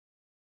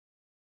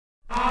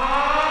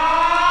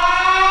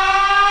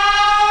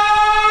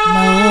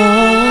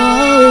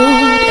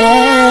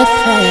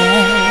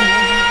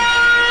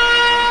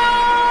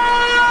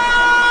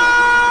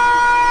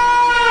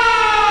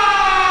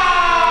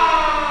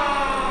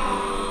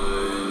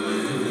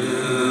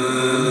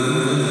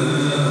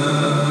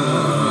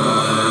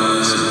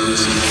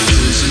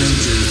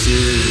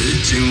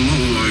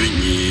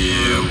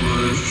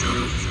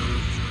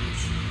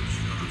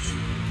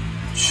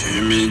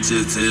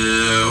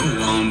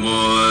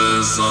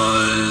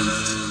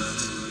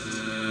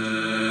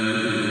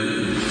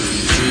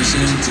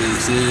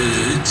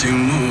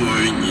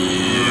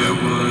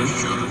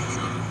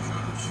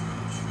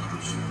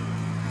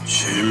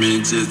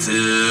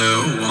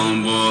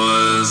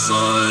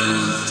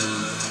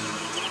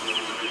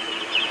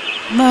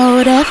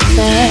Mode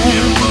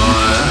FM.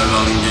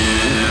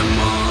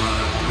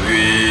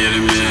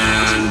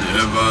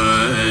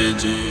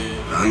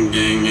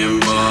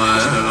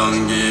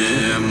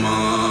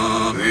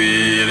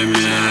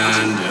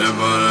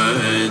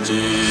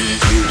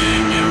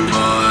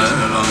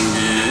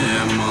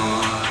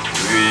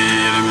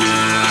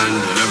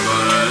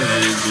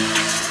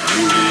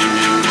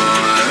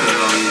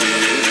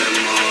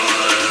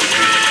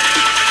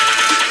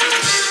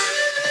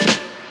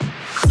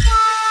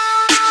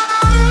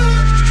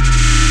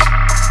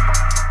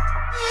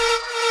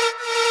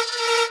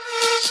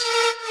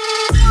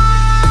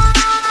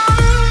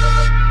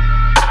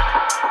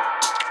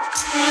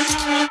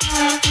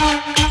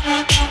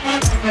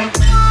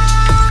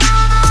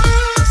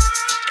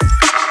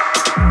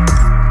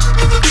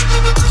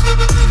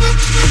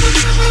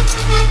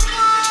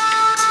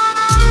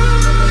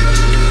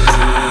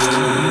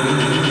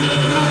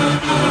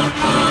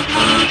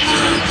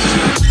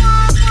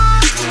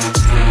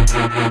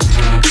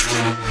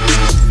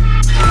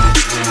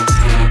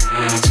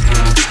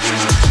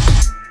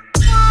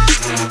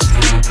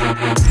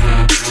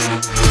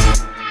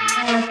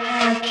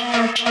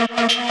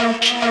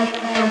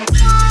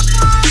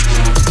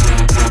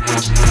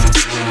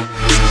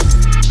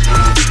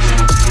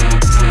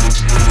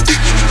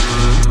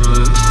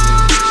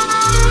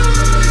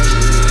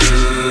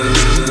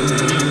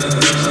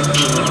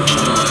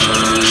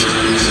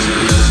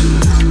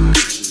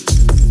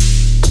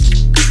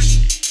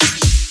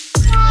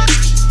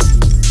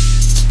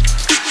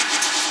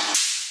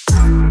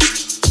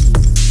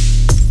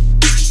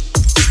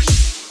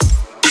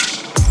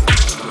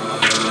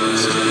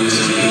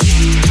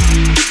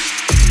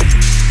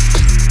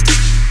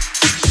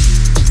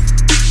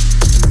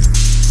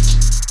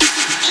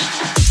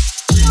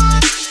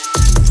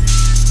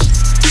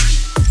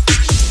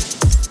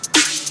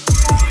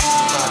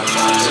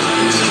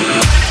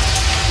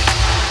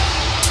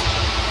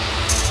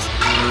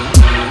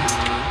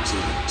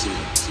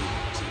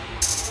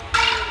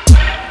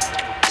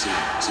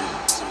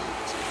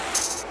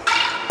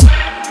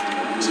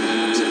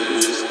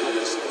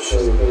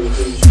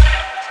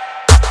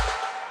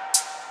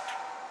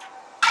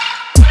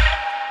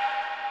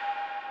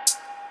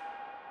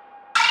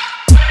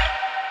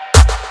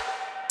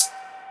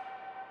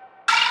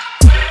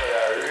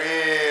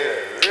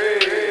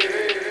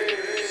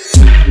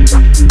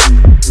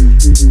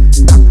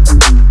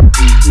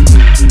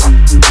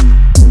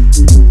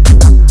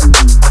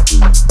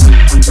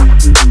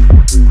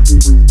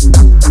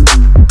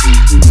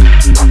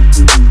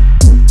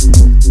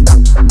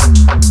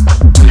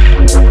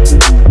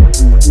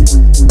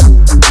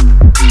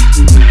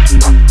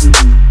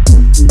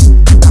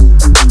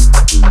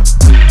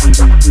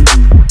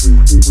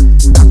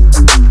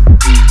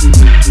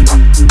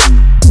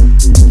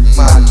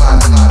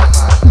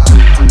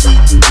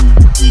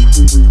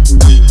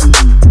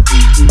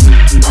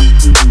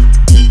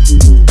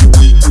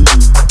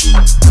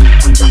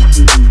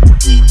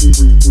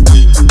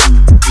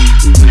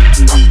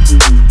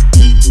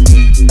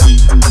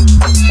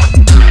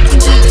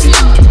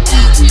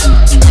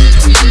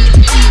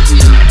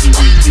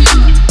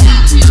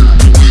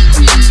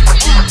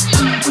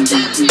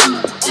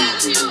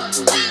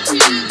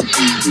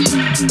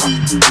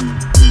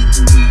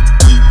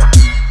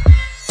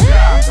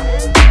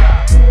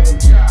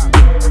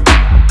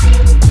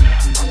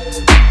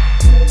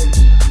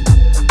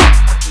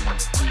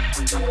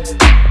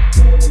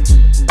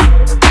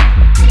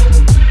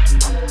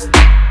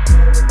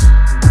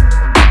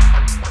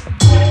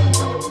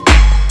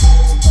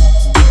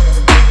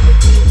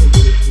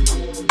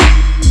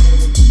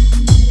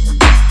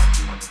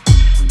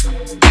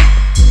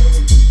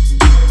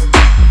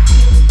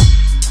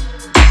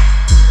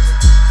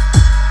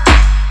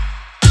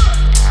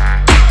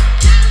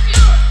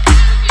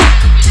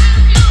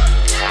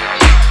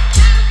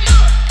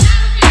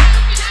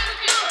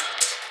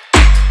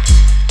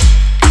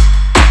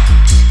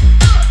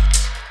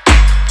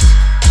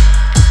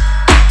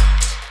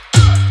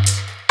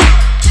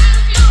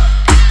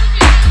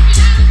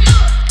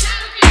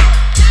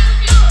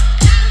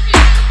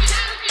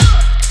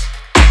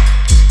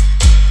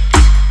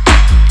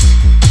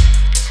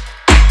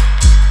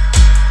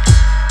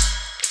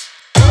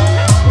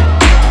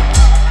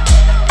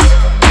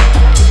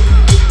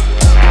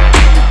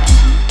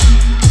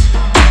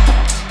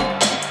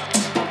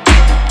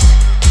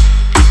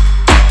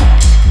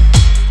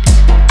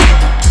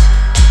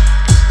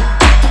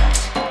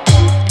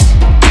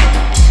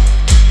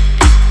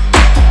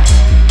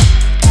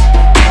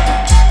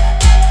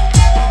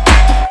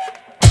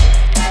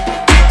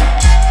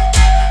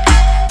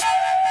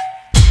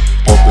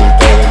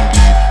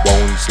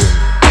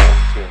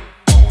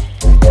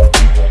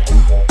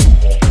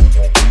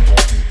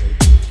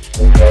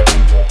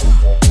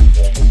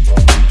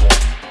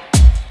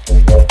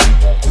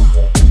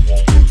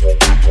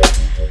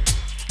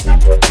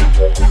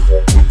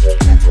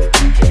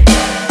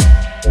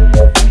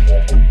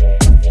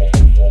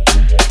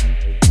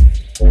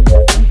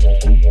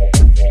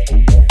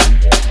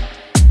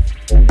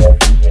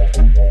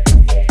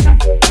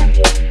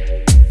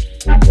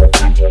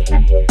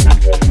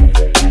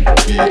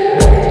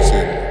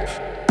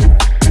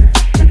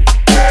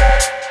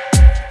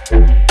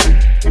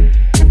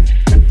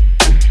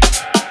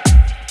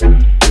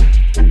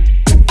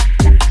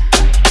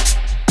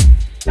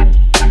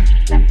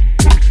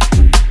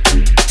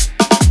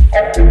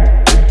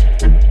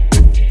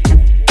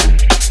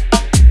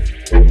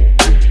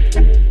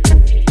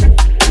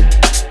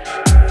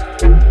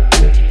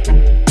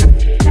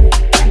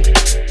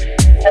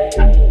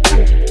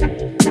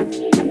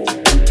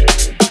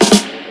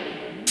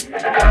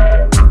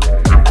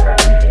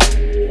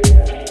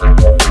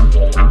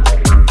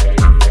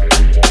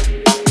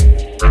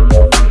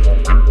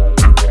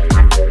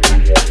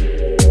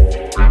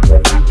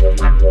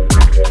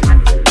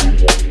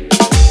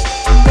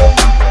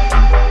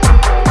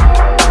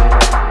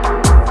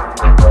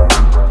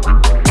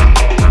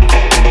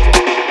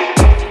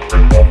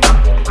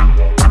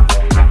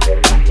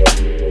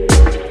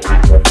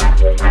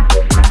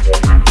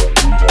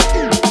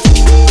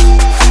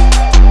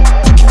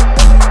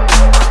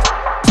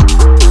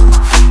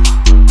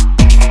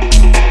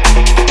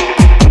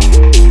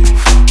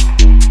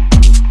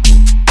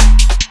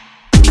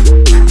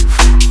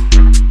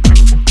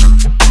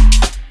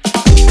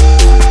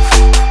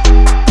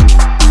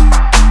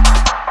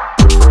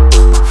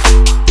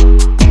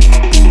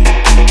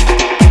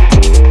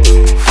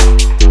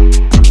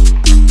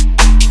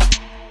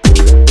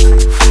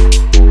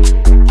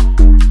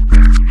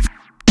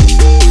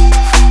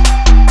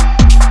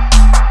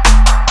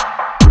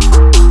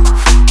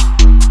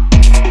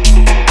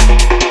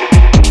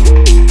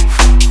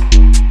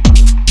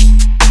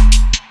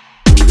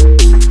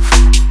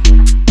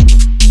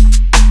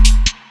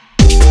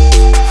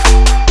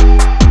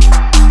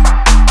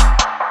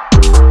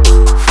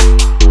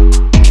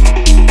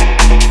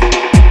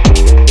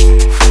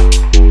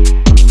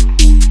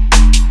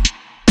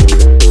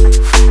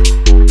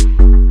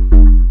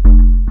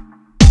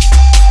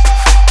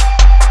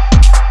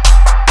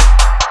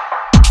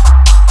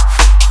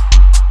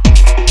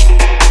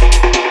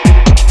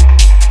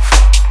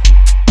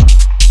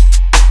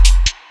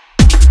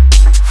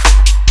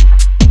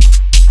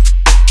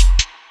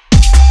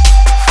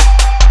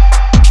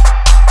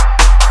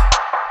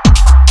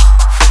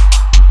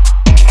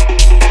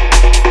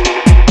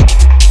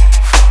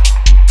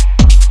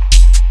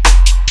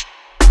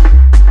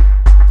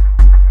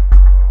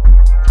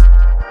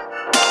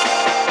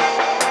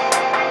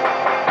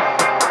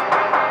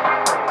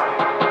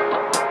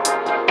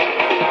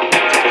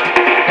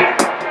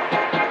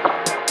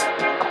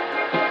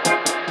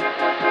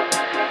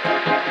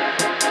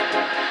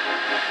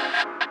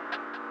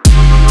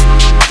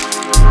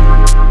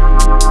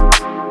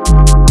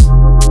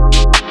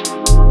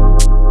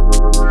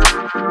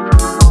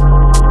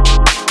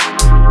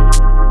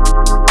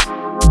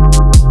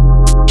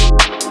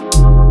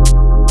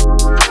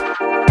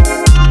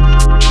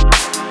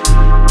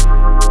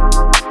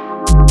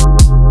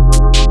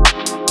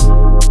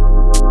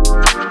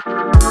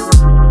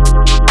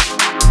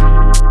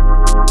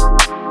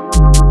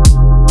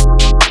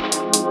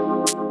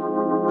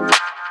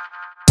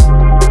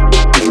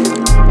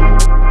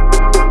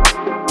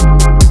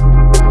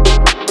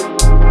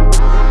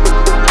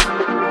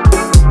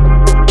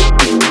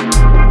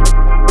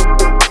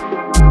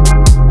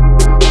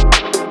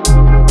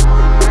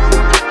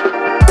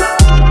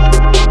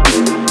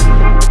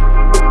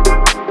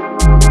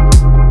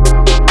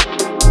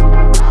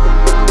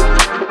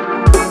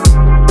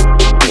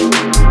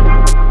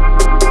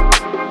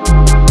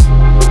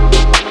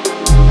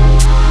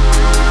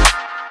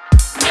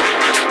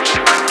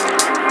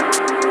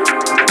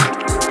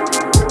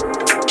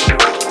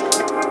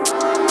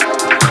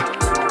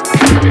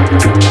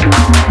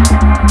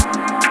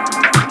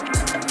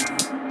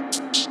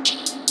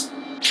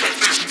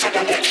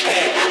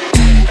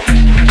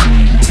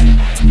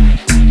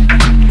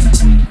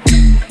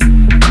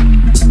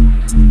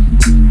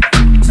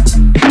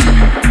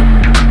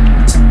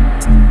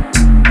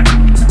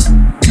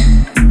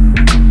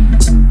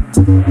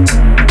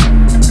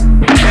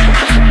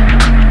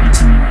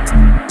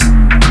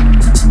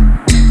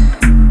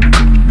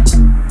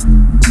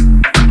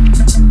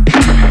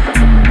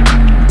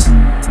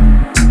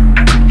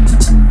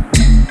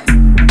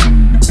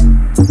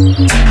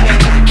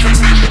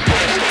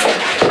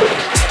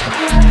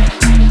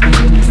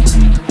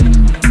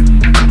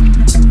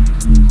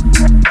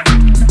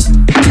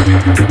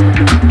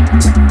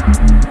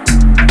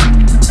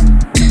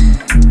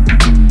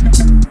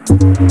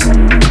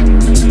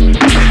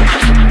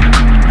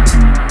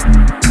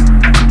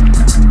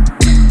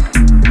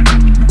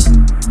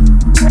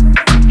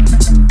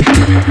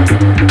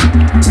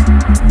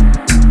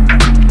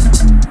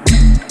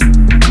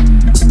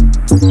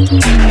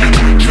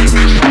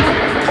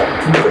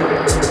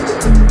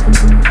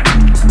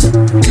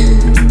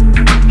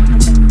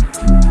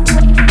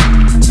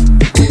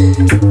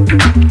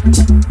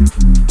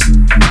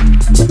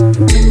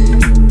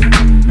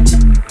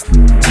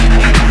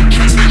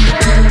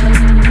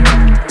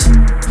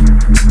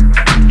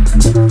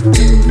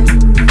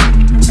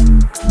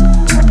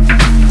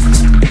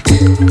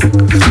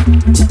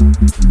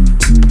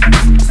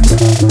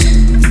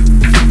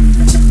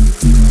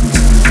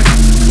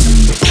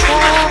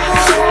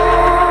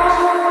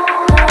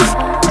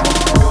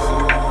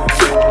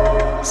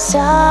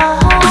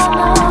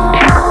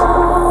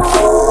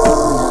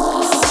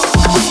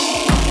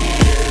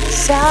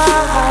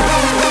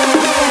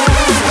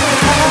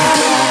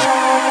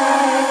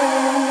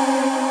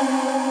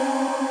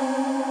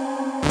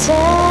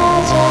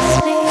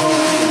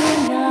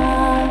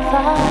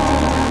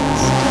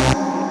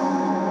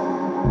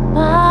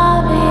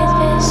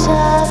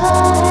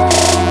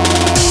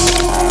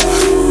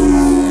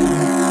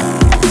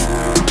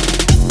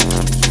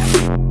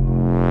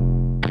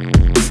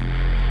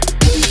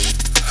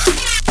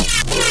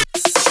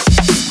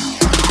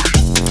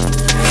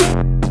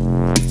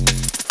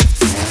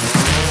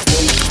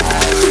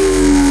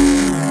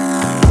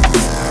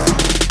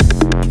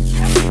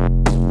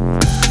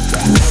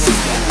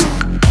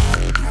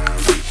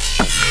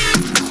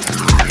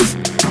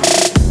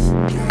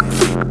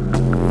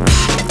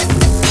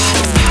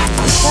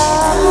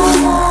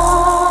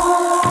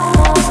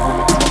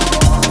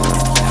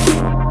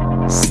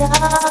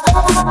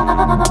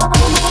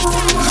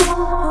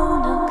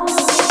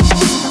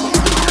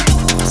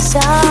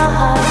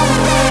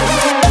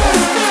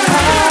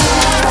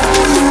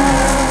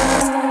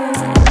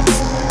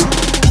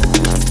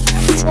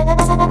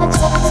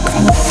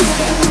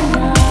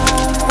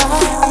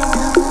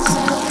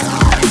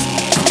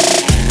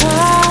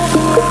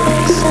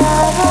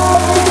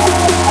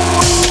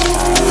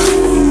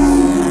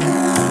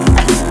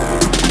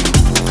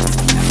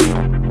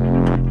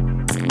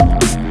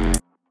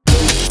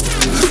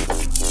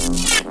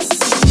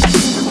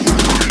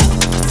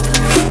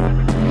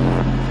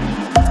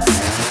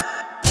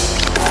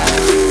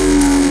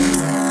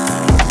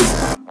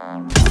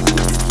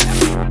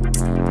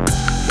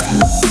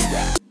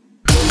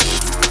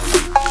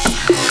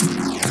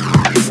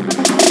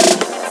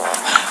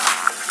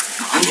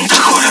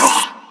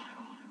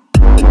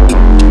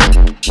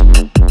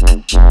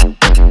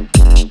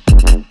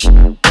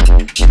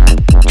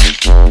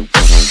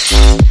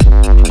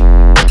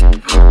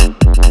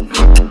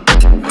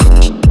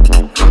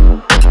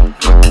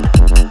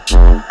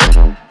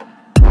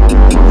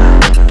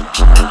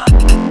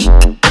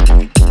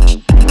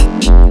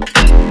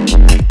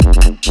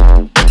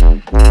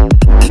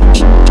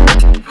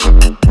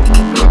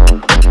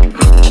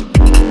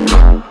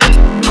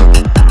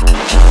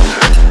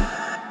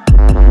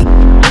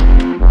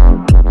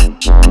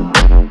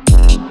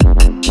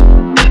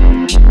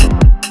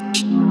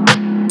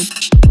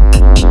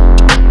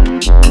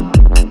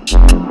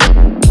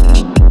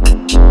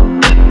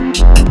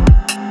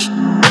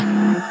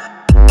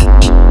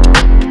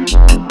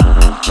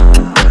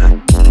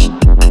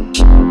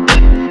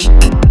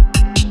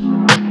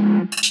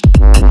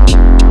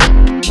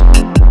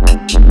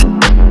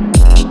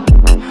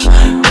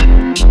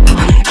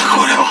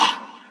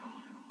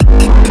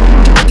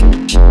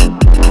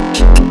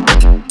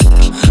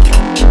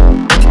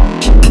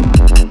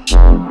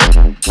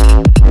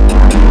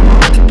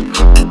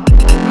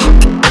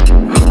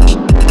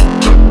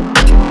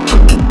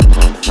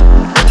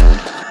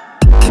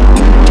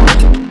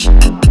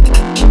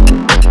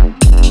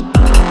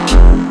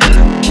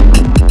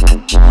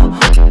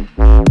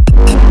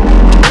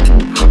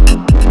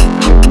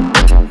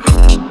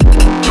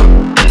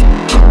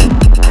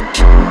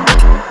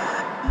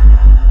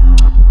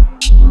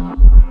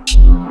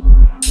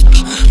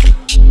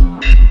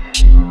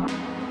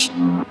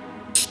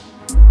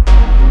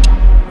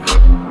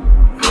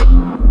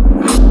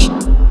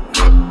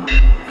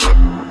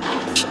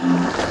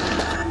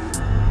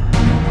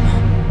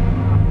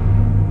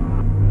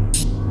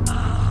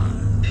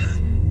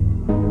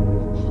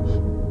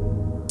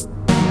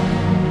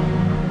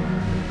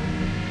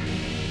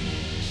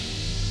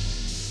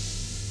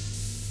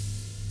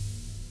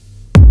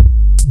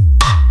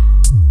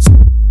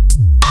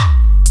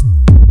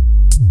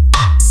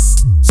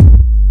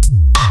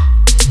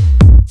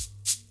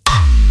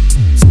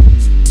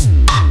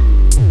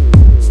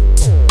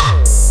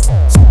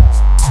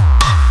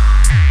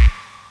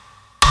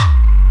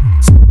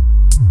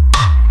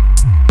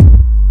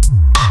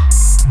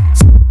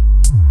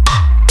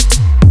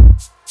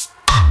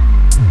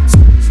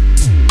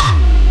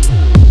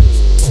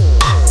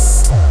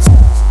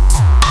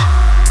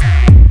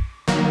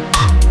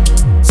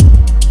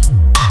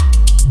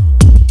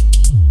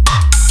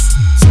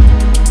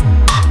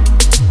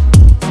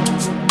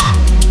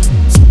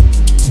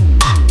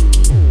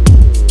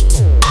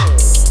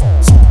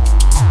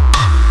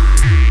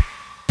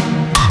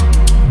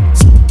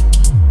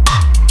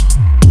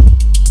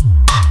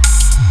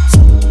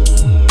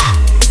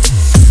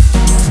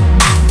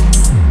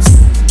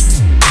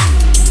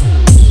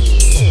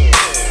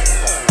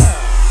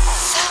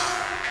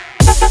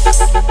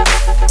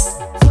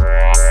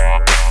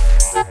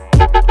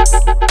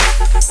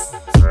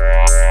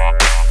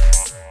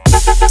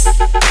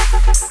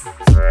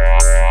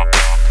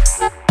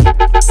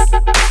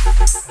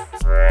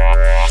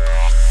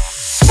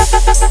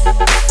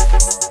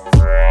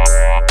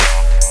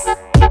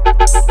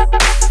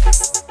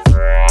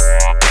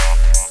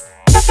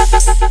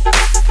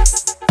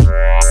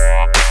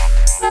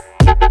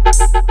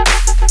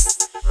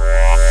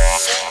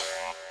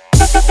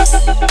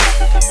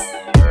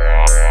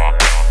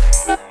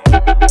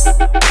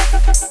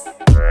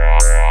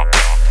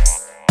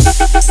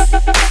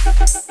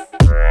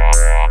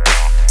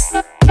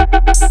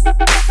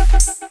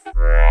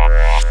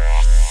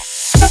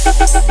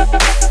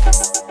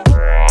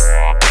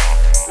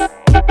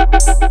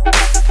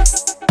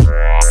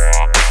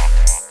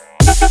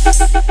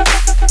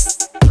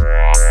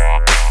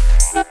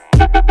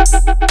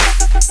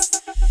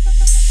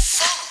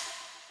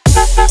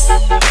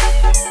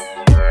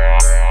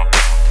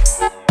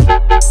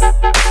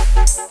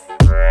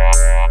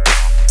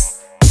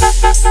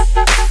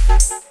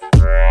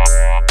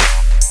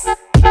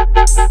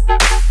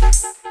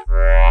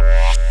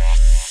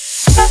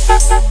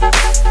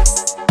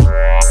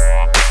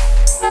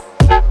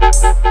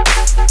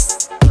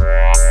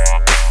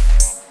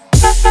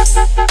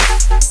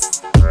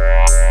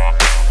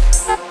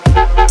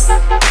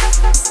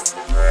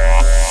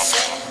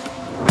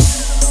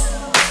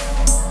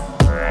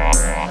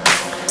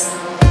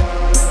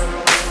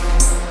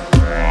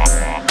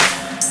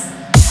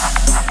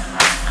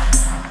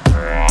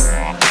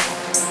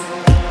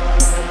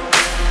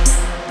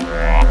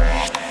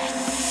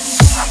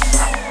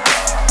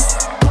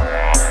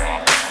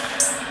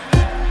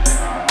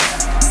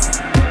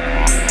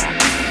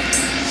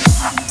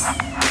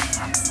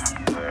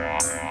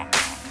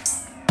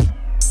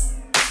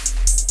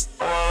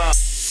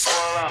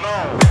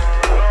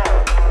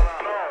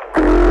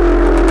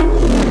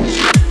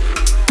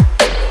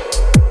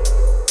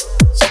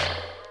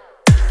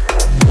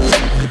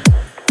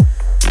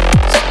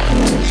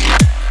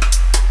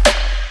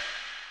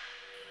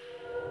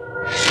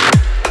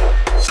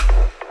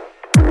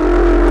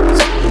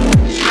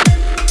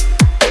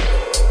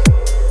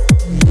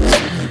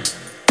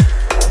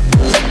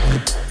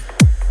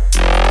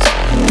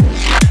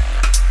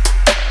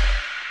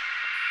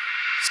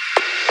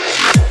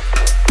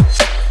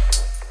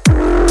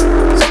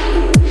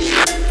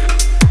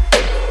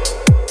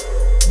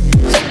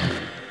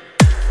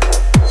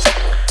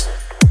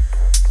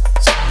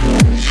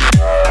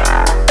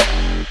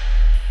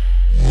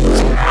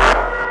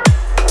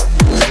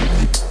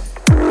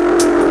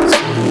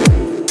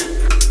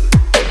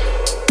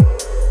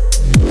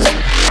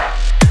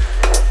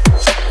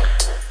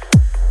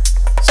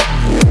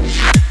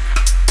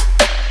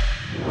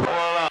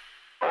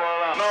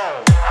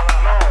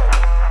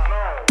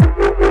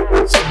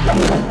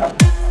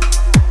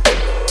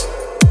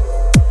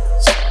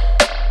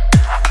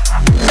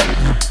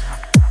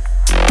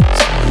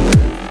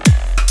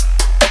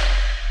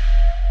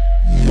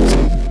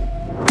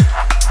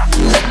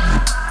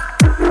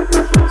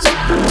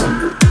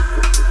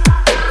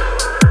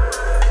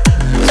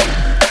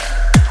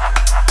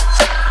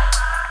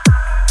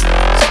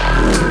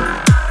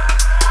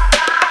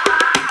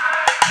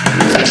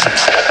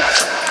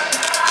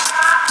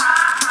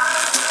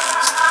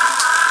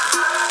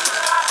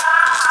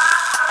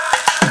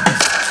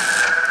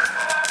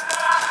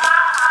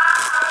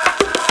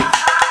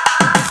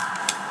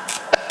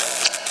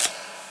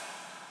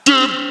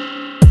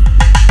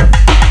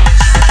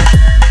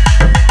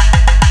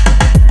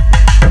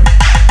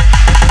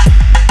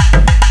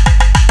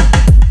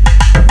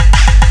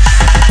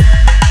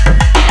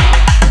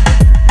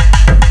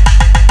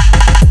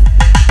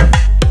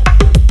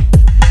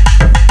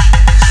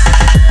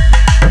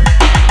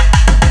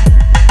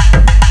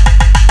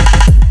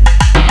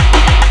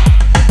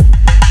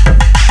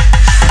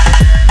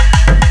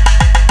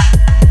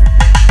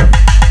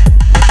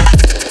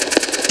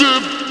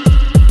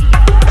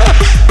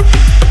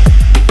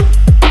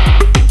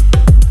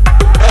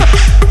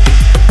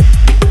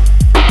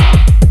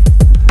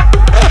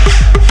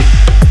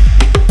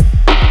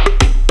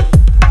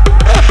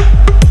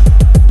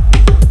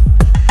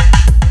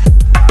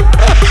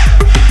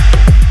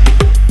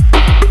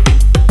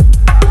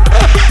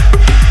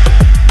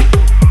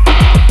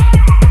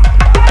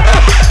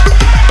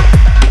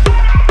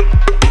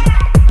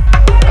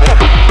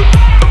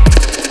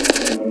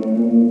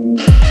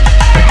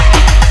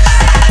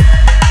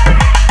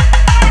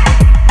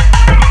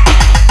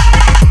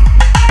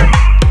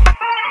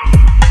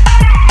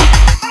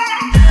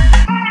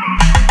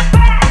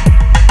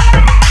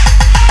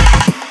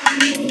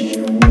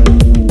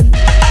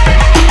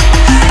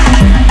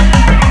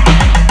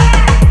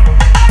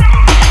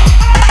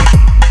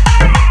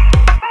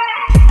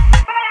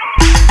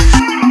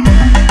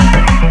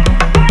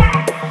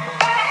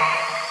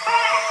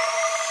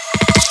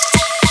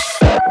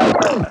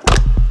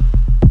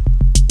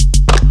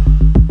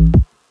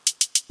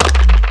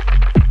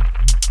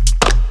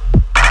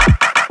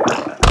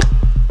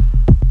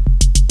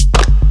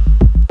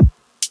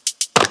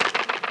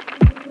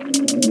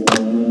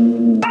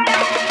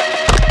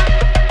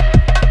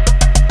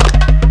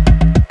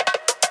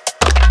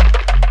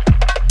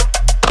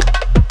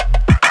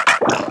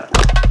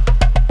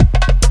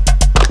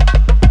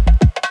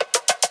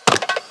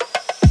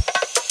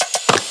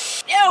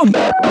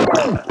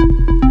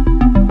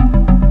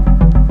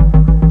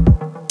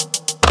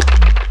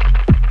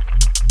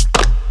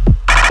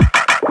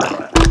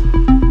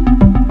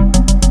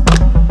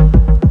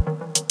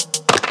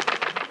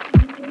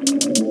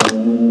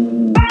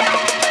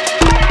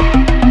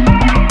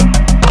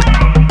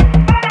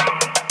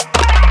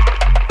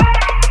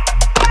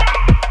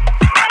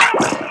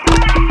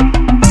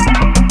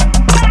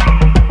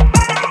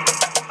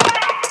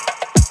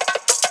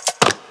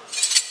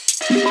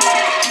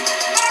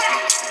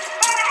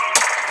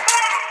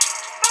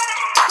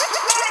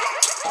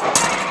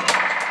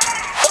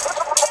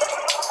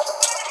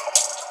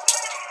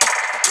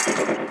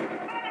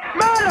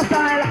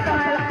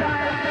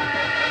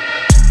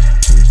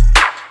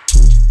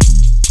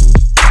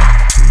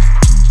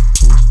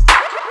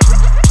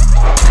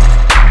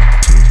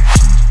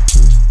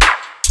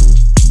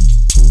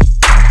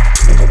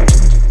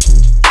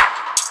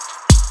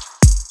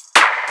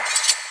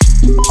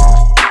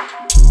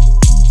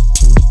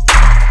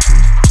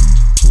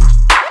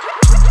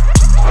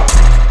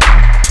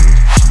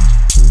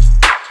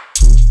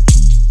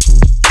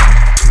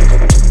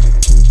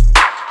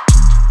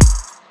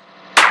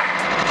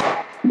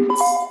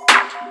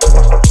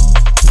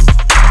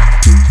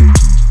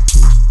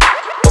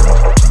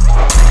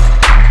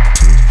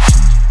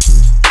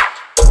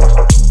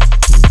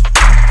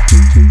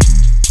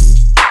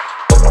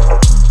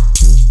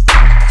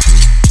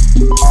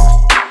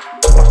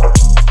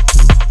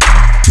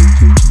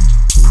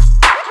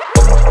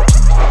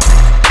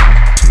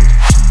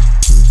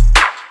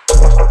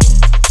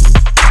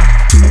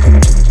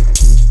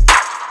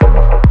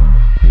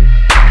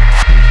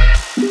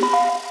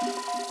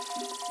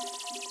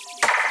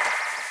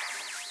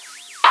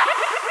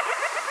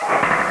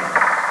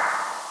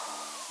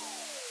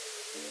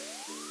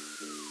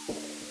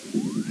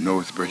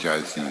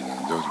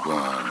 go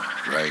on,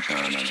 right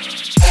on and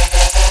on.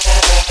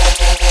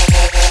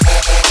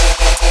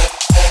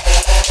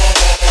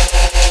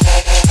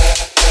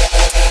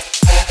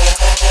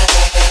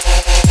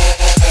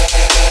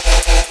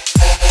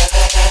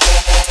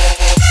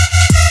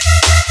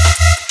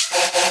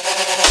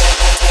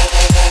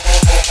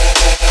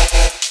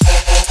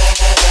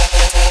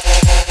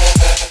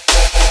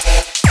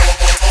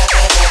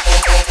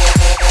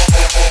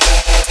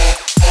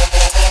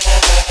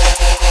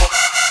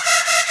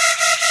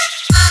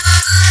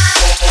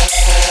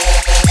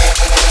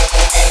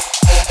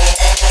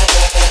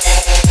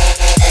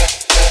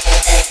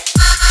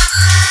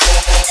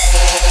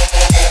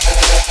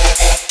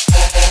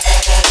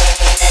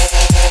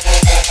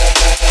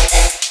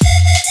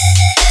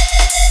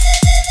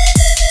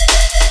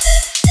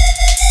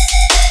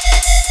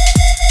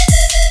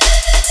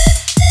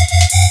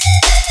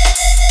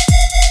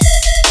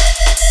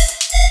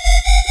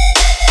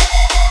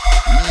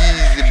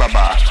 Easy,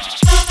 Baba.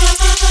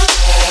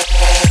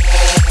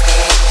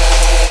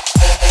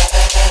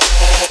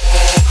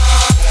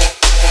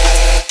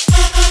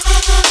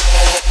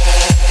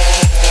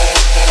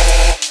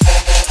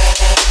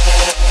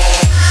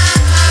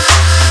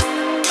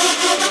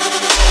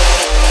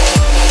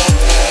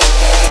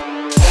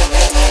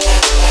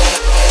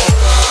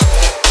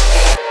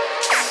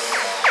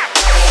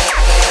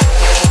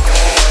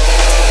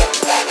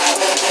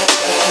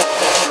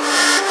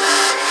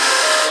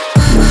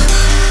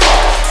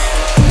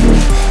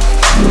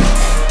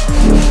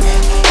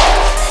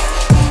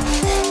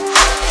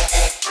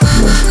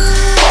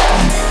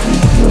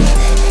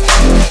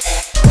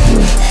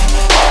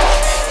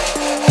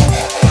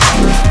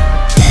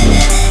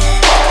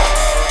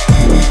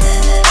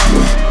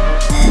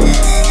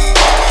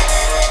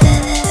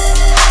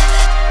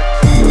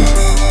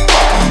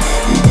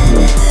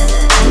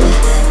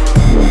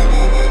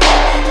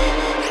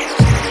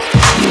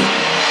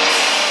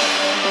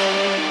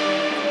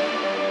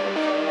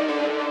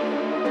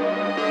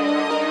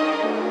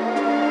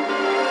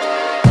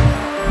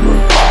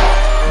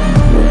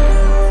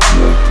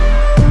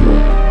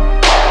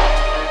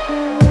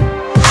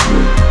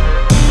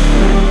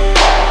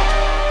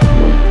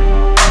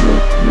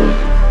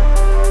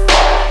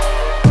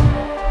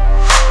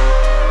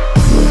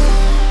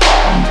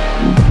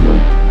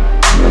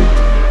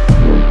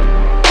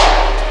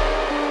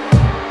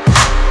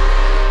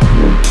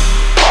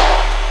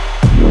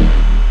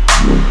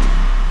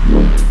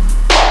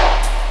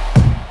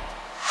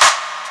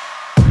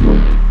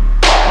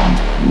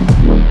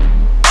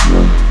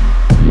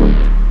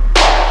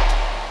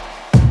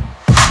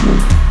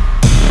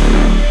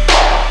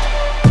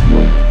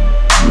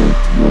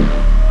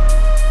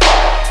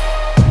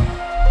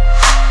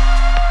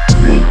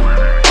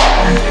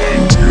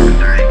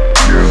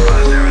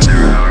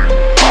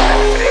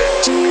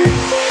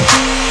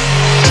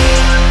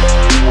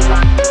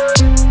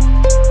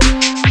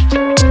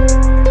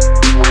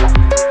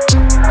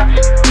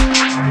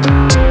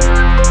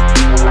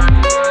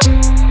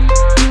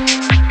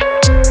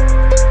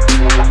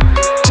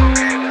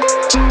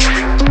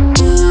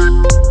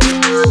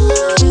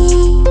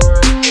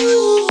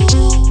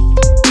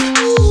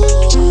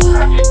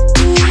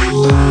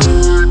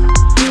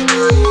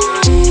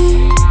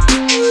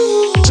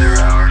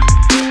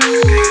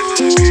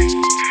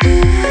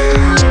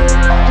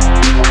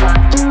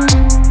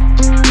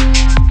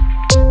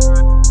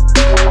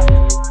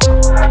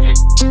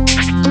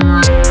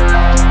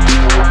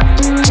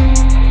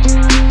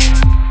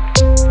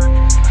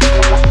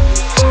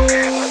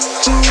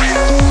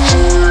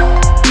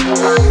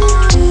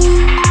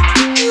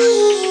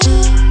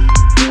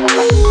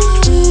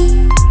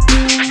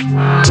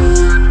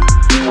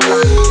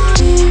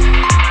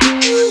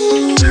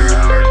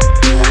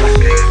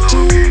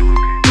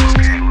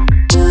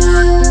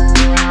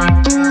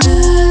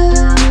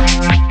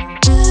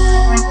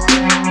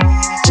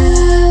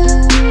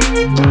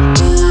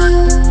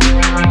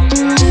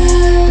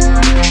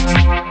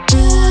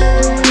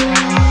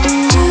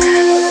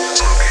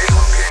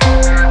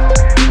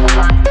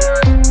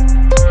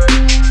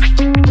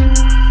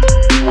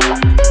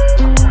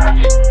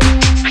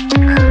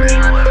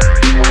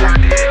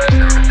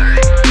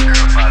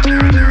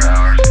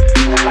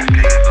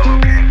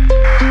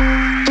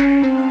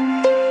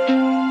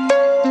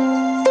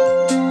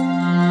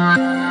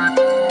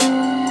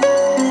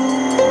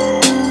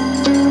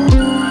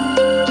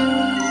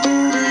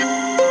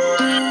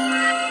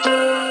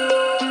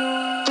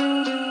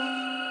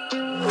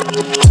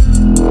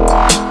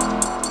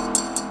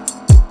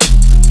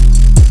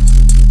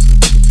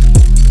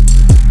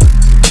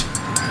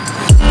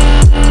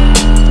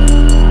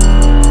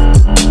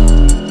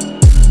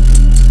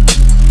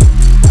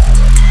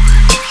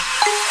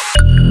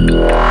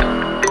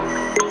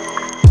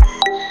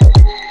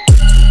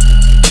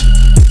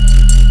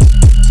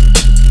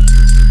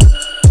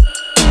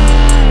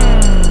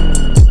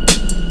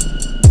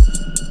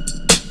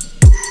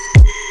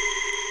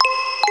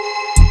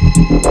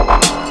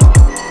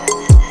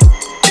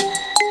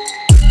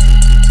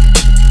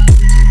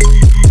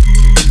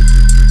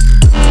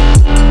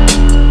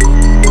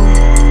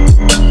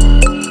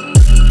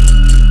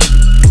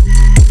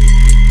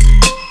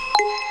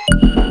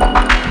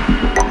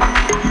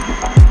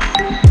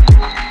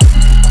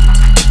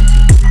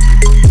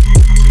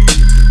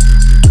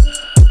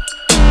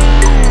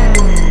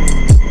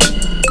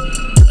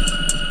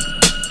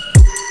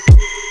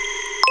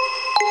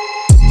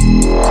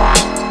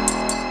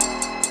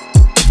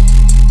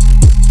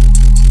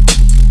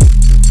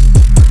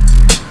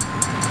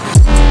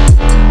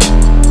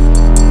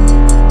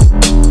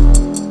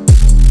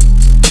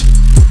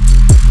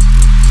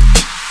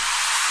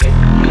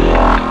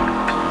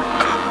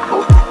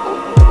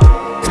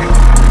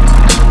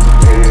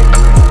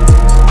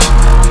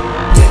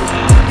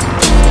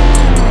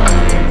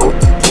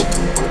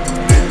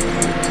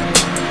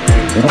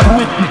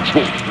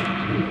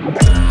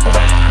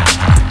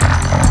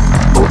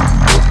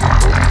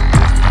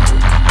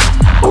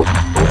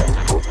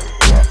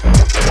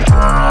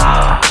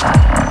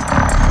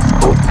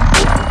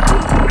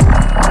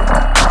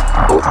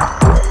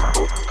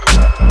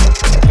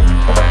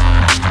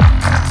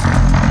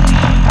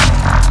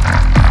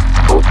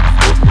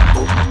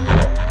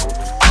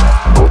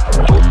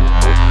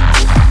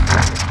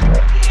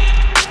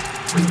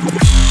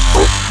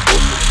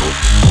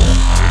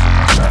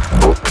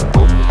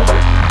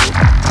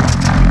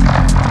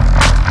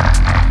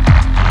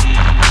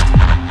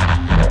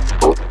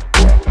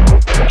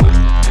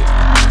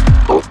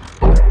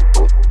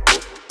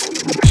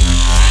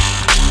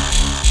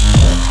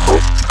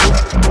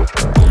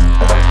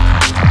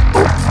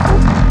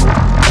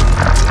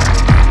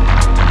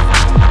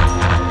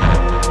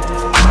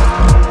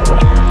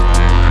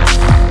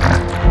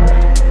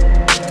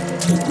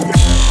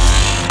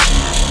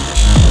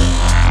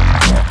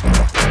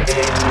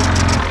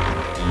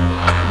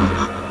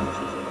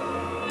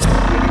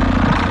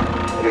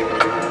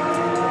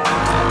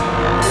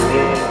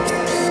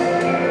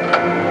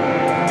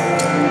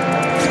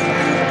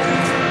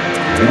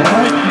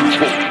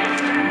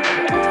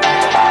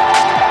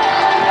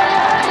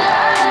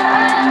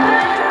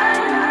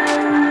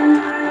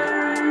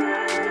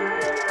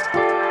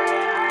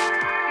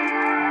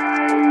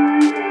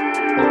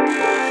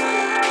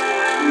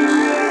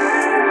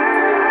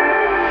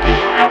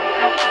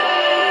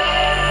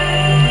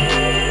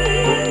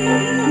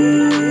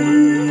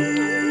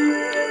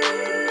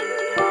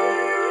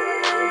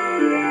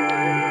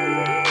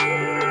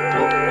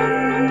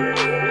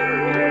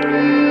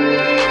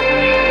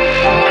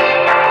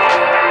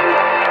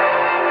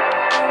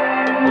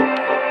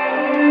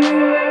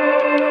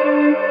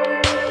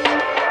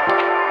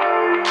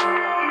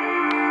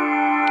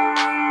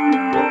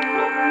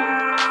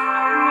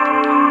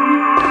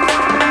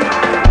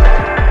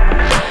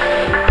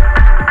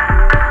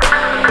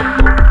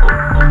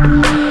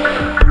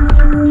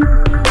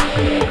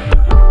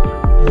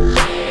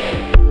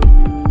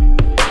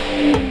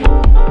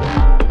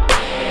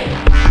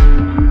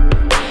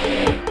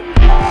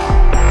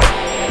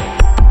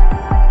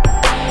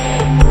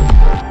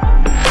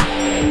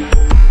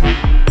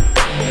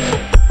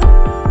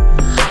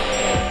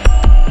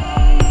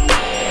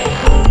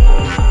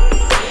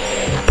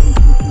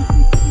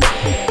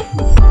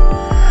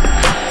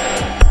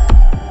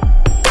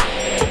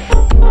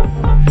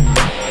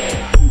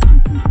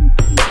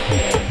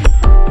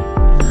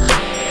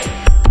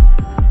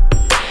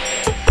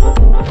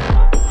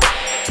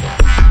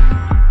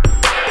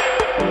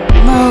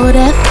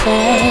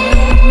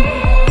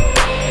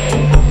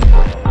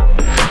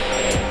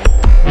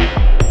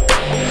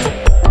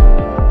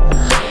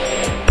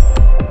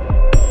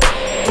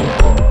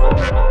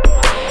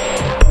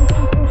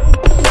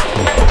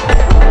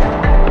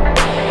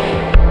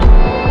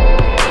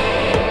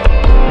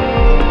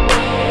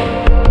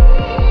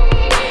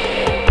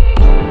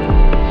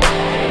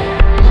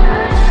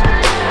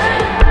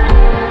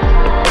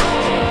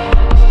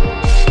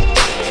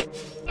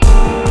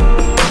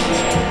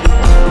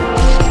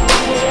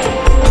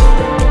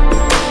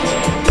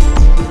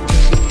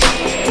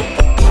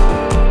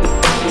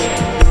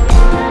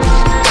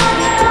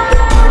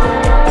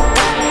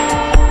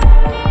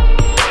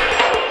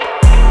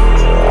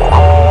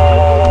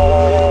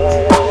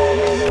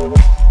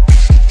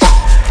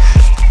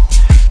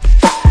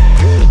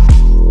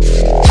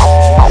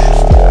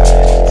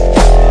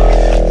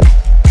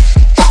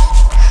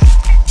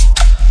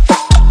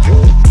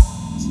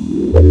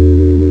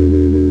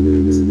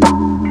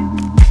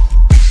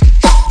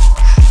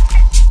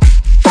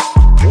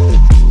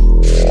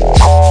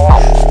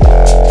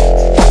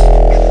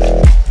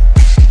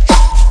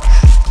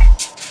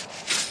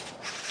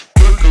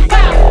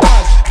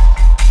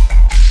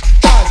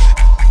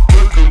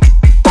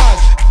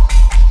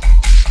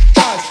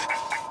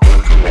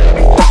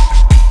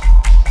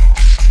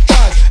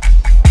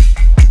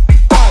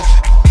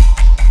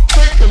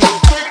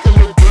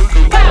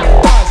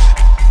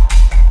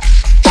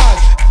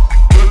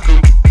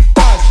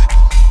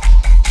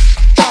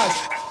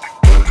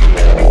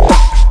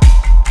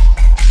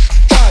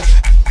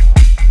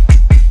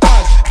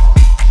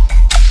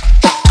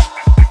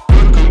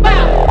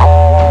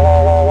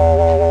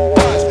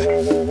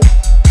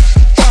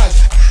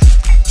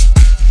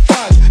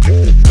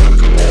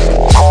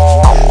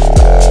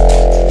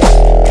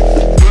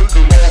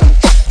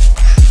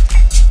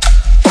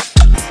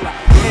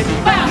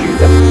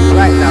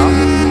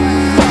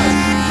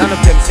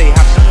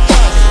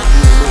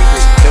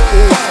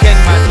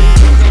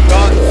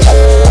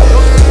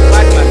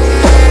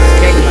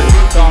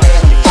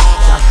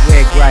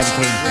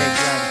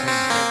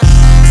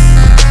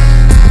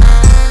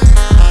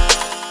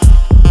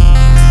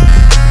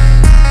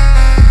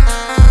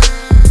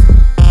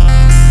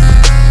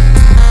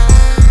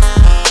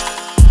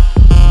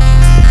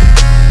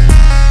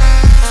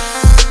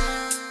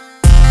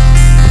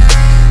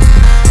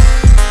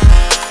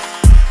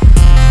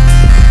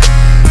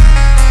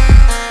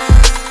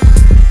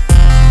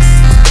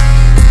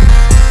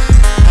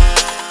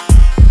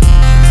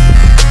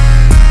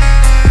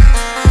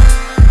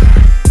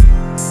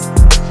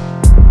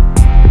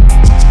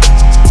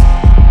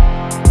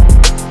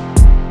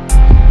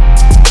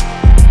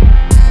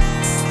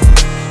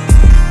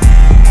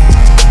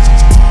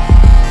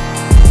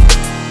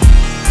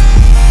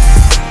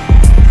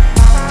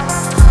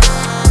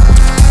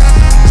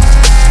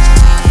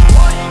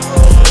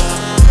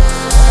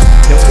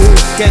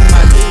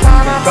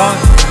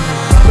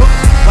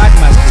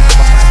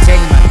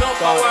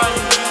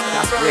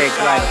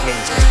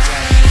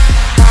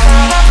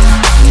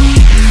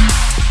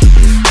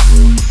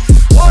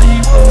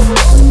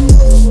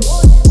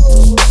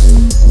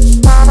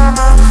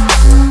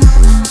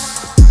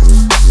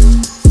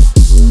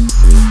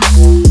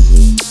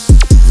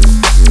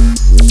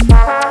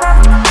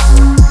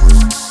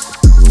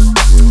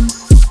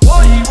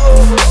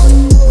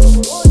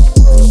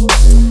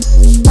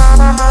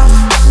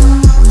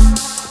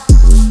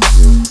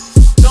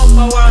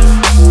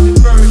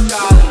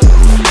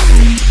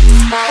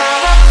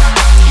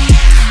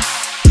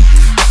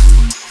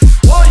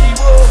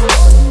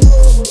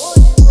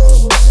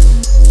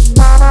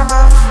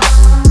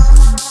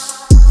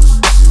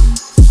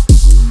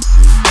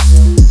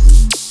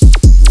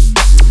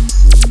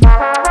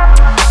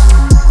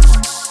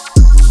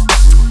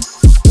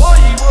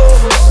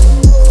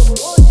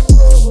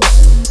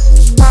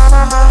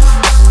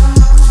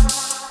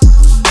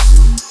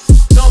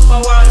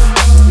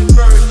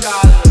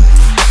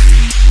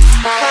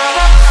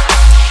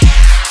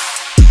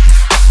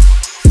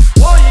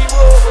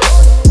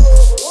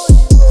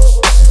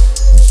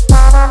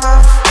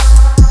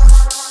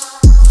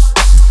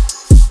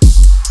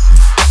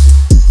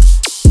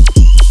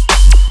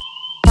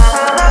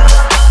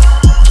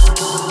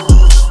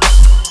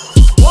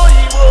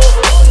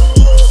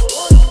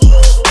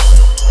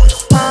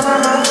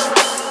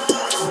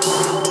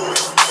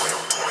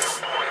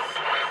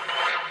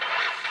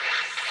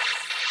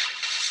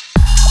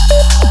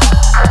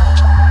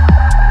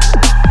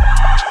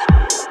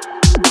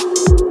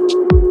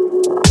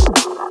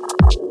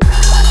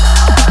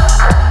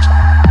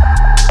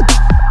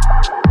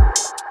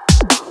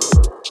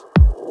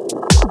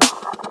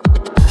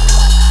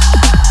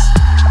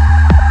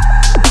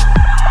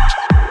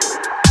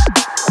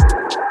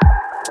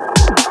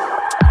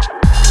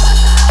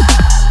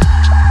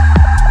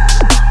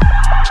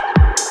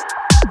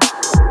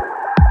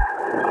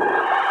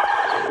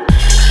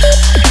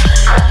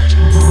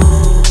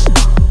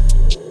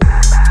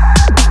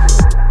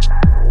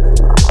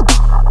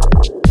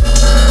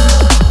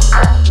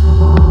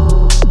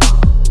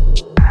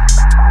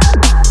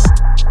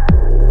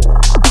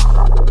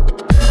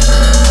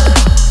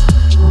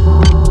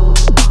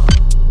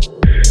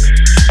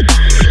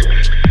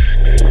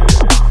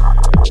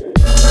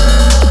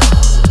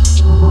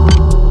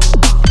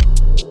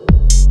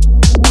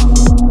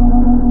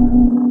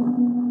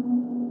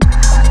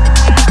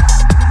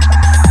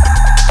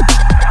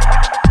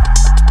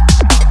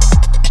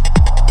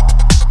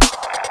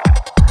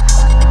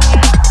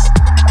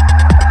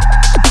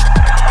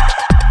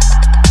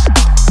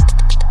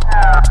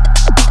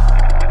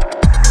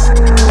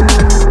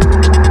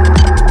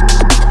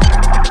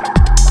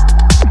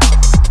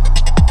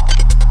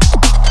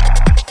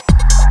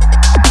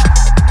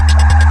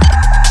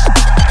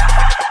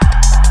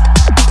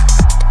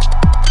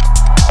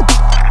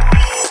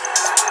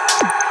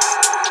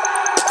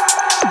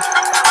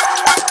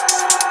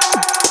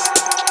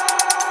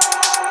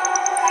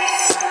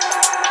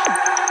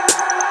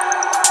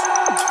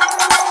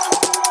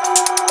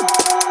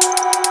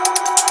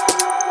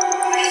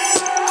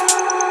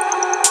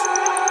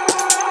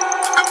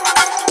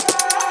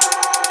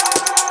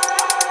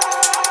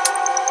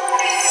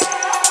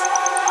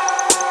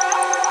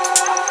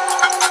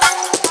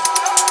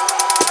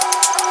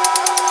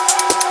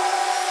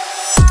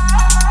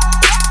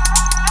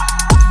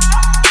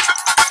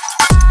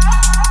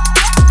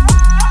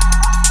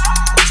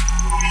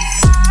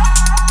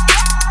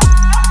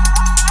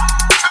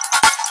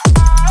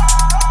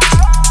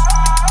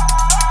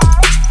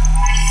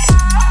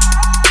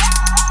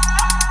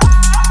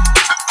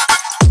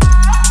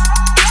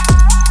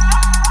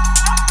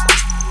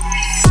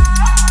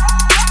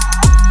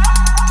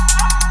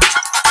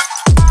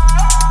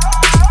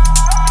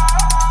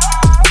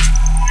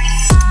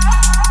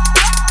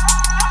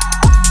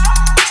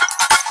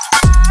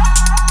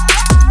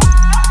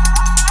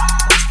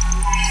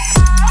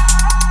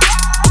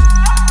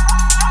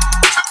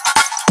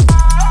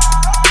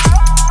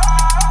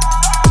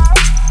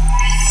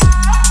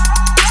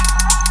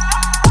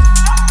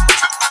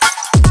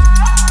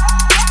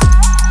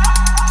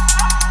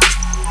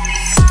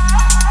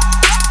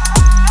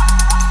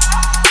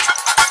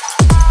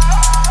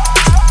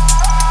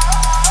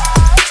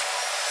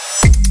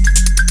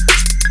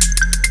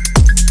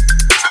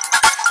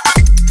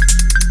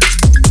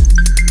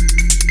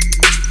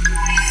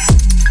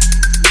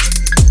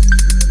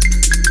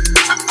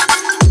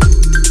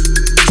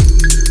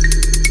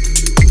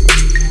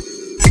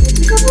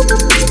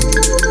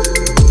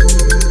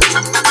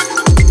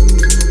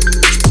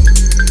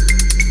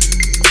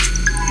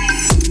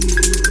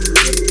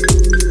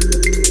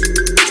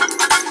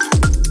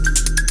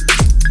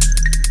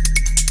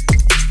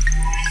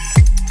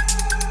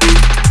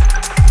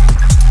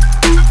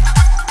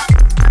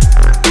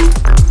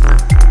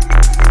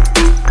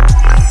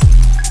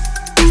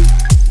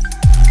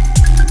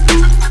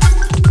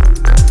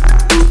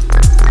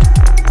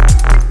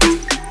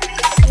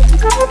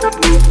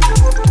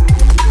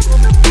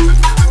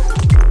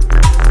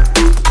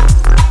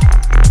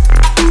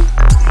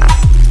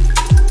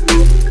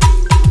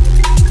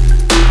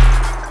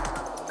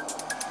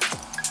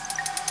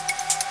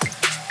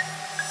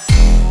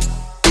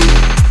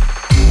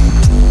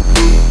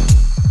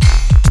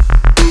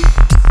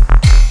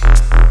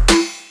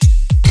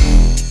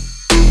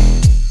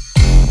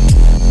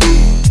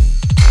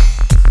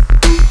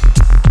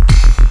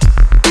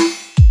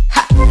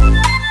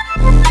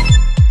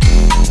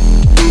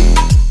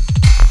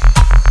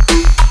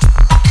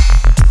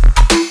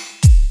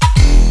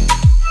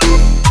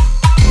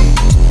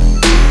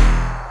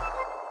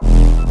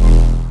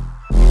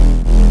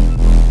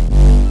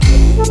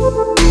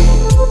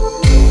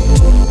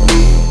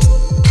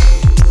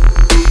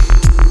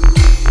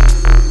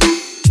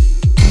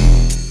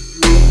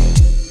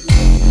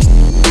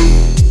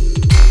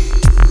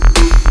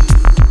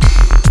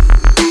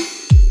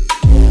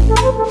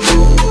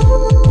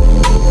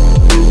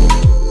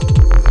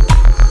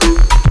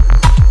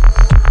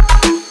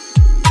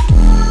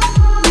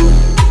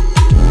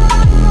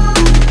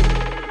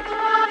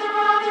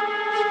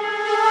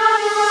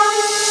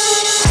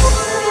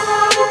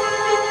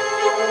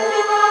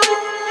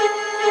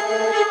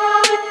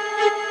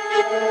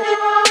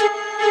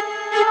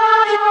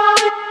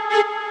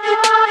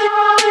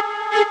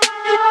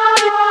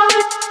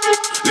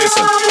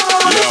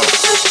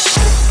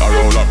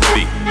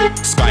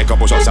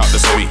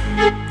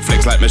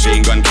 flex like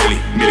Machine Gun Kelly.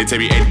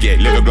 Military headgear,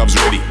 leather gloves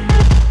ready.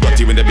 Got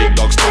you when the big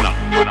dogs turn up.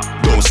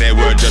 Don't say a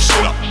word, just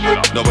shut up.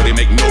 Nobody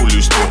make no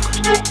loose talk.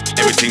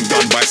 Everything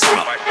done by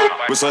sunup.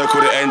 We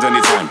circle the ends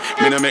anytime.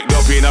 Me no make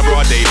dope in a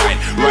broad daylight.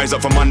 Rise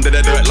up from under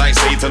the dirt like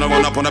Satan. I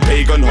run up on a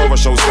pagan horror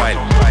show style.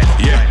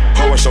 Yeah,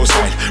 horror show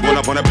style. Run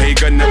up on a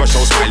pagan, never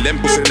show style. Them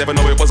pussy never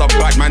know it was a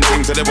bad man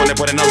thing. So they wanna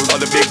put a nozzle on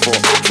the big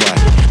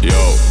 4-5.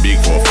 Yo, big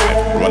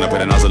 4-5. Run up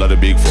with a nozzle on the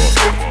big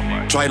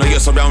 4-5. Try now you're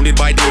surrounded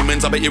by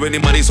demons. I bet you any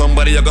money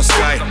somebody you got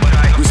sky.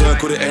 We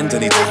circle the end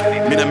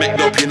anytime. Me no make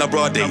dope in a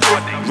broad day.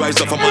 Rise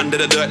up from under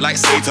the dirt like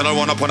Satan. I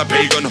run up on a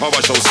pagan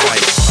horror show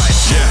style.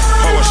 Yeah,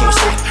 horror show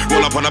style.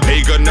 Run up on a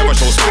pagan, never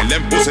show style.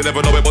 Them pussy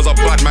never know it was a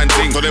bad man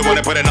thing. So they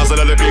wanna put a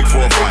nozzle on the big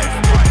 4-5.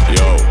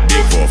 Yo,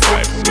 big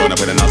 4-5. Run up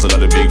with a nozzle on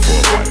the big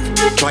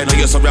 4-5. Try now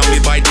you're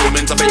surrounded by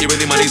demons. I bet you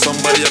any money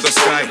somebody you got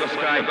sky.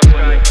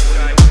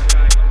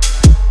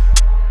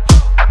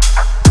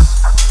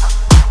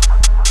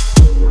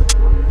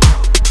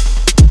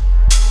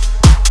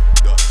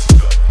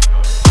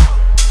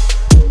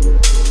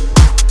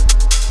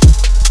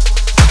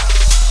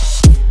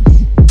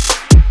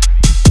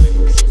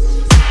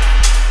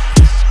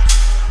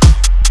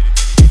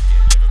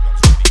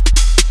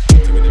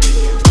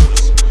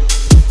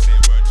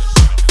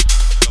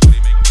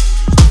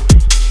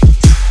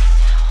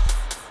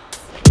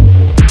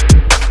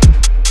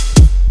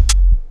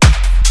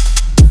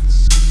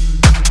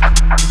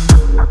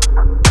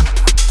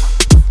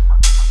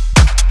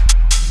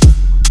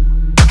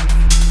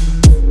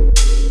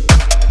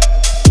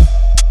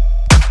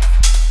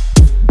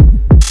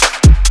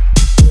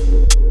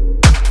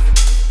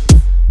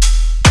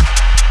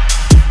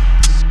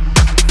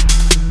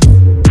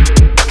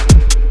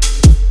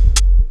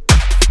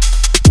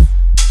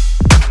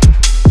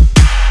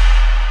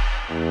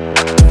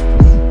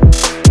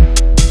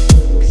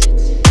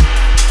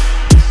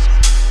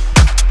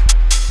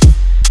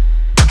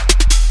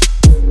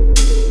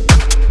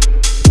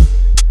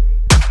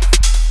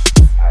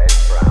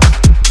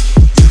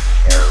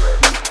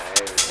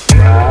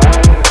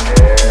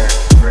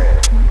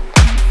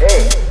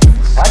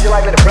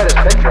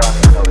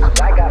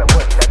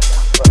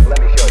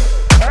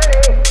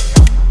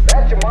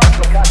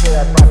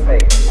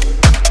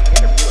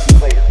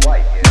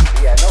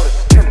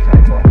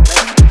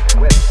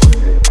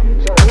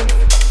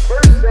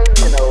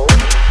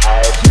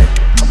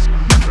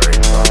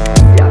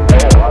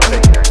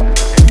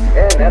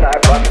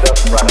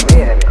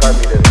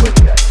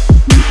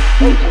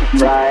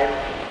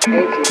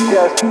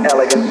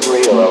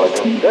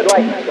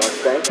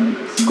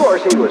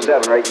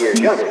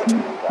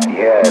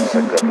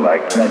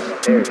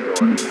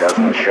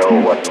 Doesn't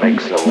show what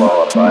makes a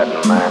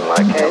law-abiding man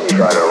like him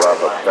try to rob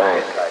a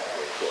bank.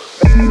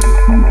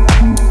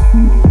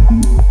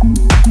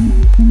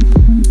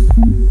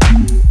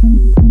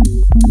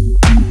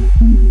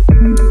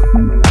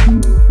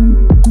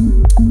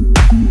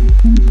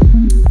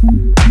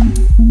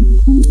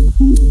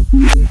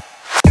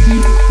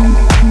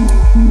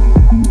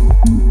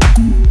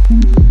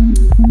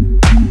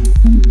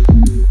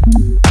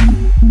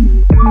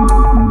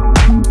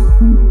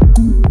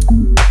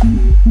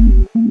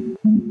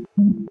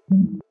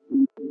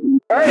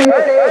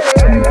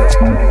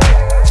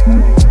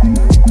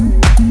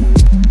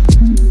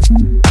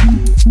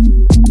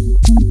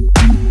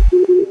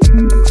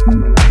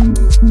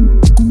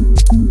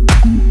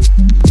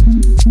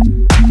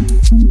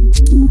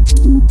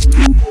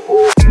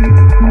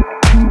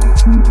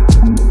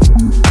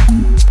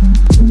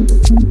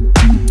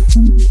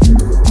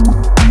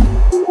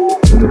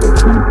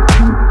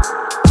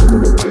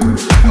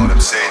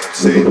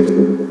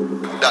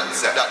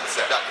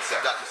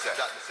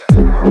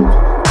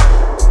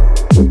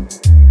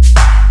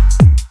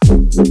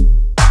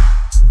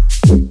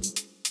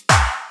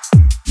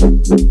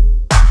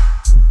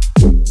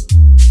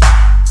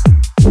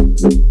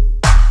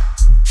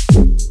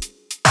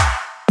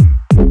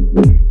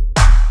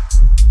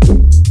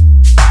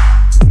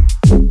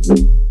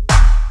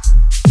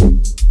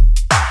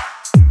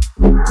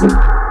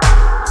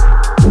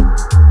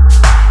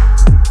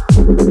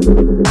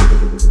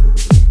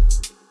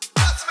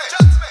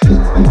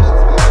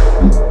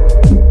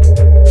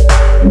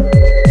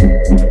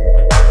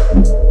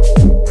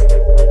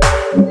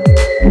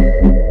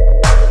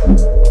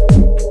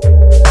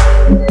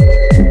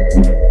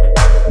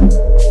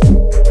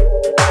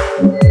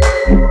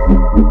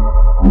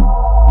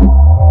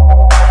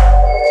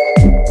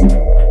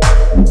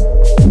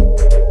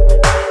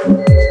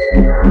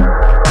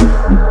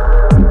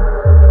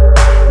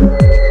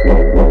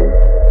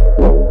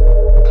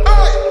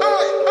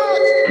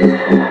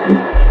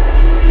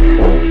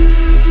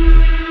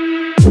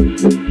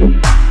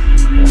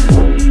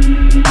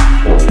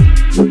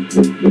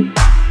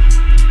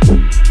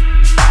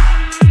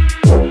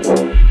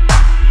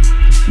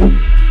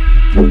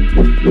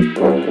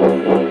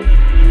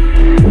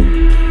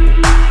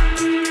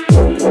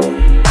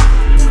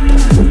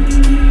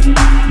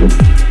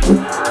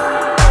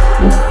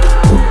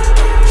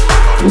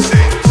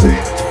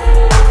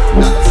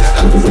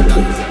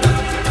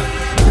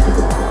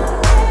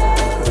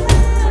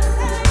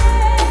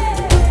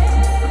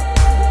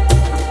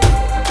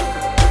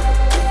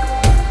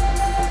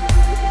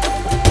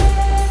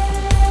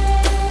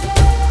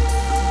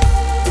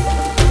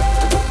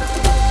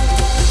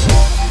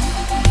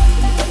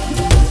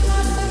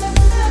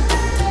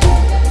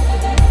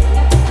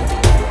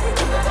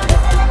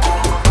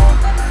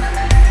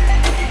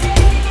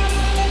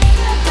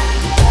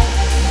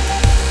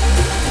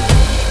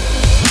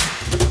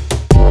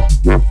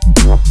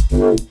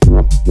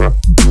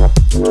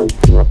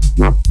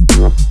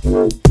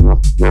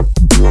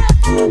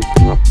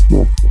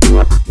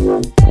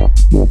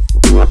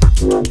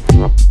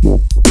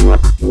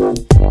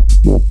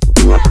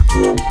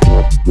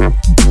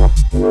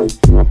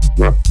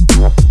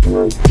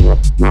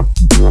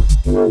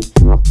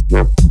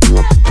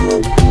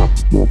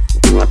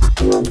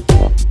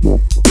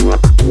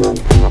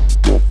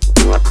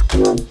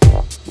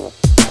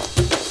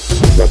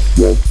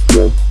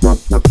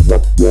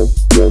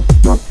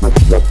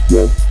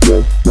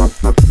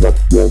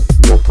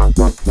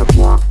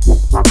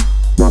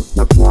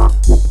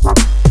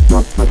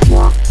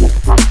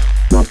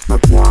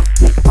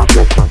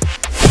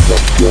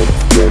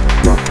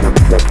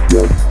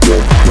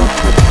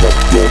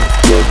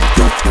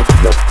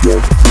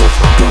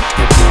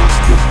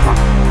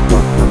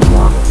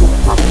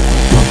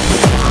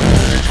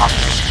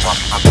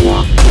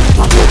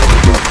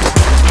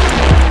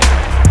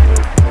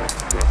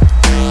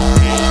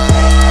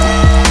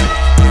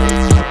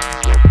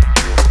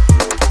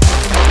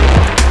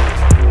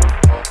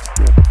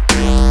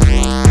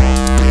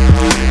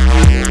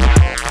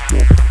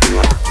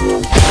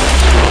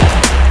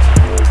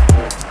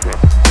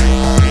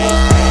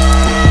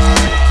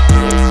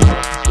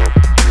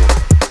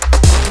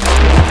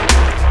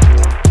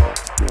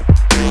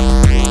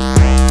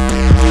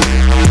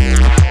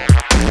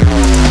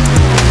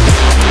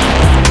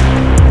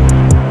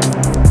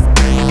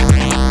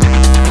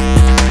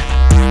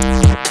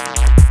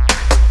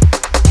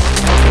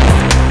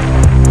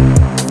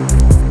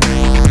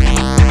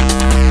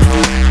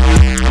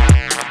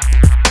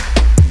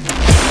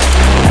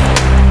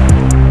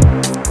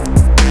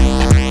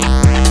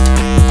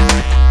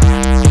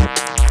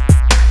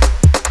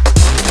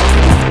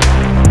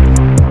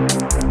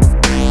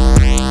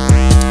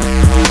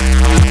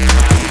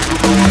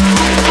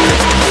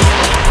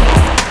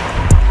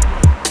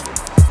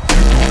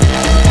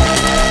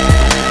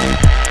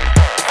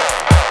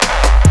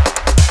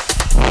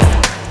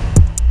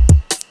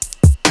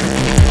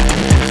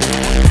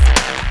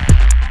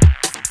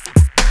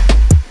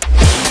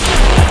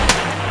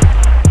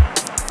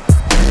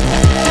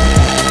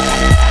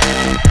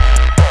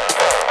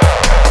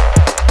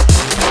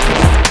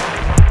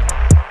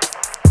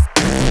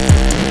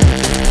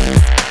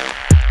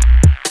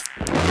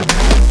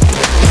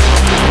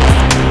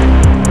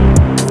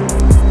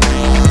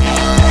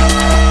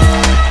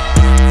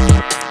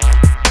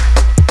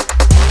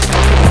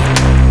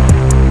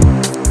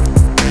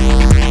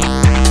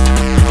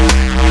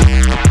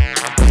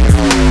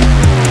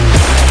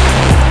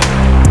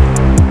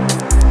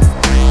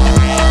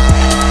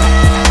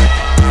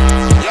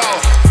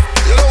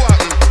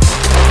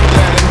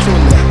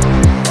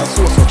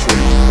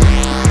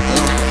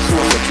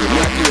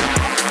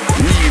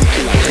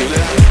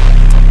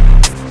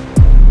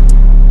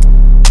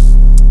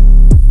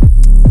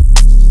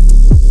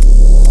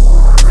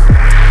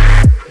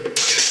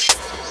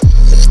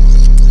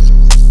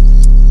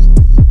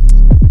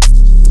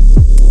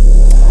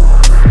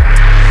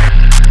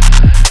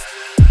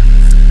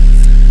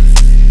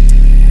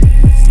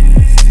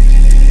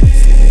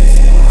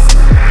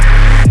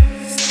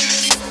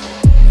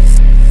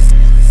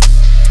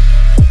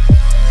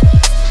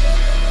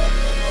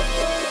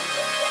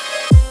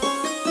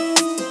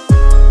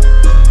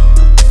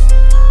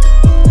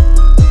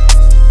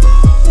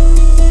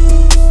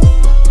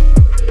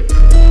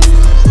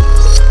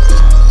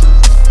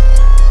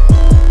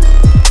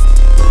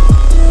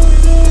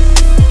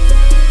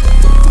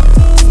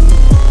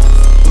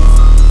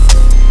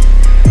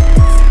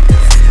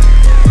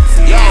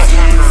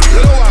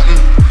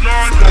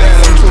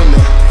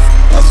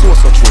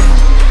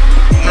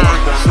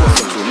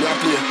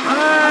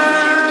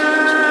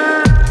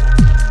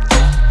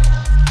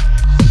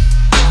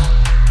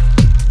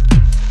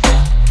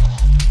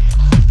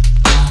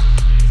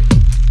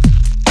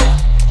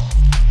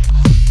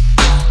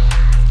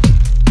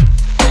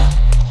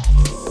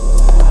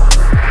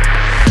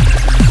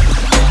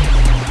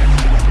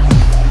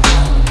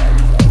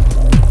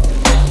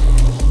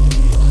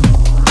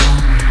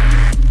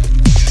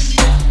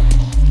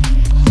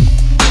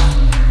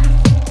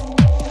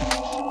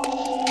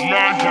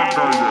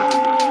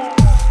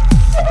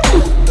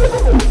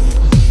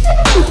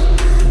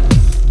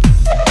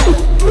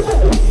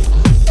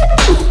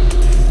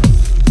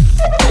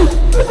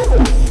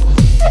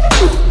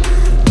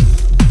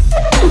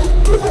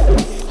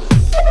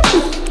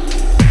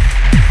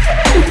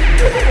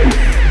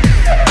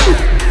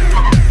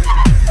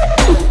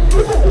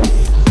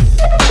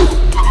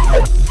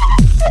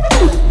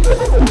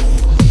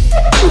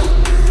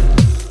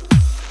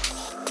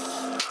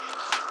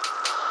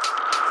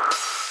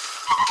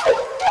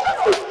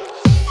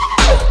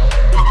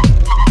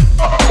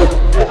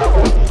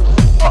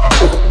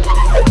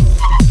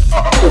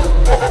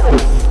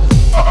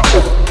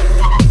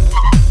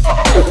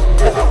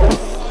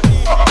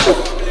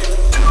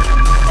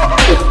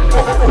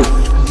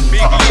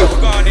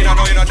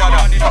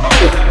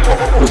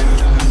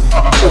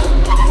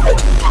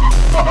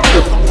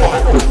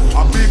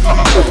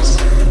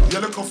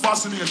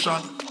 fascination,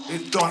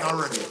 it's done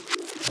already.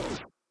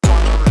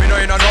 Me know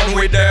you not none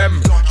with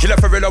them. Killer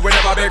for real, we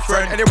never big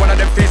friend. Any one of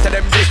them face to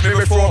them dish me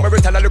before. Me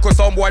return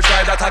some boy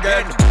try that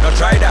again. Now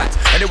try that.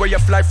 Anywhere you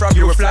fly from,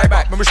 you will fly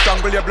back. Me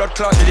strangle your blood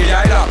clot till the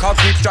eye lock. I'll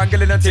keep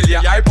strangling until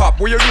your eye pop.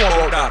 What you know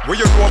about that? What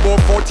you know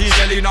about 14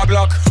 jelly in a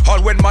Glock?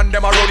 All when man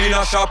them a run in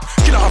a shop.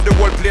 Killer off the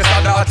whole place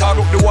and the attack.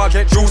 Look the war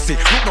get juicy.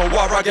 Look no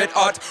war I get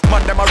hot.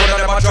 Man them a run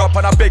and them a drop.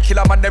 And a big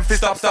killer man them fi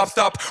stop.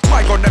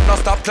 My gun them not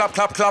stop.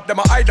 Clap. Them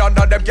a hide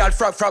under them gal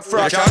frag.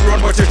 You can't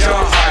run but you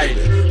can't hide.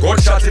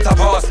 Gunshot it a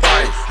pass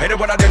by. Any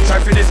one of them try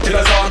for this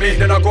killer's army.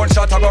 Then a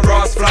gunshot a go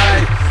Ross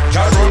fly.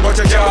 Can't run but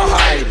you can't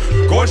hide.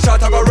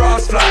 Gunshot a go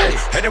Ross fly.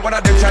 Any one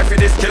of them try for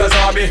this killer's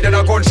army. Then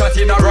a gunshot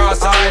in a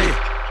Ross eye.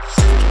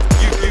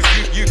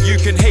 You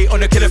can hate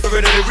on a killer for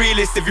the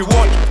realist if you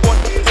want.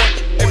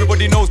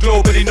 Everybody knows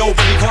globally,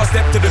 nobody can't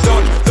step to the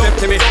dawn. Step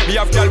to me, me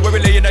have gal where we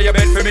laying on your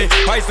bed for me.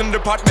 Pies in the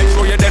pot, make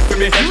sure you're dead for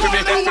me.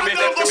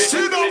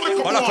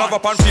 All I clap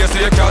up on face so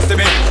you can't see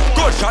me.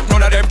 Gunshot,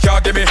 none of them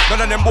can't give me.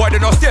 None of them boy, they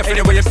not safe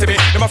anyway you see me.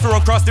 Them have to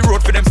run across the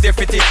road for them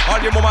safety. All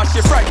your mama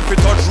she frightened if you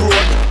touch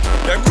road.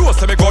 Them know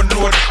so me gun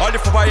load. All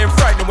the football ain't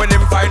frightened when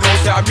them find out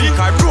say I'm me.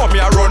 I know me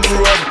I run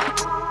road.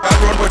 I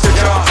run but you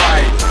can't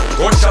hide.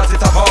 Gunshot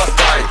it a pass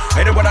by.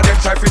 Any one of them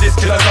try for this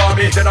killer's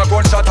army. Then a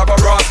gunshot a go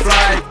Ross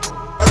fly.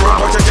 I run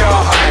but you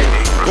can't hide.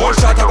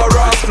 Gunshot a go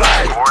Ross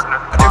fly.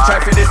 And them try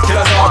for this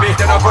killer's army.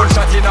 Then a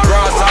gunshot in a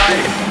Ross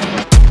eye.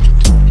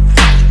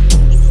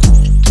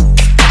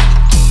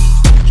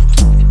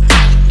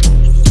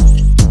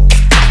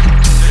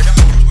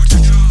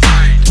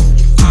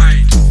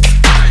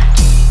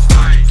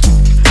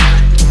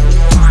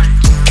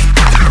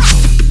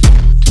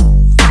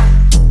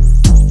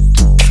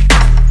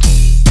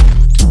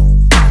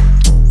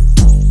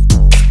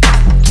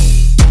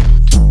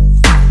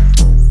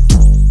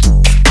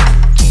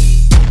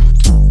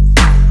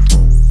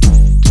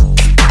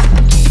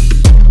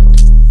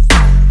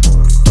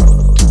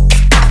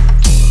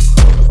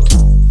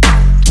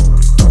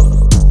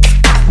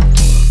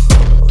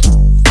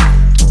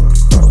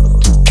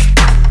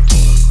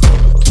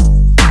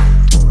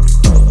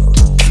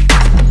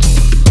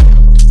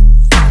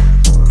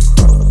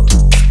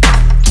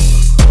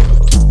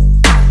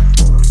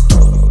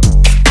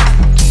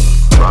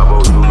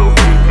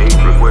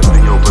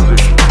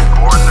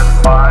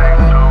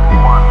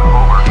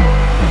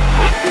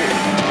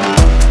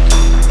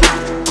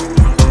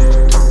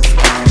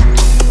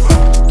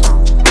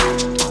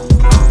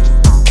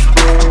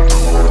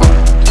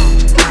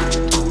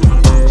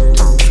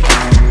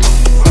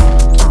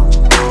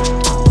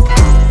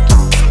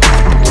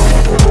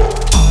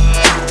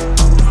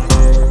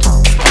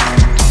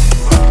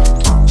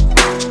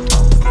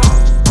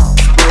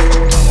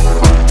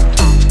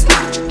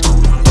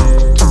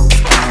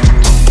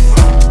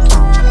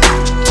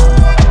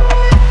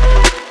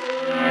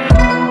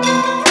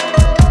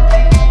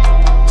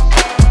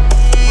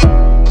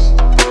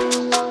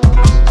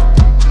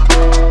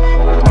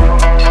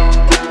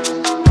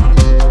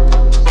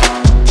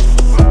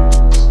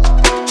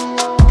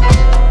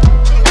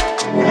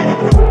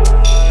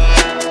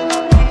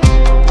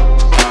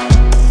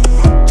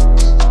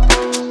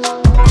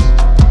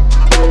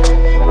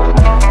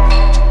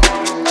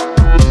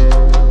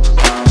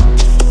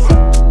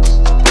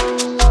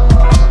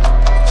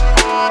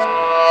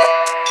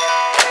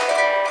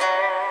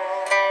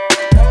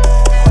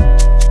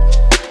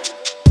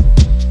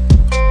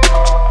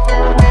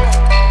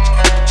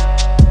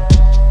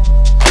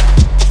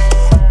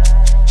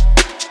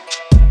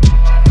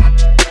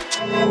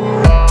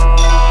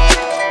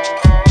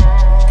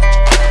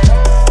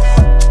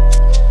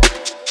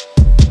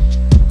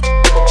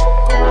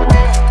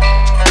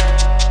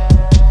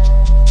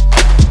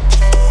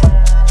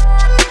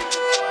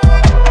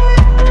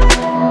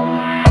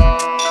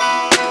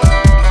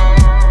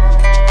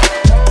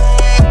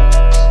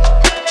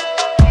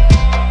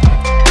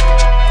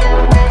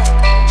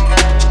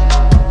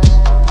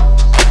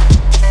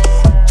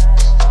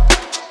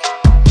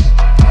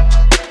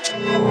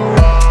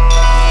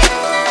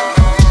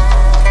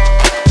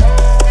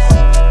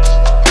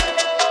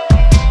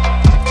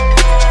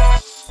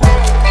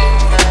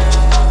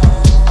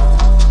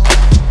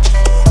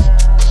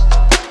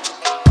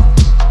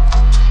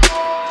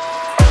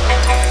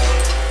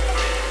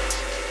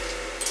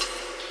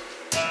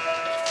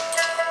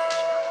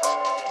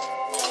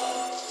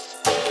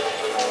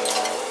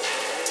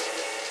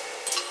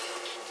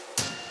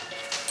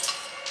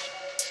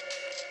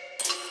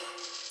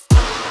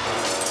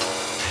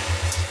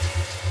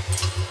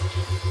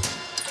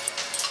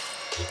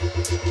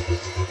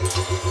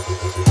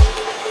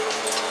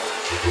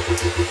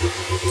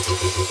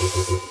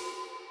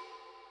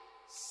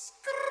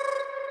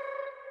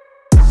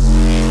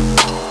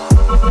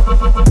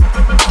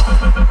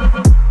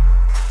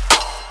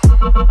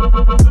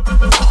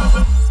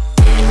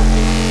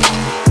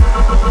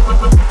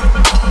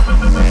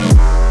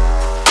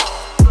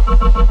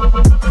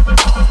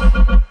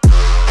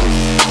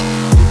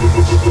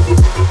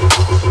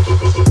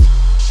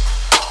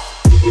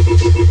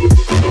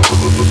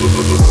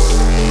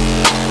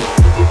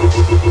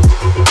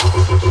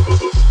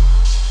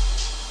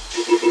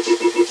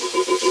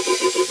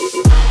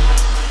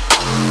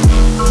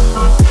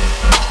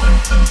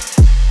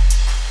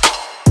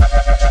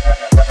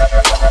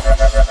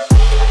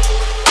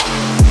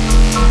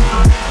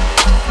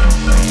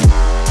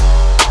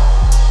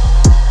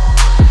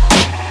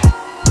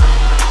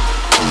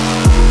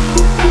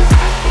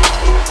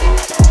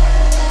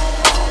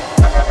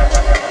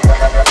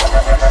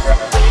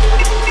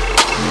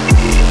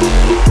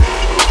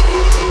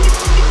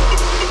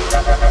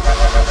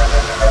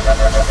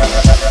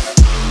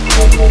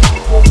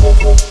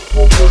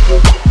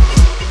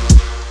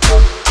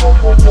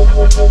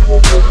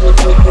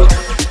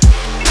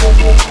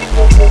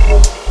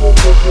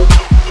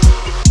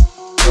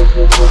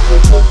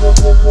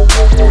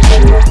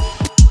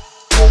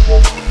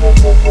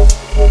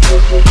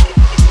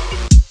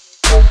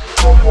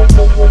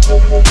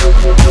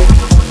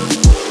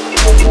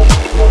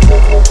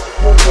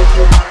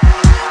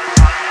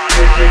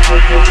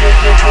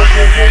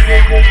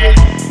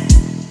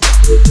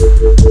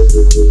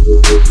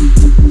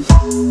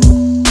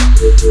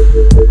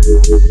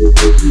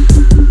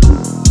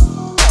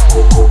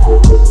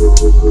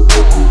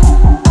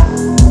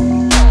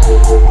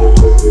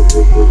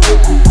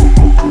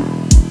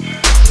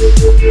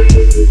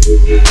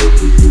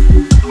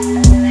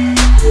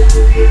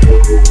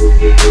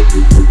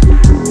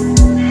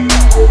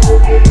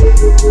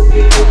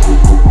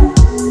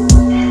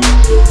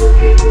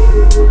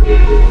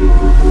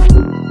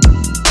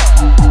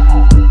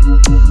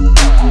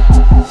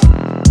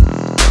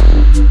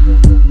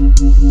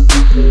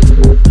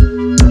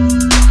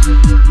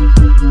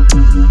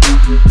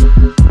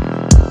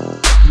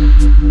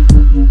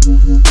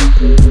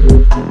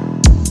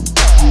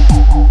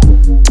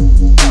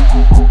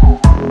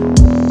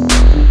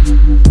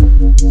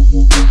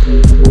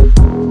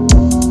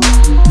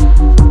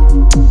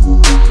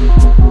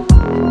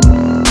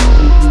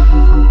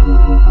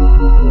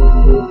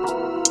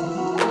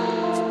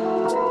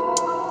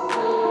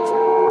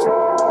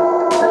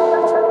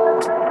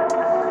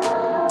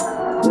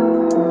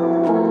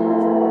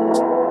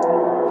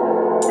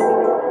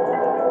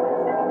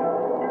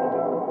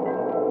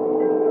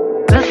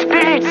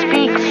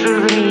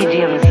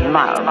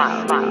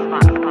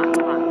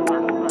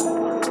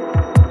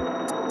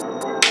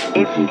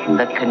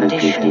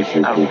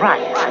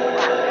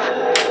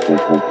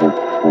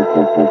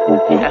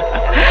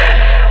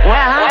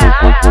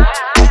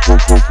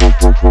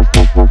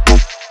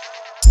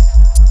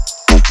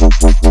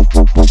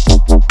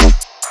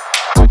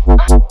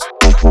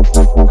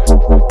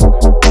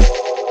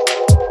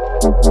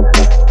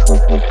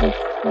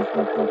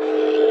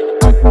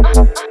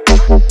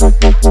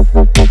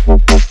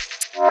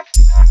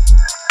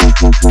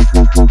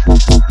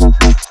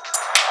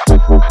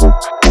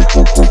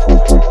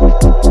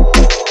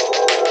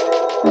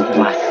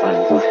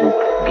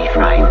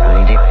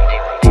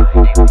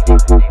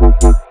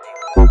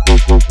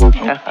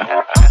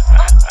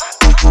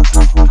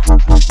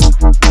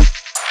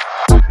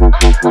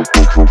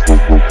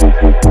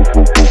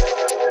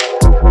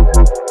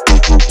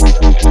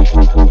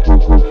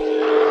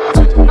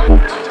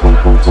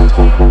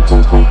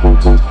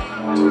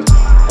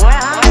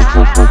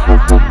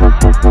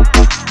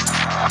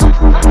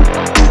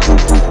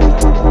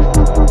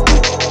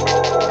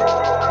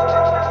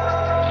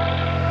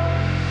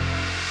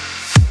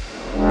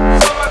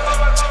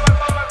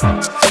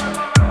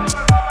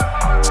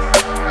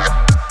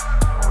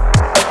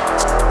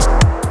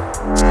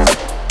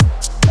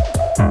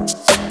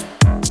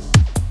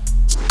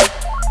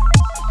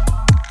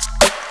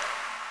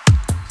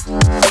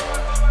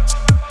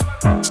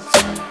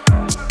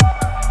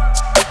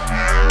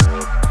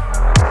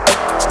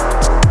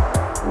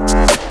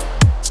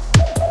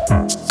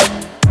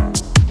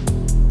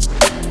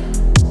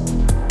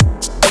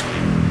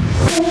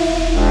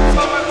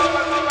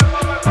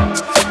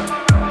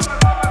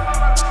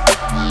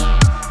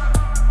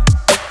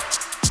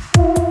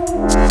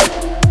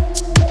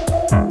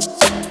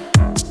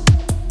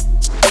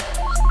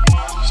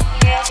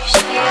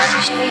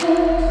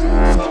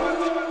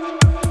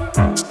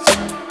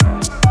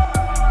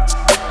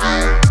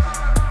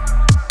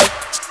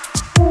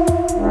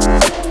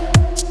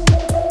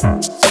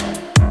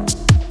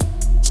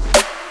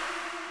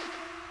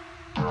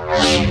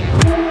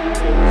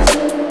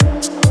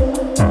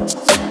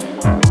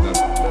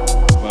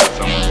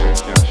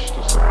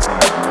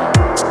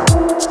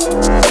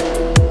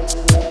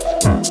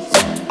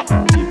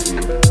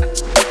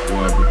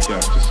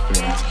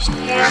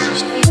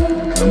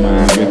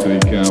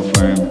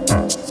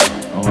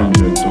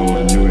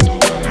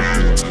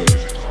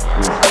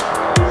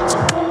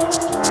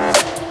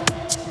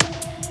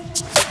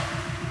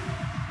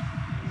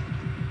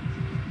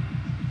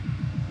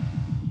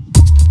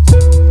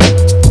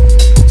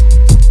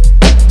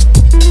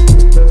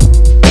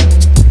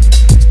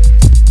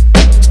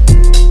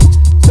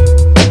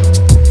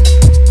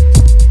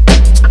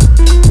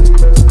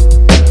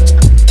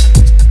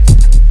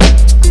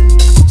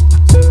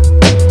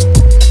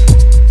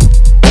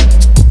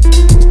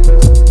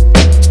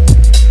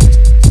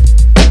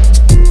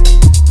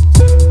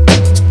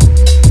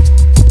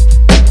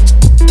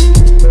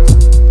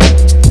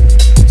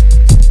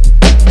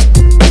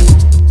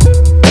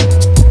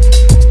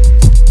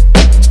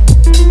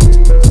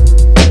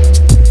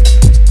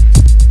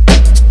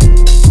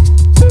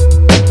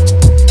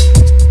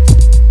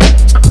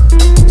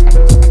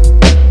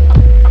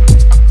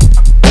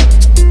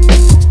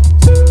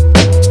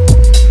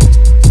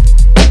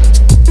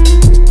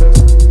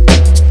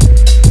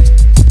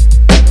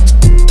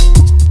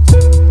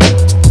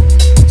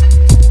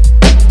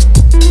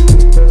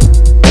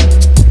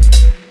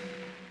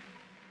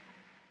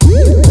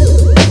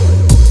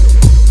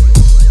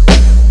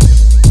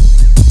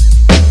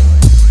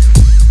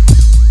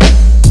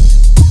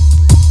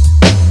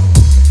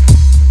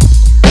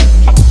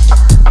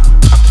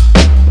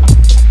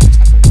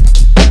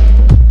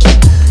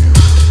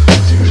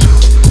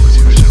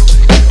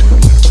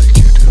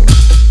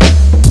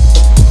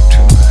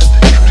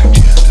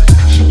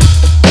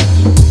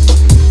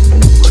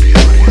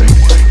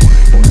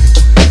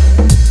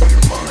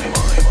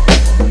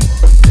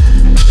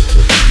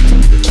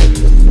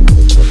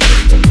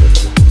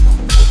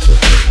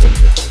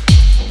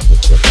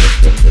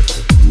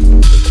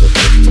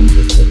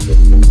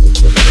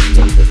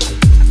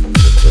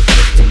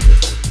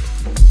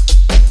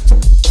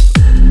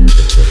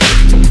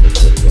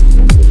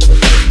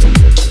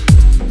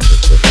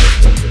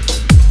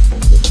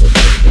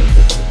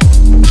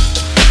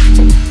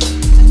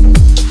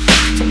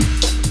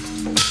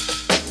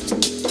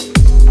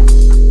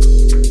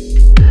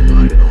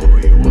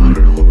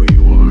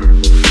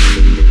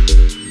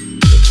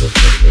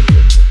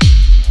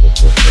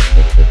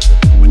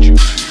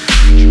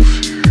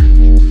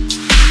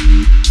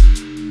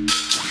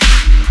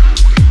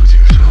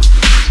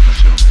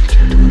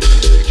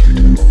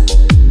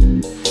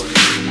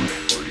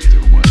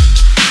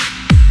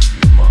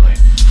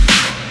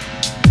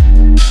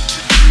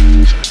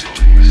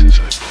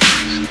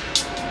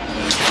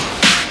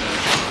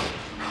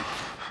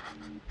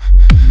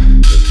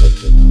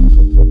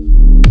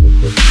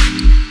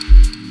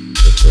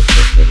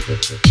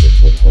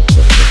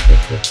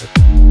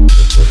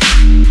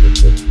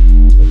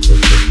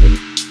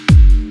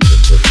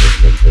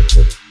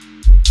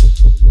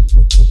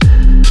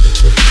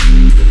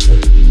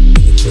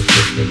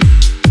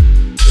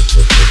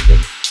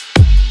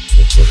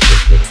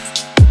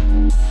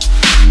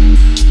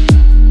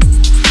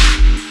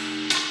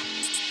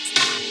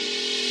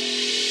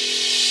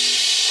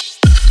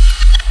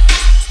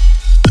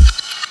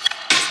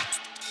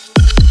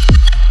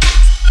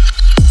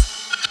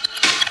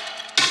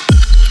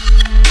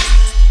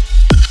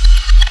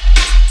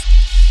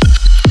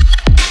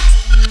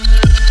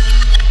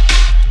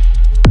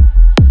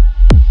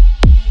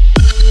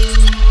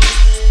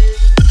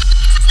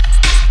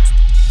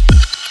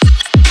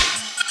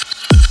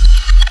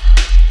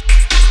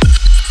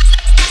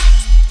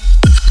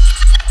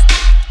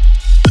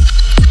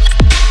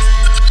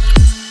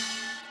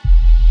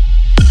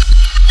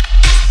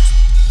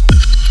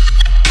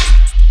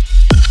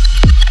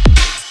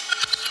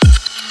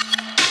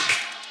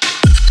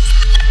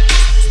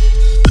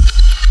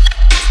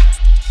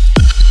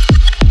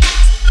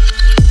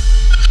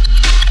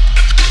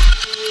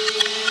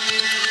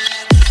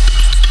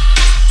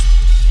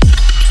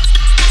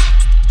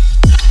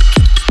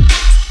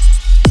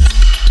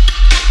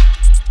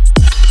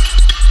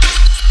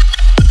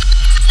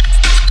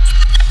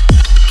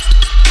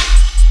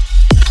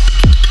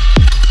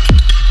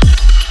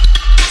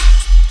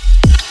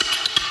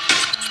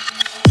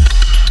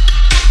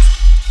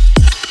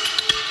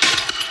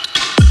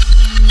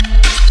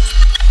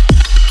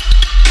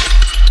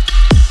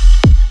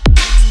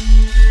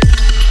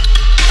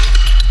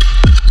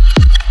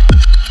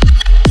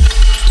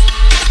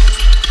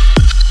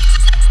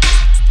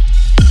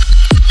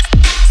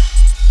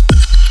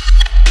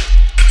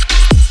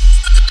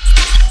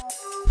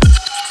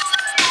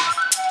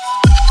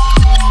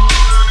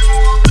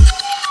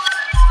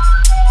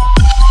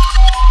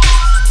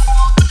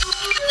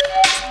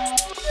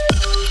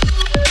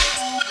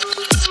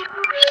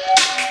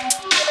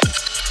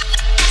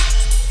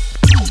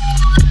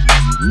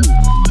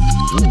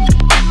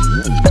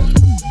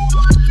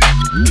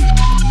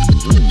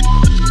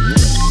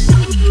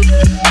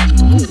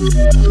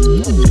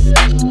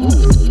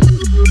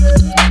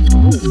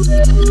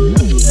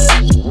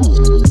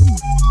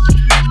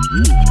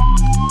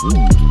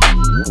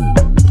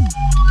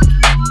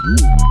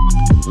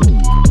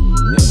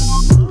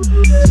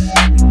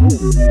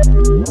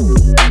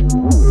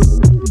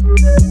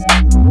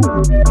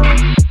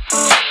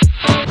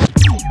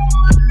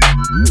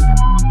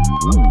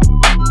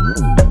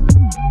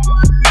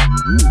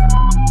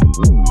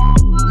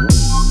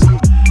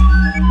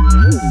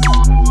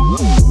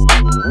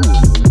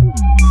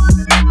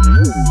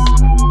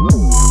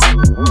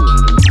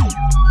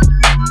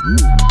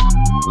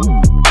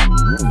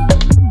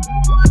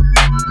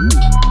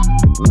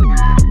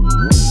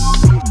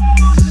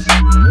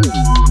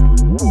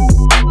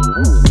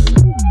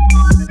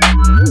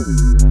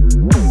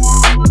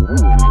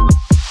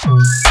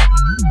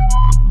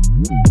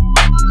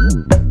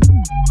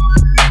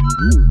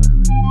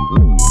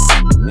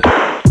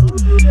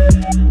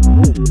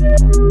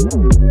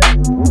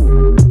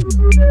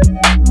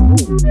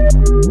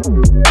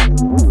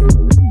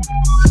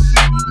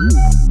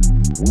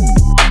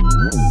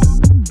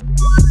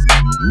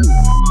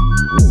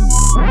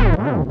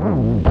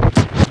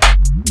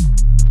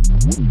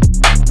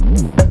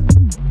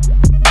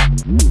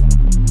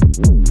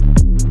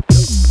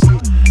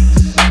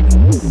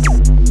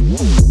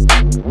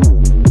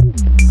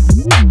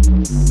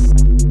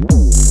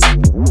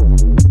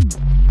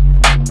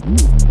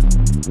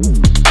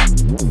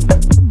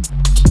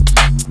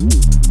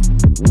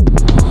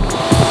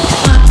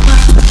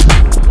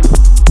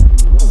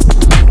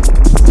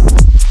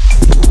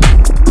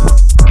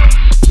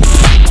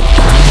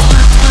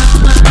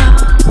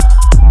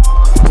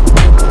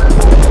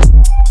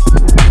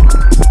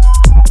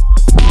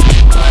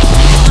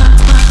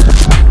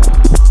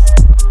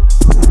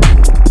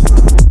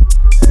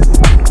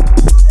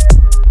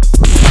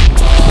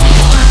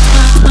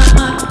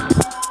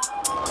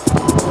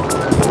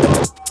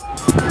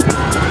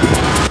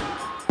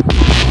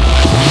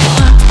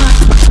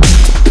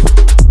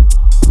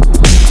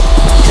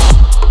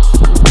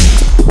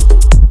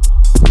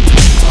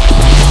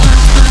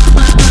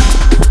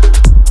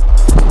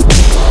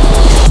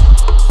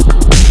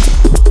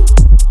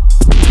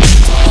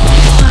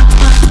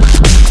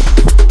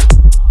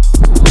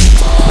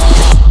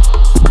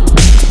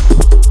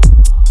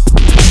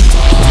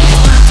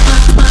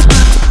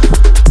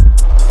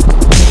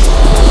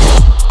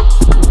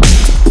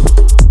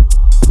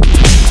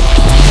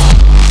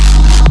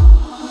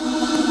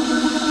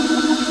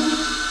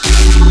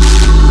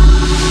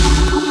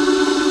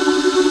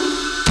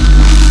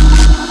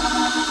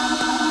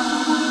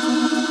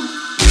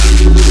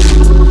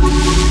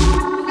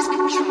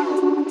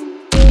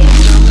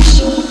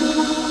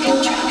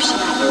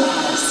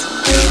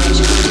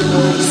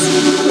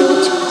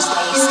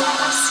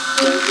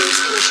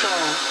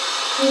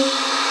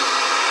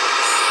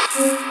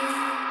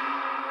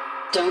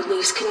 Don't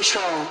lose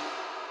control.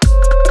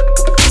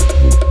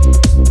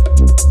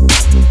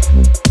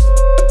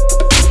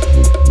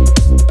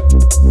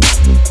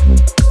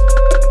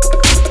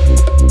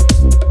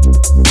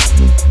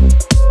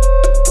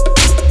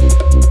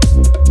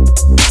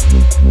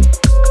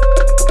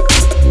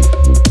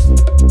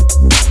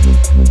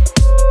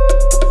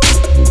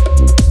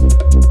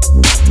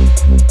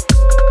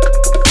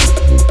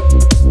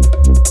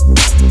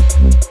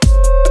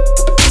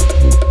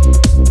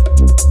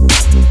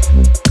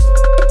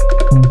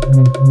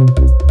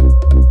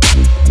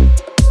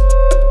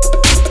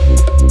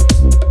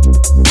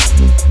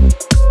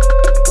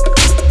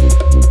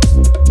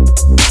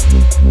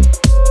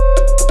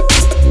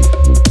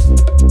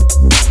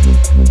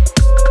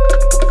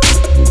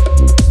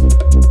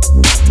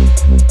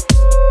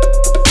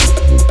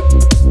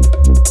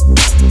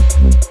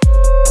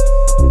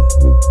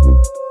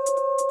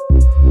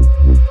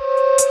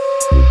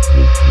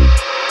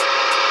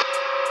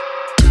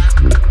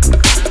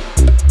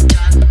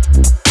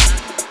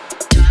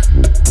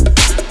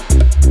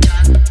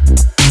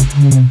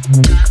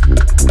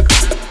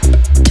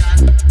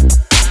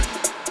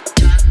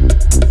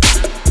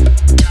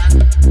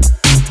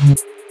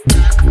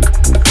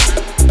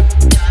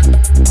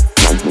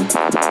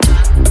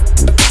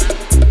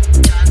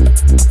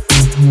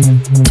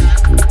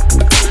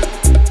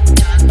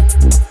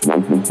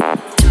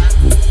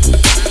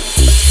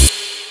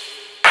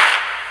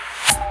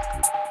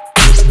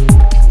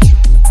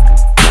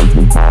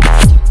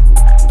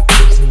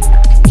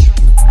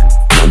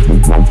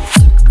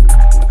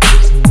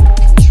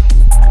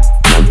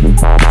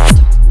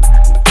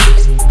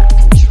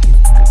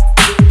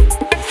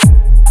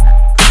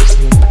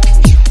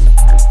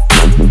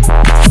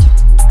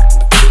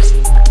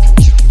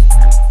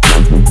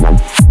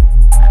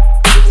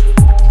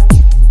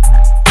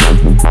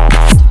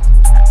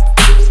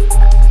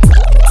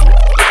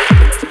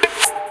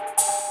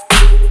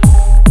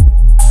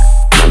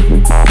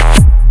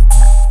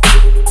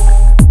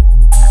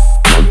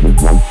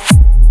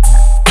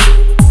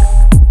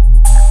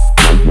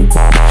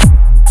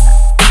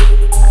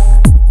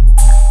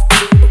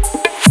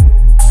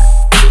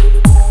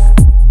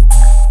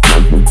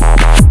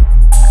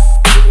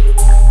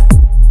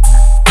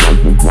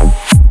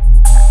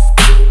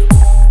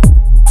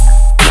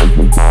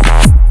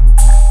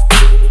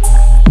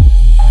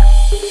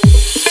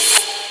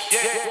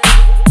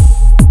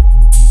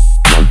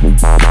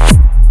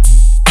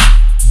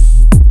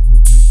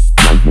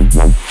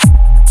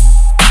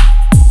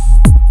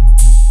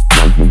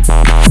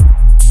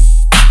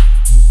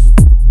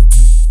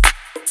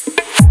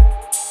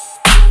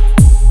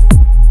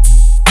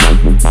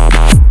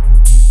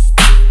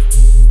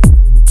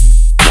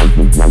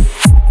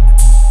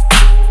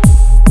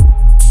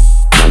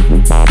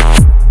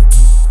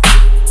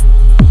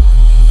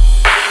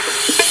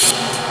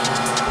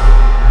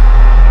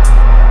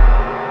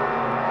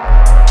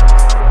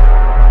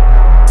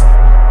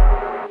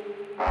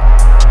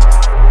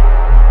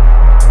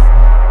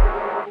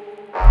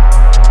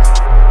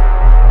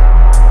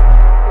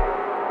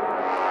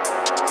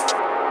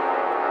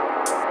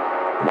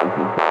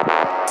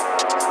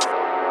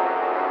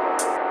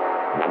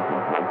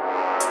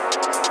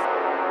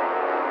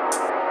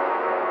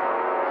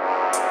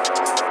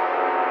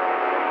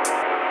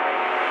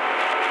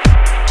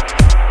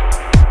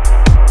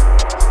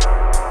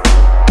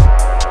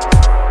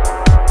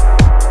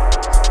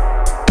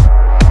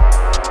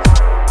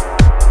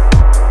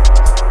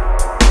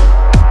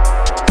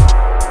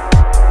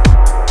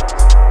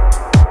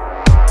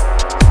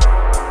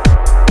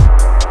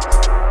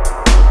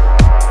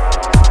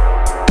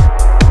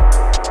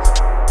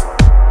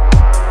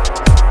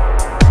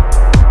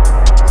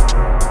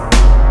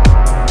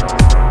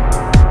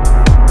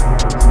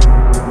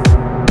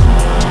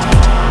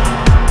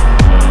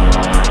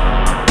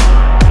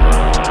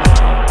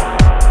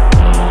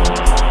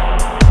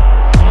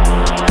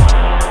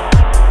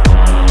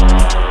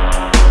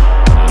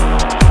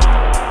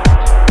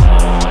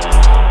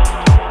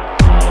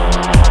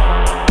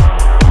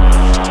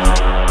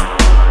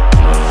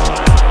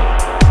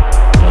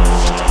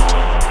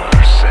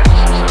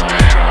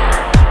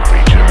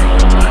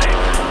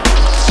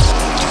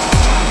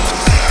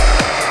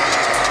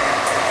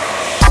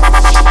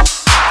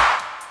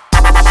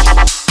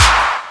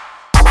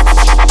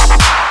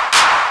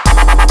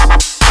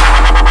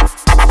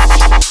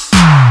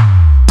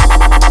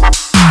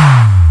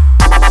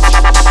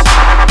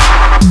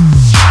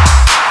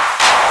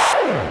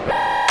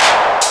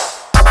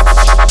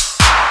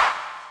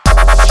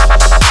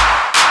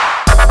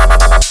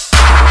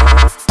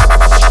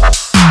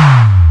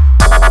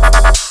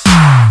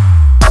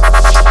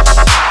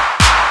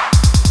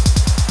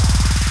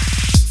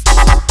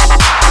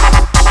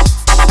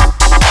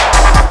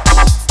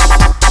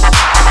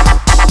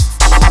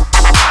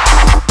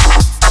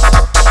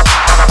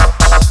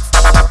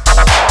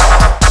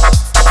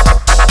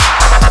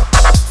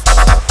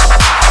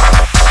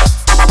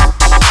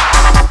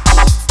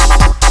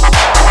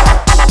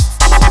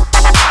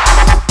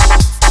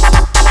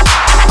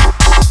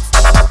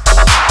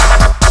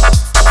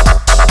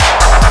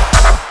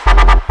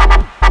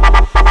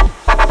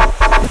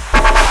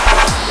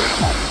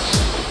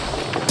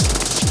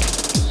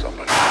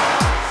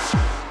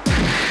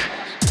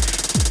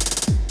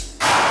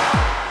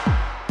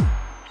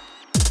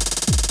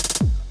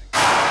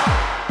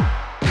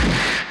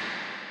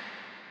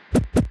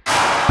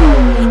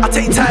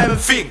 take time and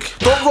think.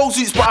 Don't roll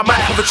suits, but I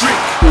might have a drink.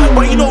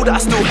 But you know that I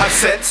still have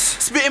sense.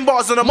 Spitting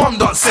bars on a mum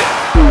done set.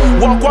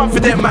 Walk one for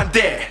them man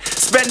there.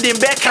 Spending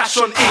bare cash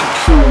on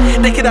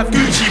ink. They could have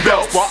Gucci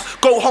belts, but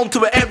go home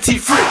to an empty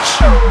fridge.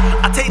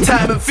 I take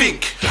time and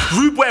think.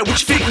 Rude boy,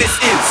 which you think this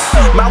is?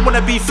 Man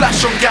wanna be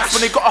flash on gas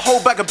when they got a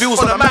whole bag of bills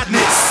on a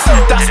madness.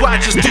 That's why I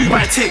just do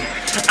my thing.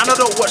 And I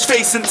don't watch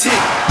face and ting.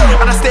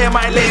 And I stay in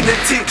my lane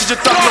and ting. Cause you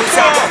don't know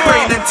say I got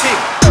brain and ting.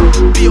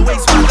 Be a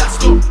waste man, let's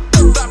go.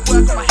 Back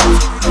work on my head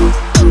screwed up.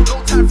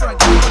 No time for a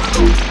game on the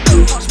road.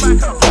 Punch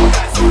back and I put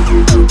guys on.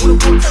 Wanna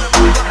go tell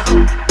them I'm running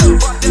up.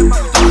 But them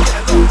man we don't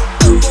get along.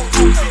 Don't talk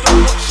if you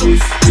don't watch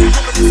shows.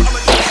 I'm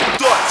a nation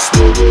dust.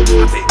 I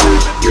take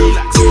time and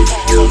relax. All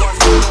the ones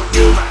who don't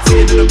new man.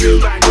 Sitting in a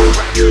real bang,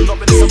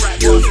 loving this a right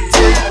bars and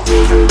tears. I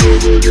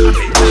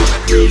take time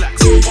and relax.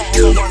 All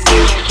the ones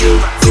who don't new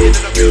man. Sitting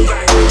in a real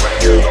bang, loving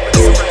this a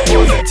right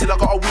bars until I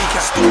got a weekend.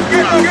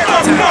 I take time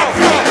and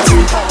relax.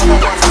 All the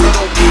ones who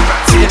don't new man.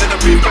 Sitting in a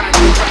real bang,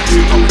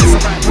 loving this a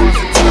right bars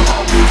until I got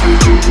a weekend.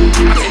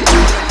 I take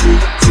time and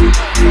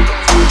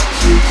relax.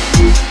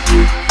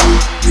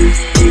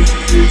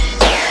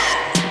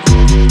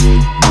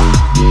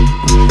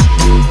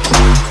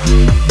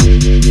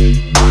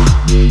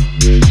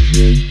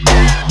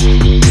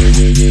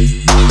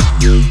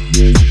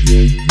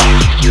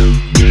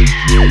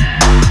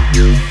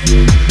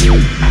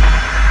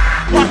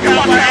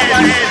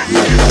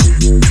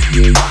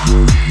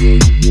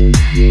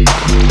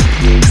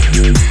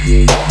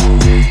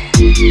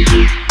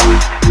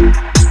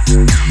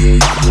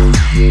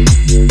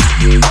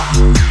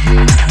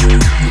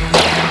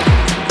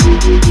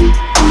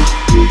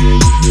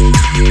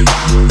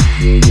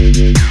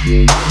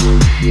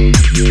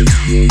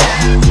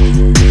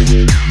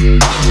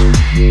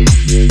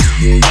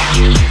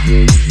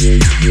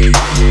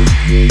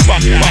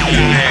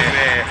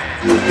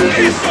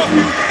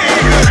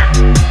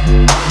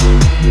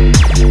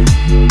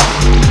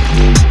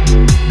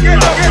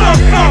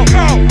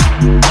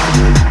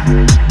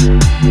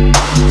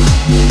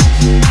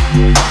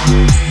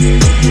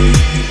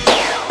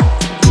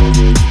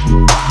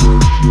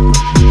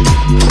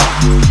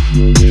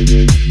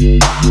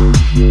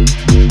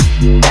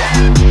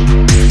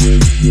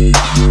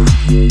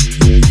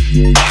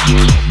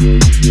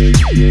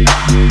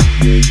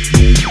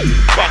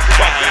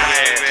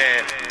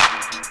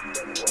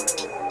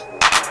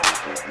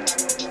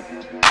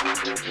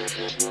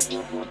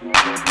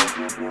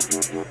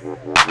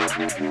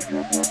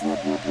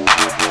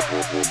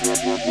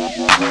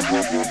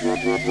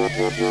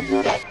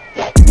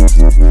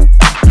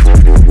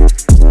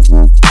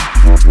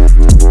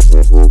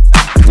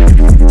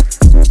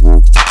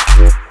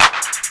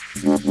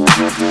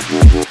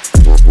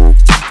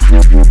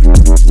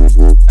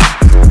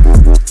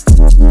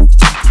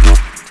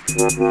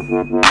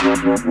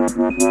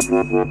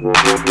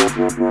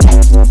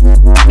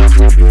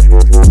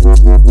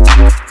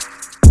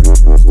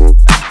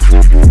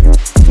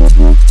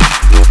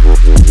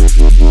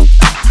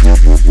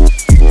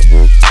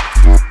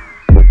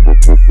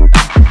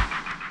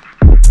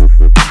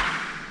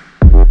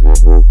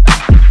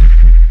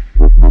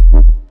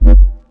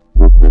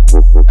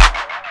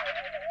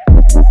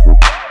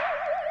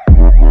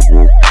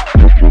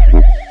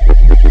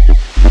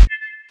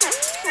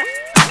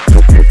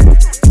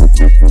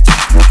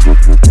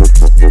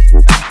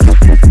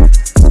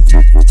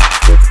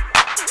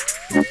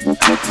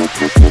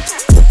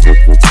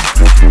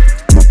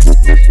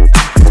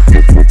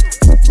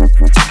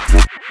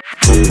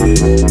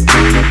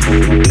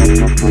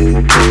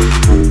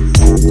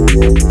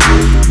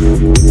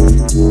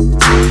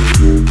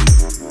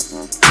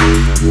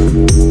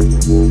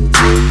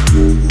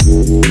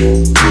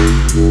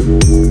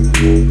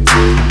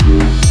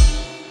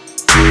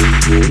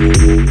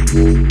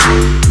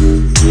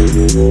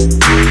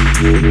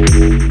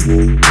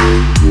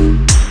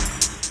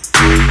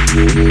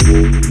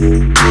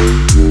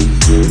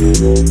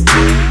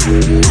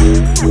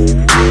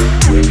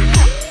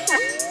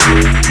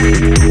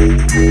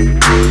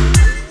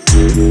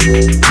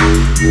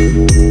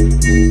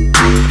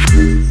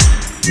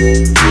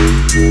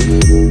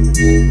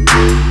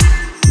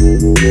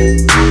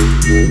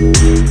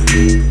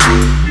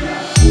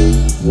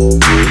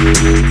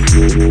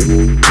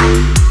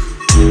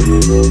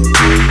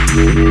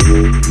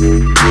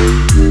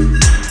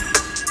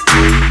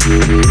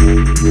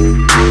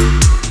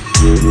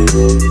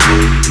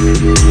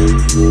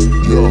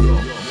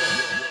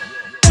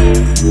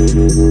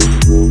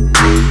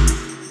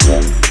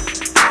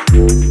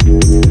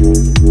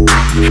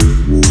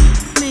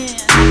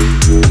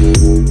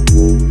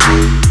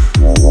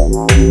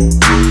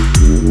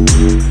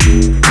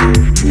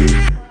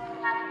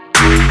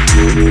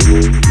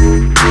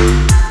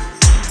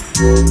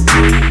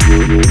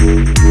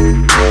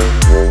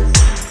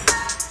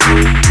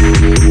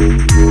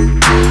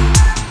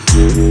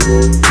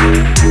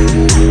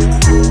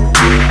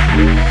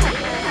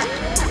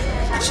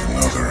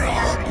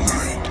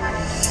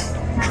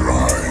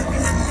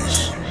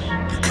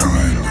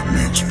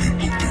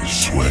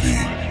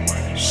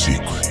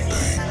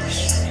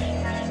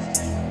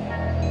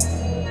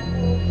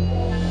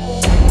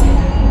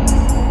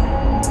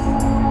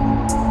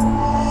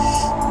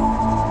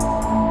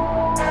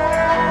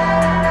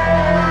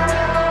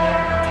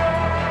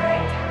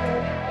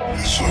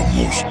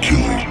 most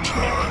killing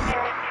time.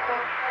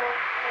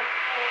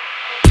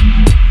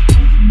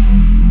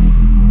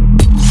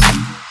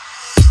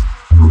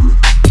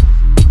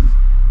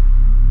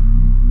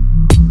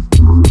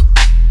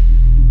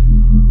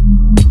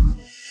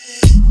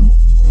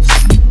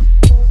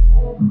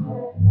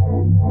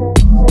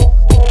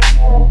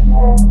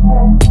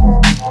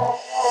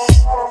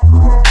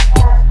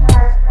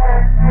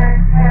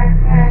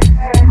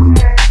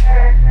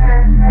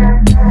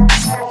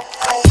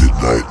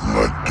 Midnight and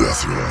my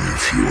death are only a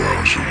few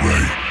hours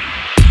away.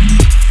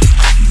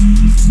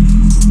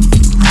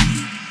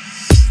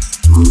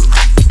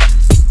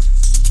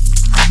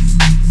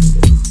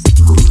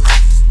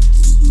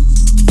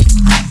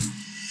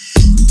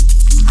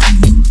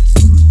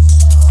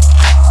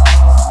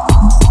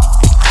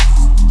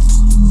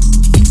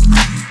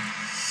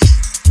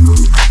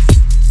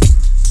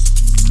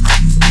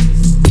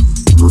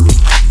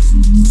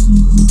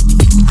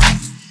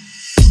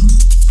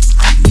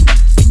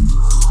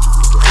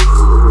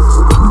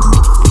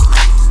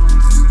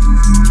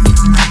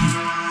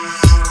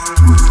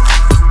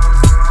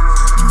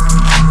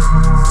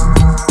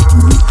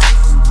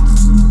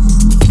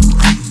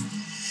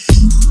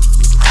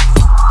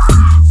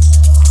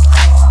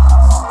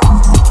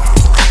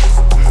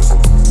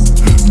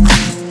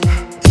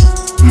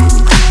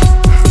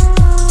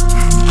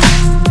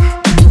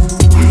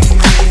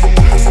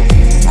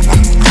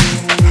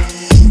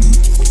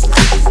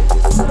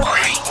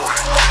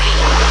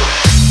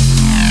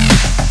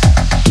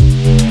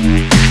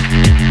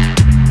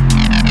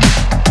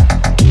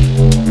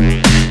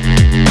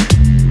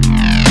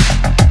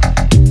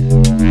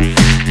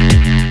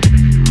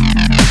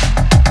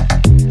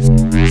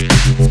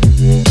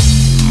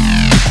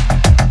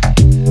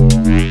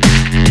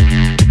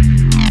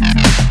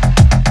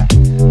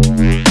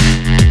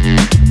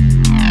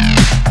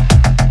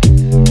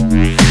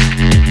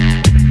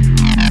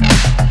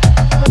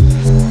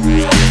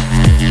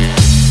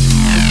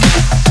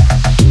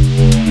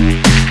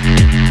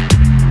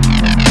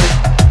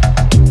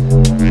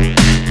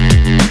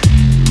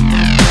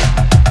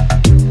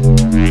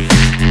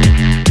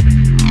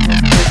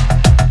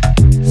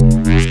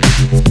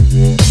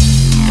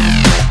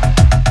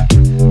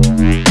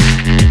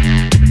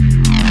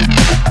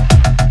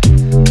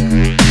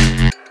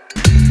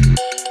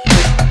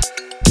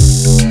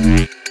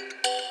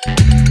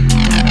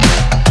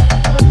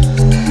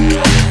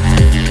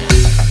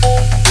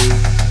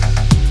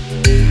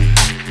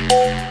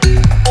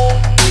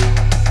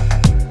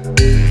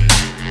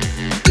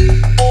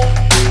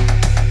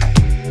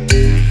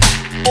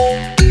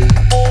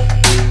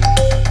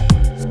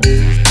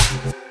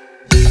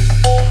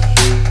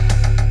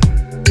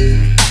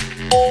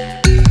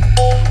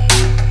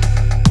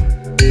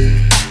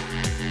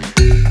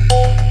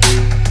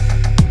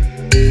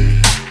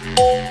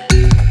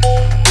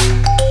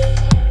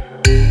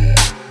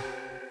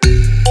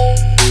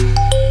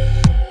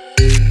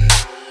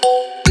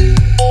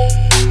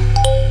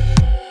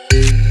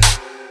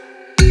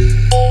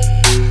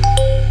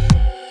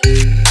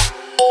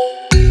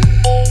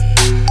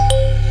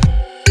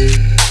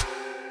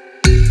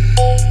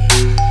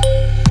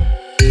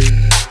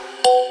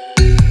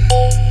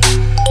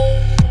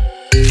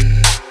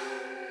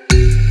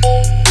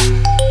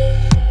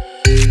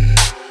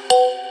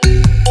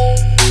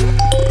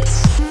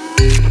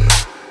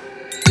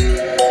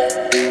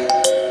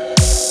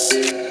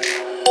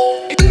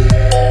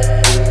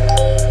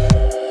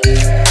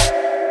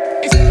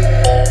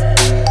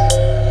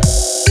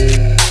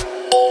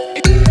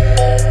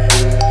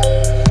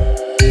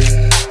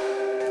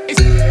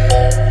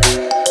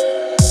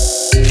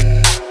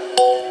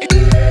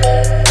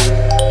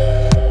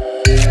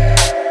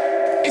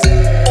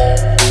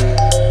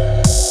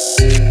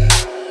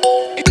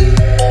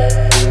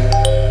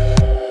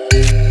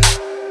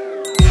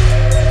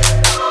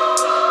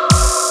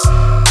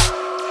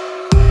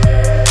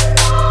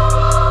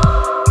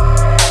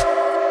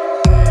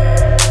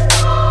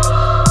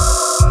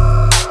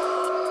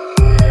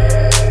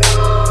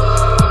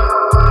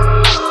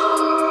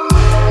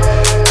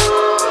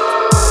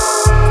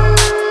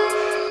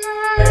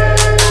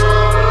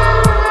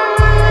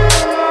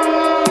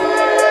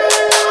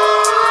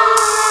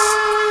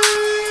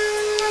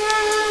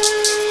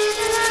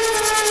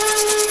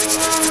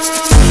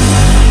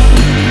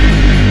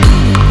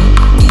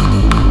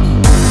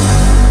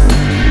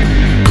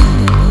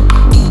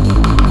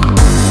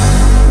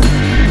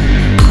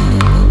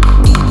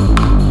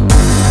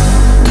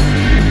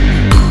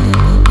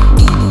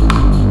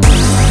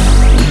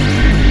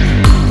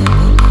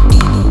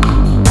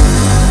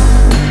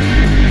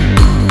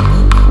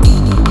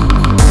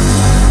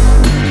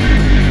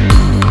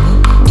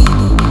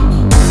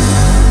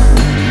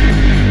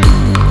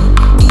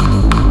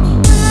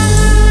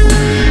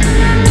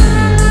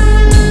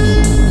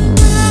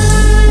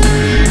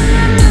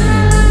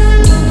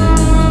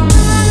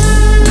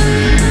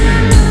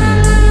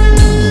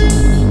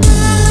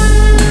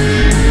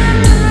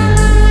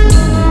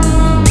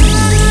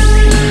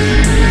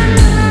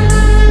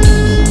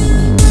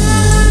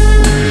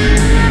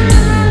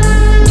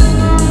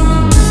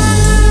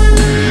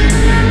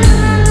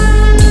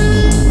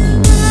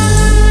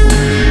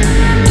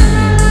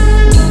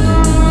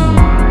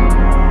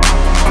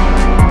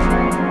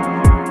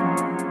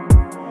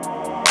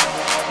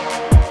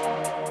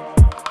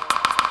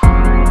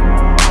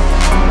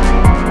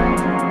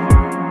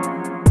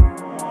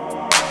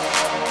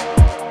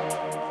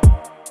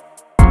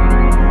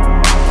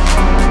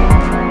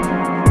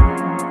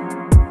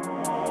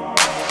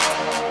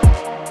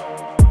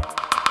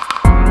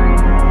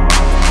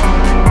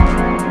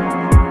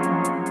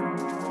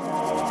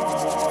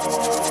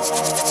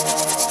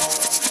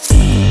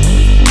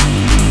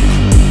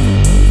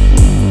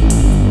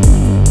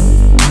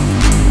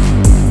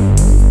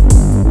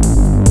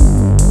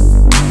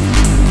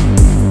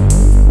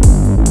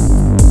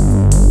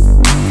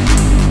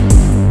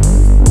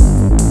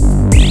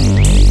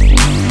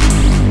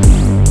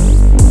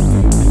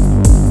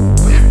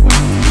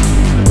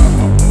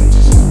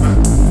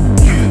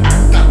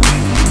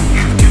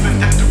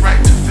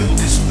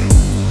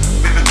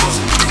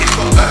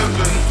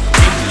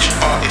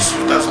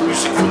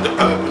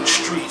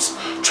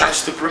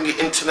 wants to bring it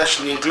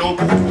internationally and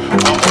global.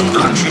 Our own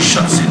country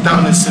shuts it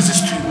down and says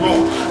it's too raw.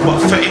 But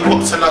 30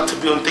 Watt's allowed to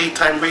be on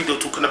daytime radio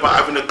talking about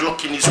having a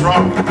Glock in his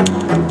Rari.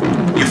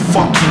 You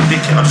fucking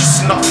dickhead, I'll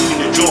just snuff you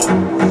in your jaw.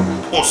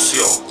 Puss,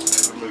 yo.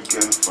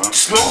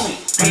 Smell me.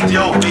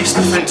 BDL, base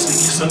defense,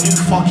 nigga. It's a new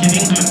fucking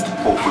England.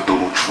 Vote for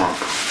Donald Trump.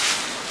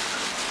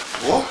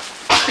 What?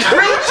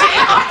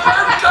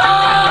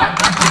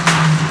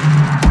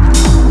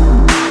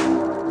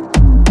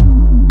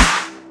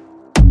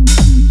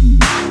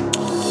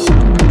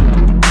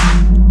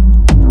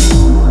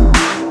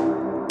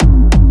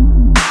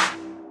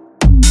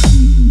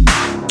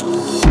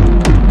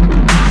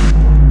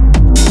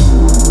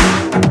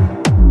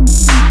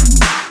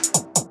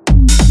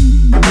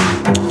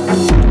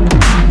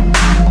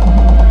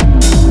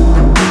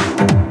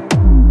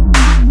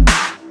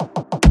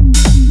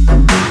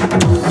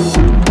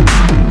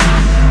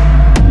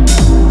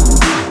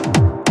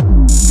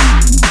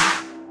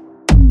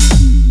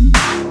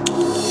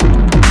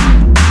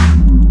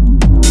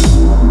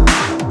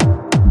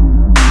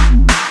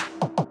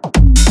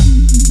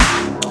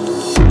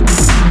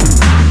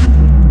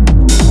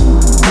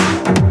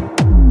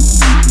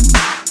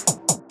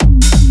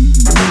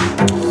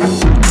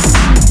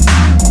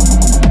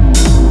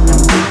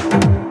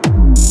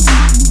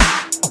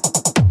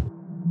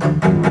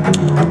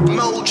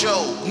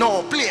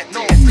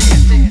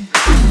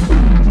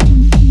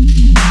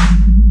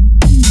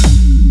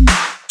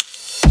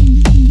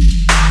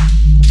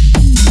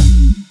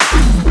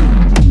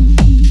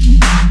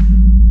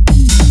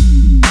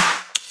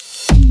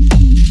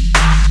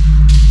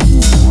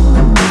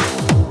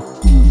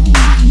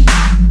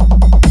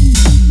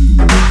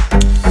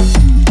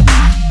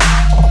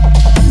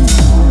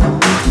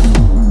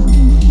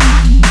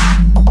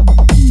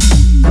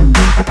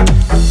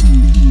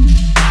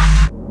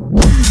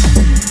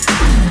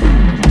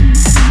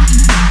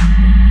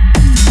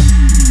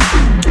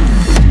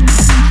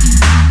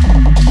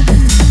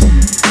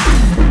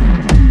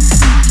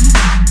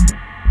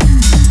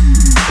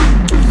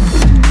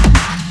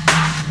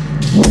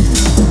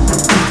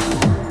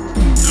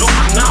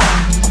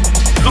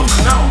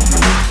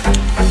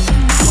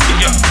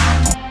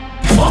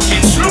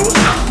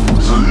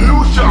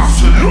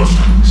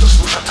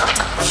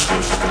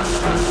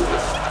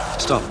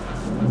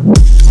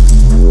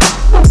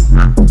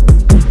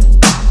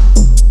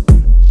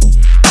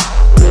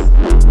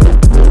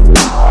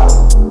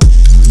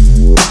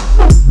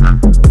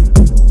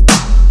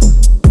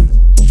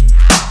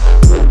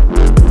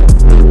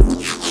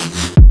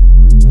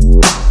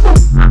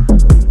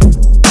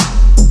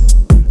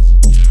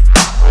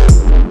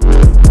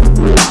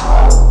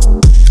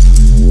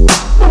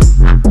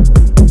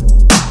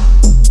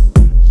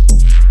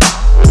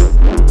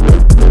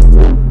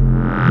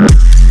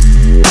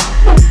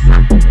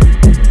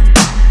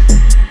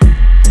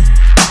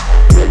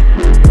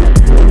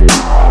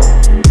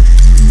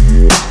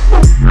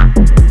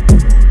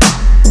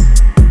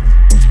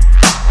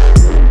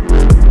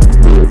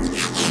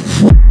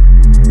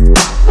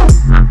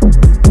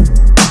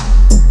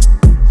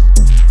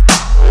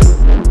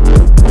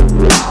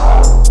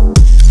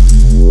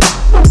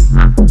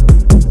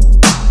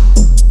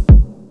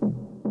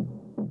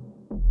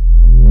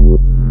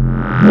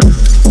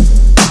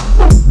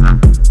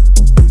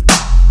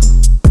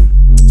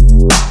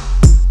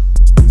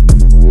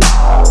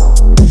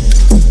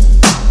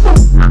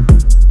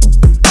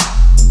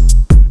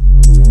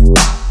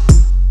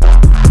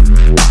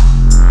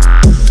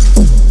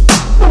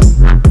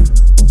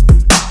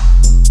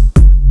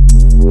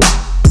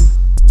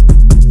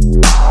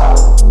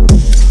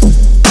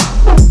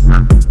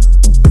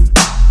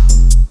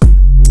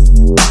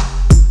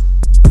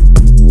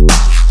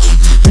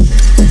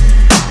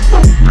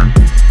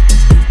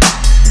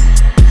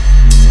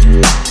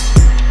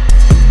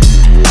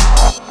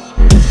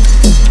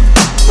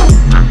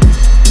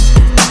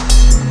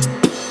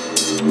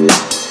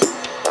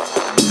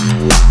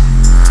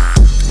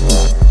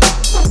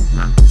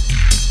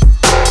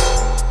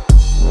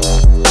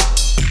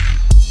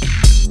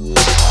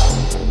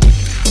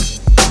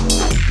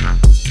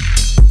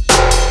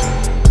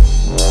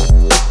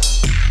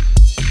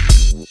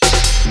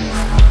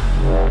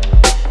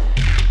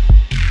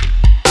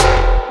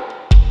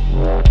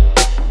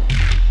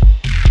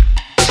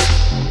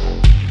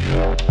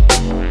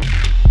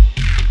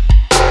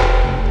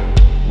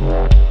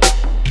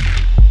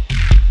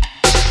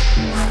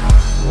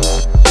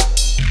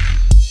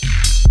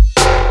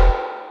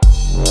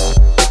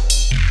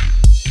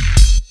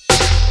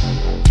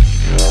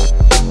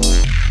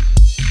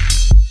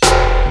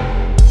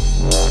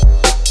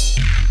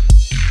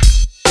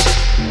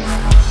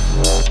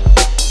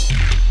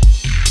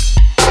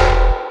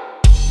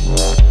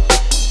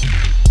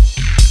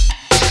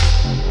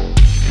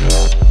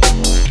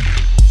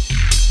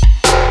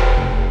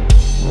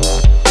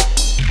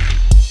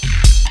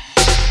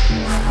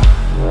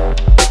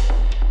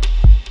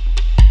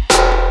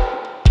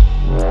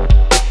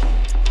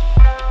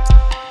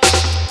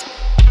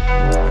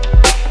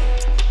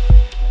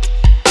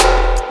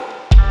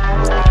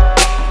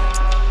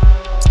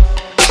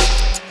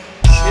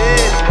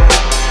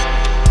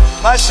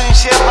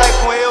 encher, vai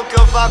com eu que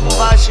eu vá com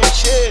baixo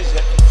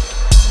encher.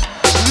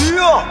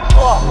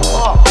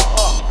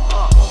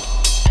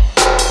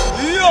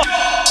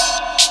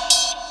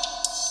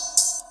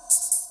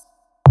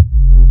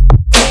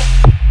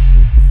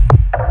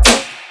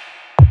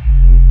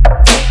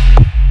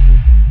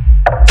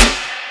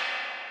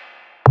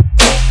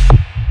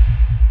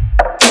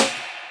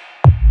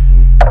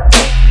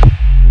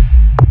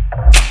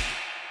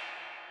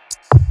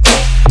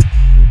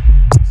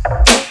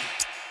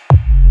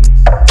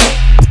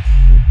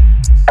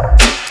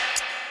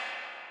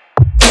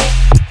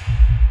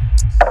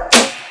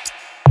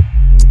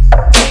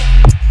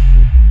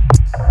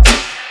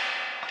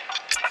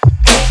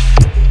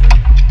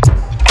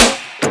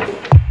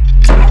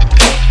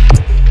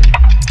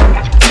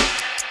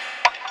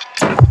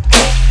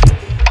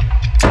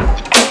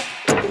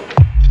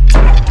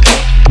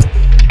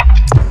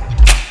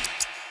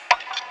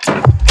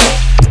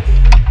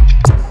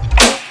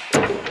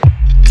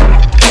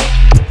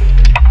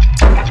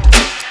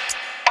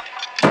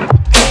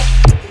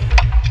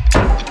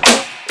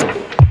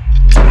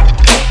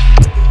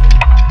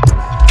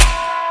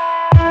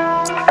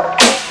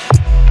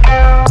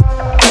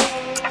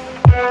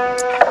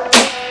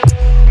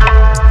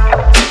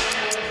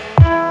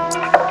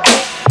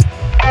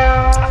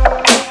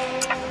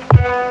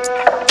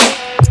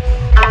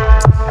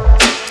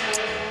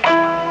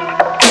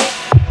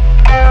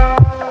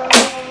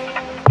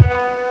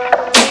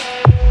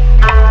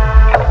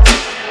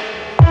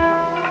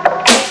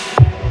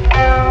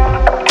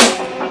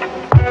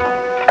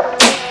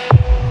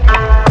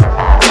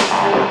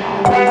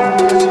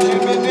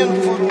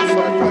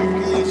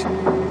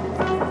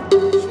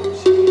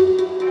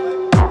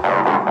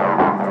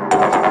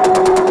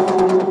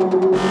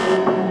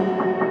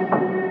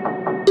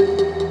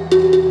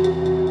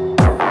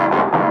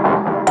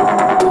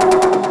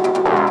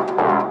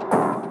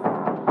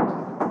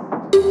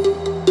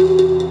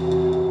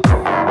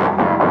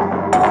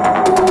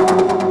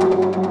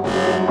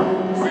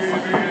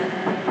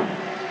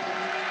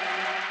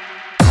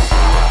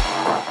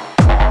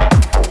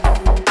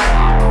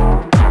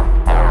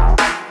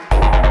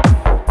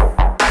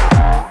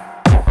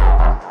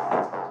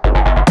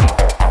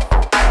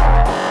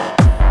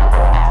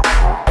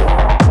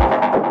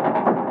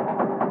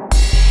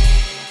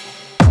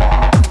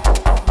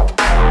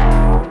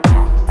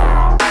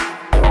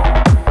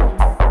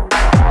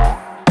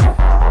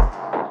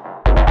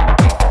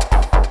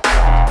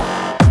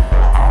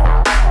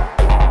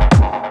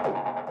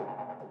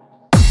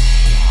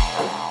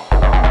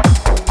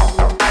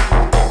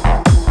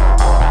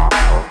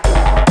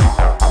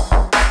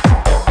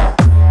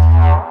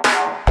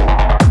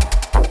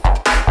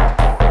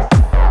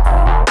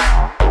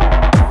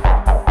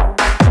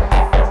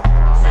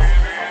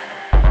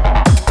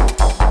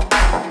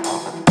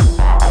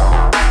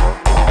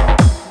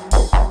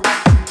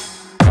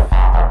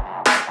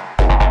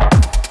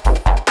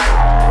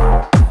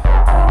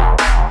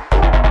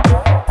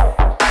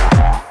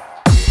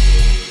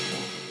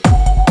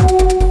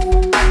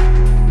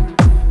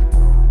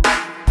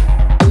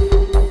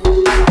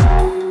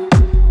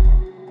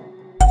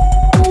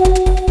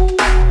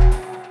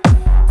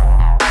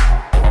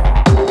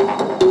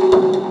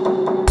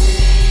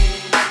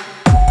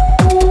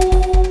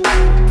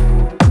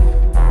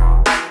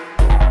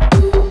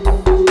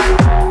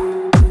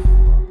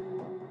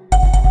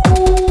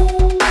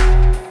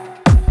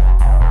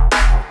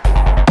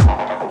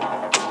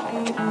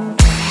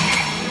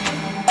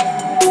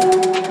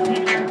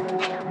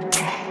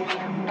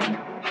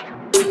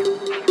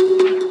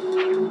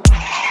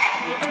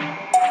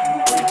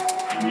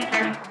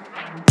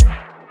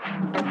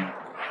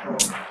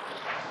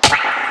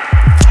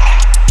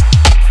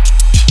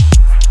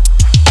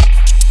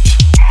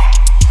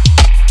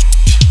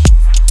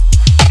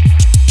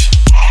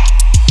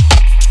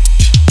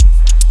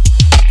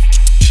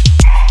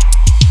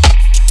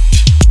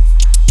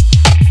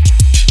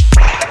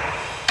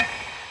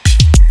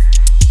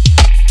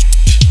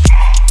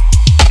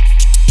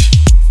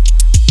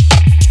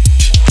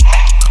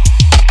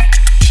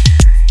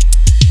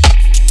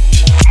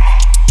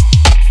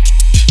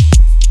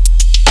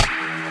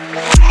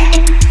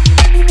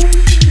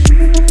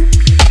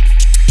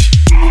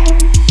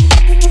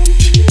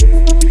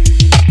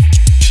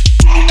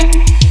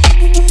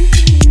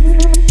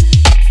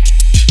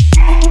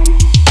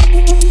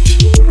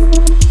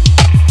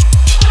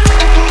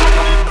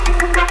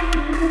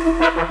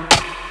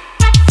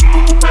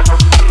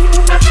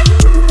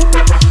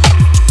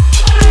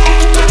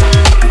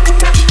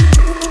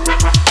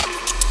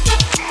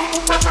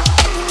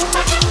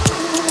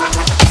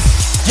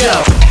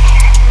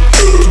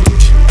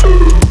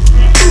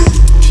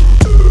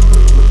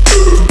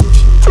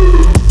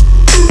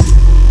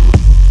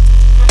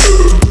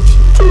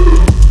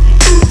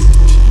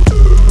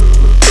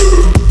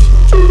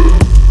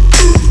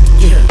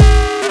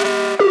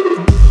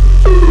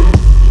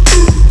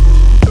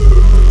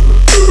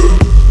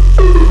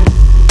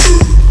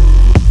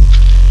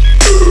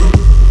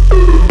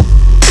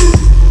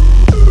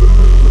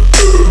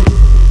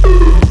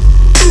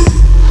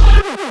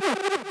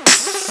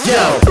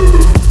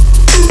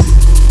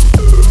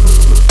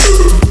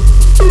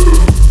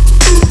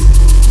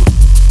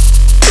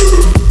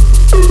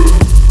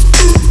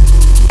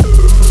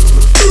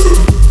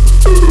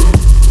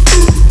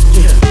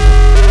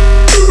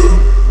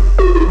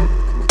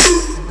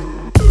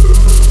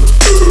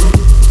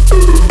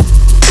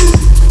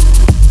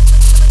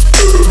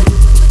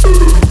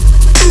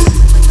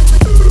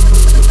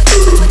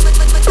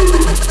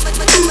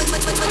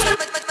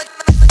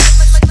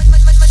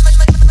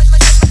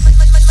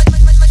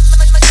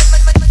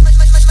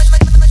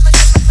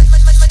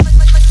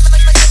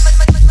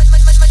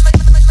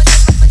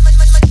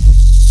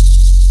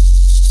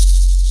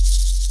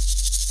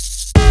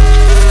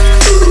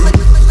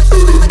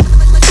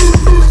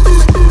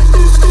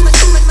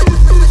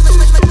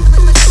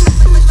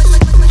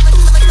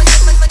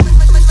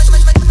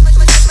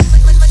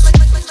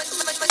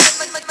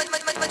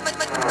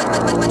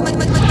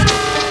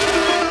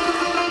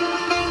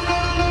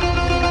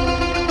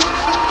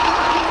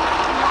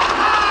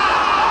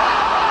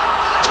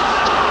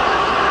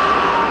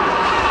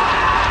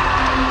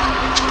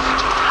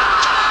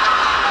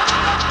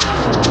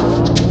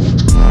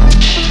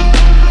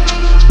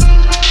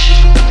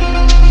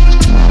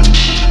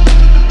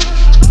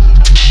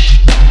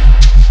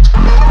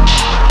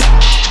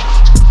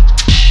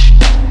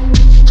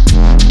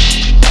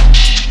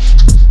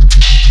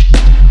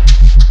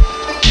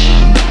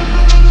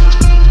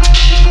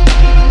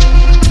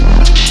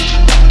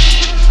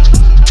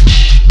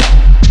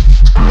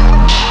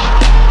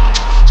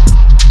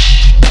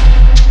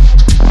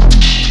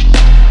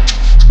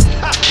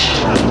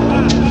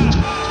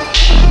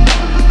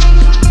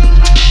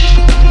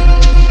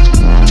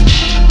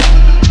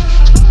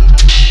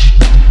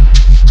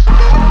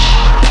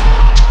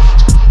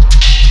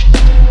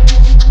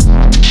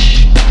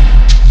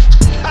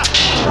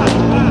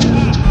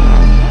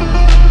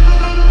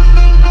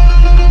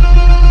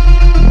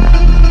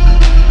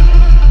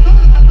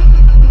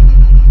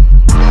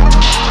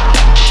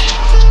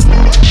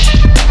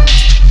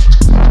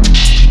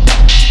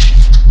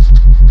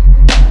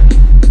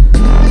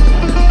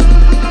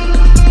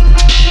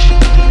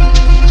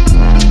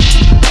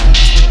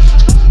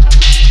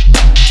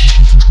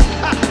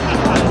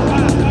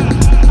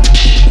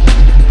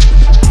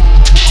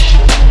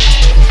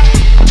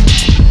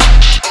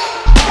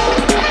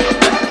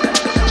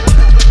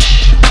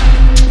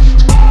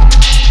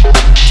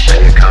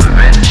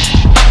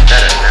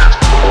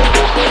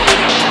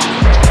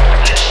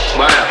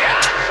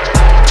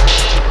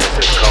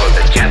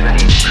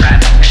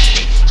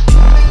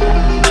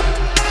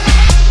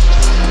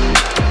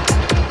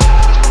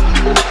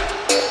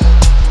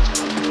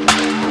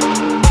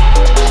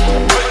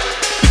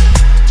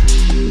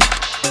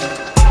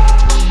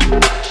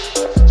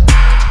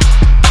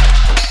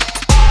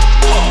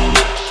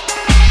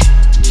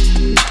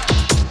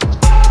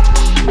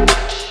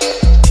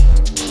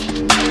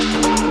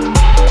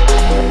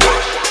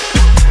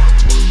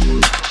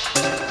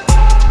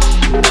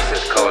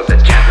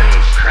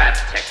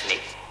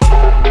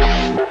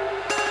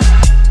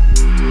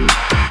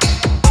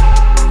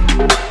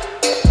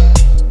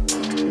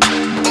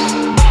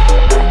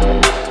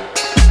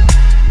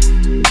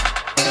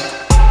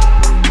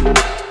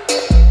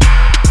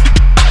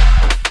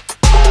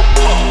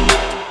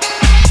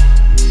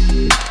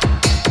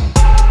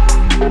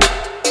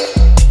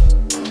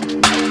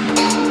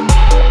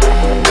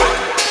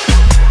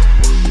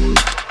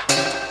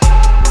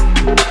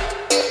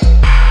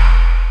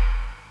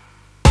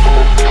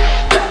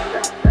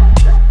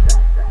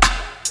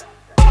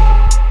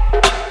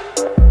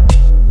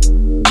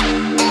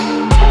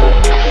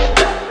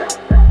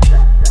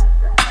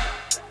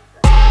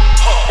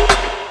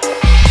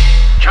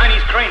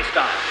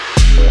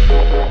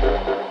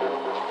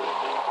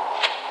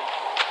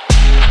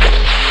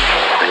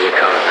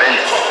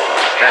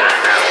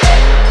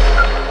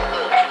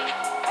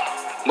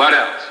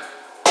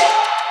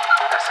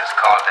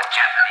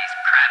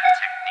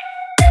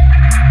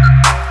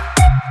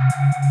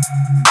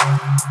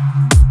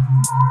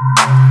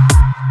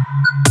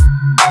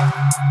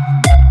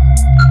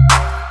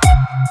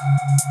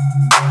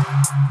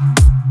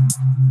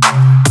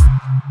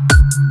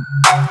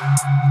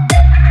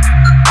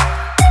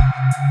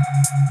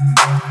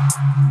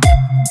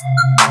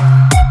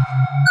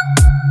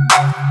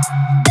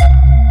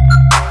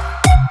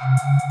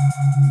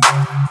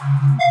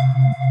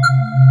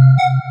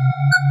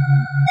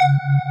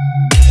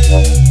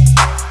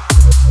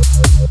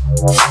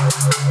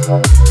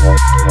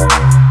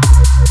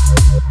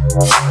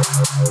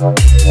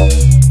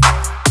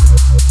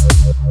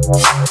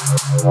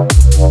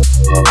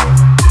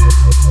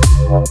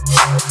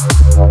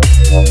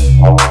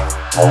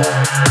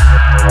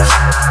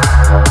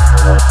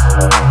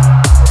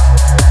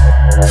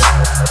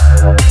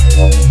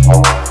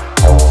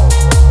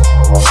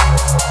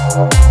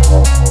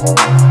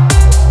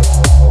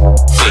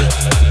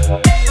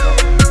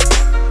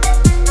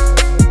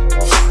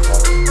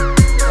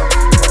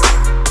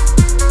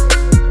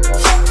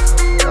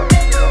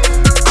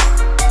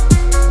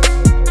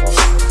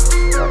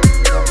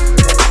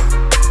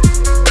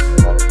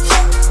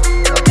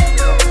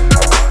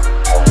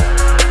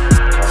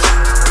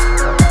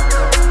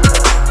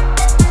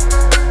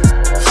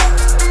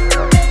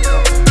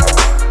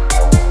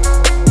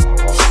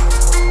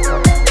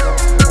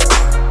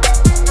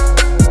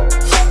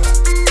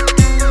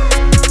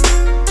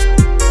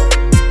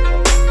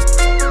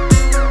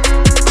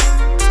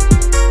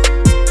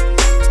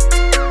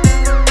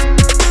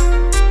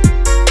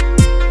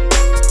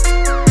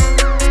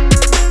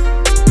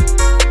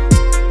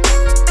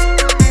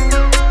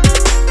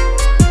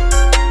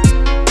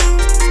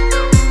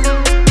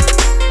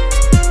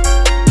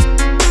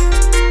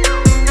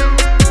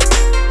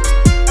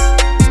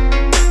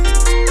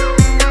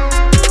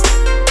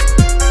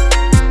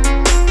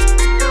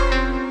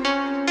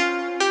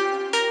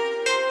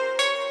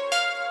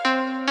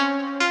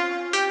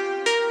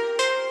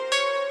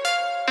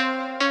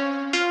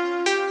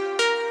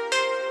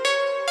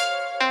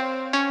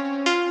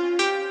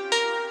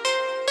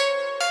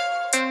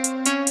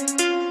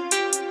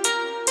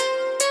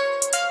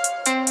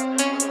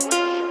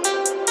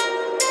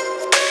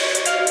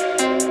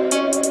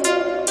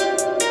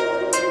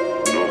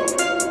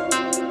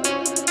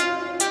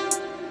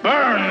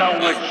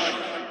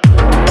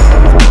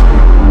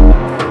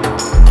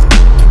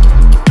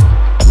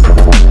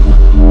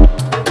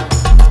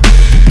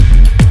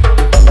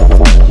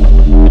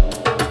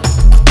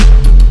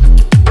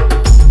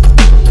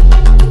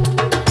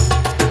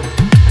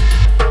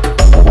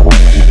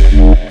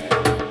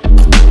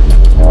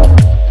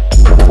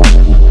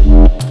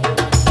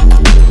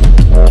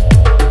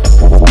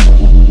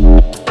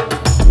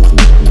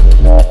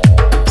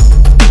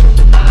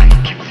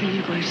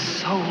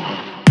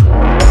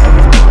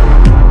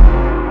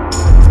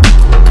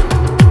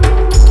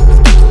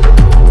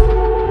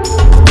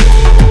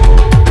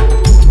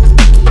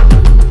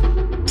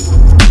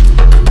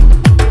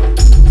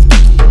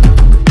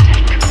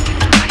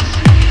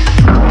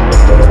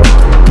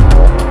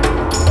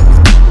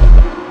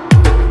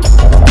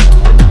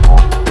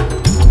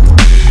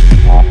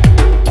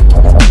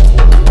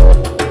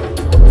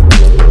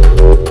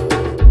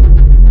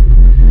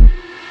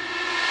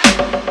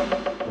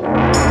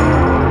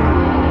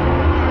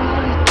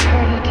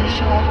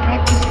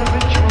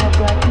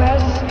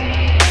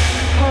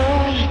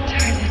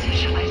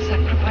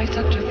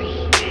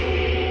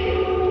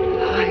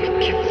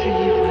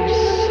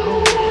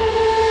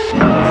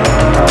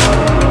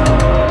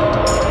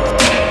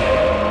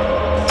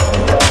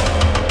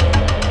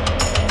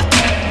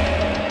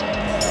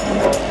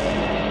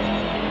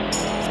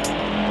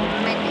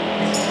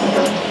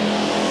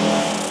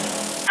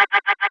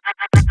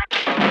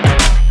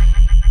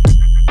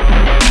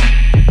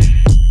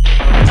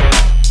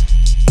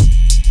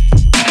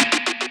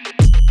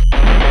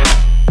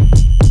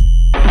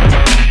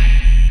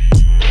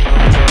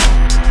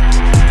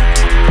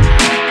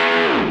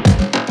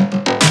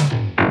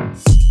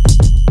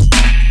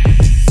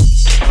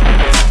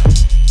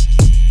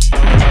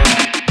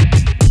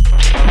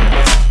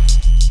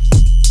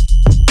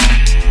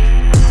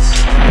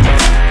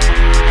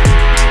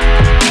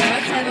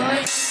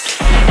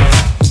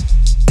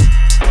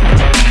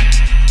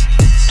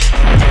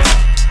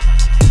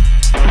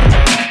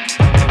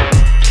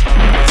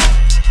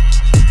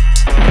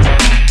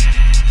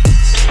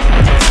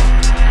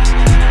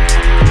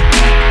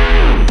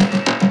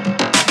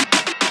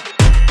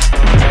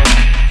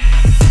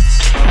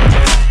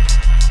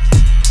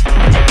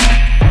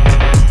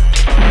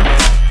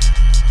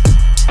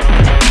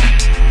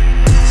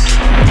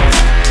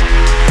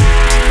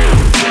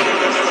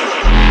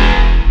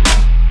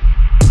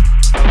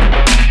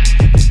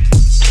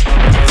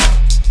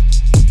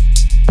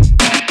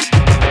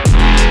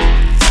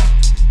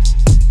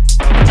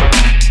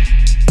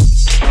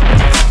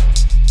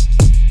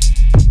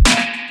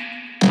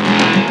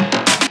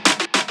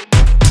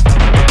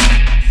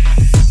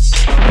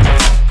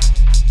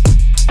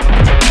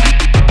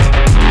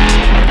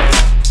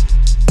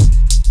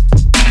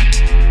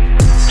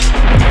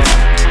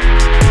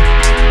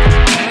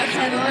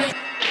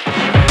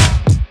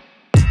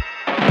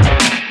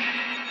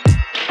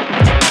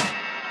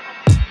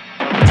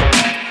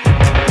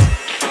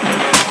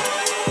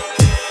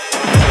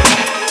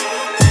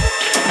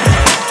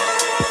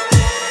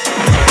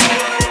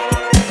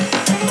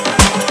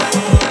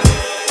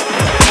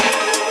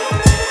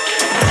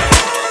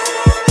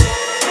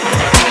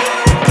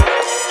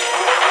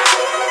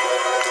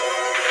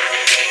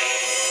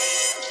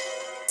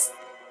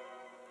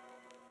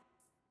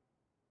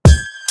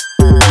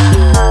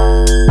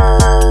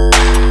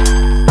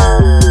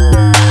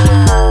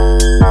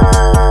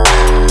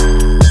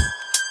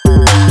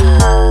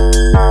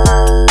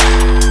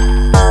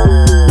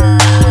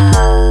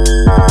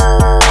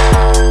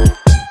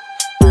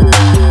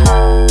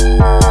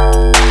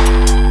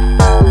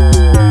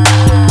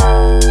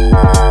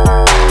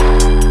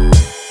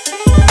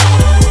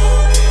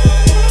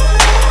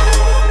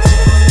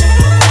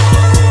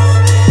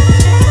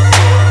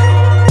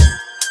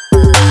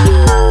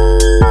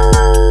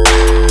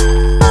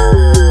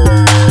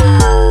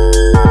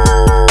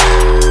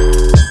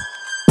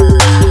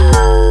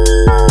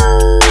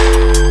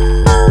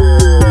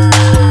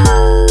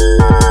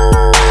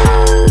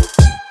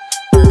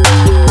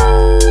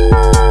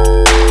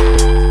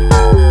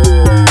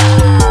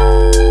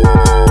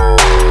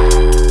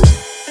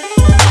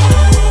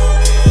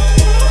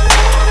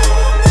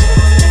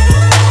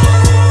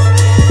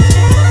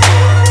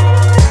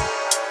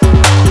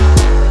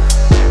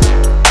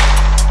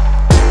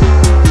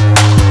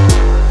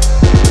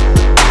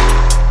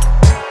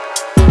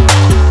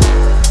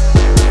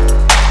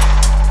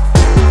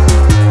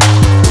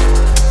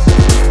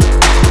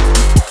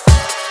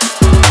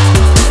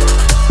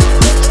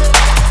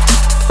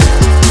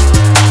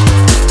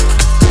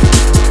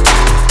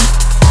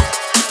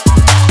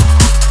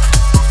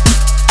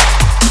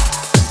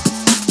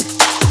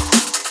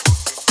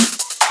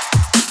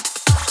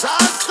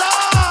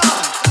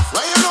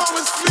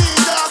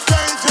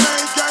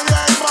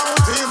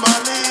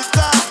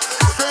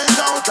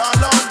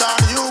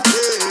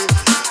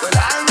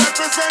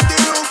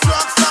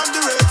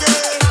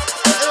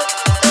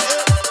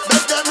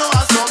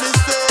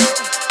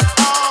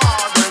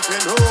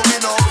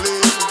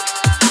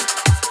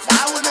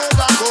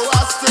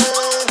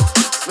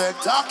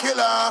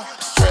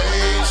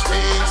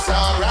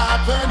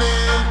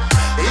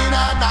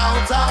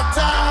 out of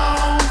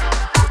town.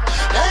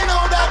 They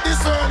know that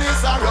this world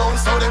is around,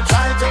 so them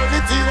try to turn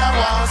it in a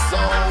war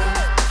zone.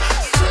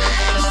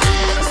 Strange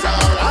things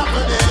are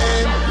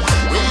happening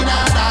in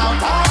and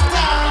out of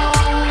town.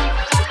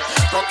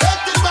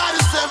 Protected by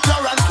the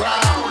scepter and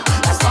crown,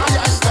 that's why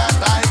I stand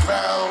my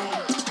ground.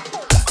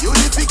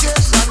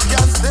 Unification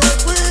can stay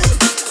free.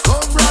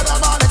 Come brother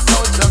man, it's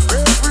such a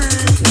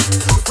bravery.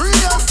 Free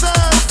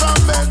yourself from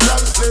mental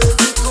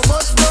slavery. Too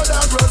much blood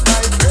and run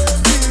like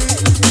gravy.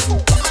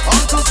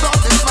 Until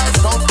something might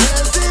sound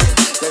crazy,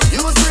 then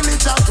use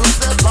religion to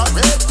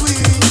separate we.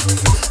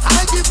 I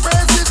give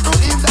praises to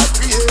him that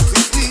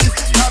created me,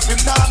 cause him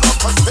not no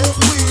forsake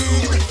we.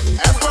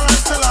 Emperor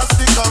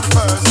Selassie come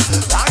first,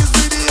 lies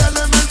with the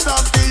elements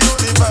of the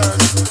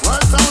universe.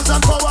 Words, sounds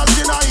and powers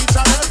in each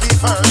and every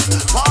verse.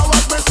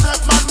 Forward me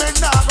step man, me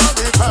not go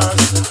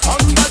reverse.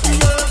 Under the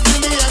earth till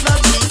the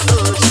energy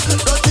surge.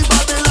 Dirty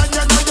Babylon,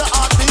 you know your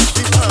heart beats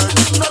the purge.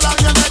 So long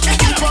you make it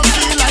keep on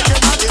feel like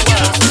you're not the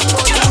worst.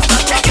 But you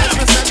not your best,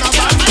 me say no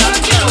man can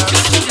curse.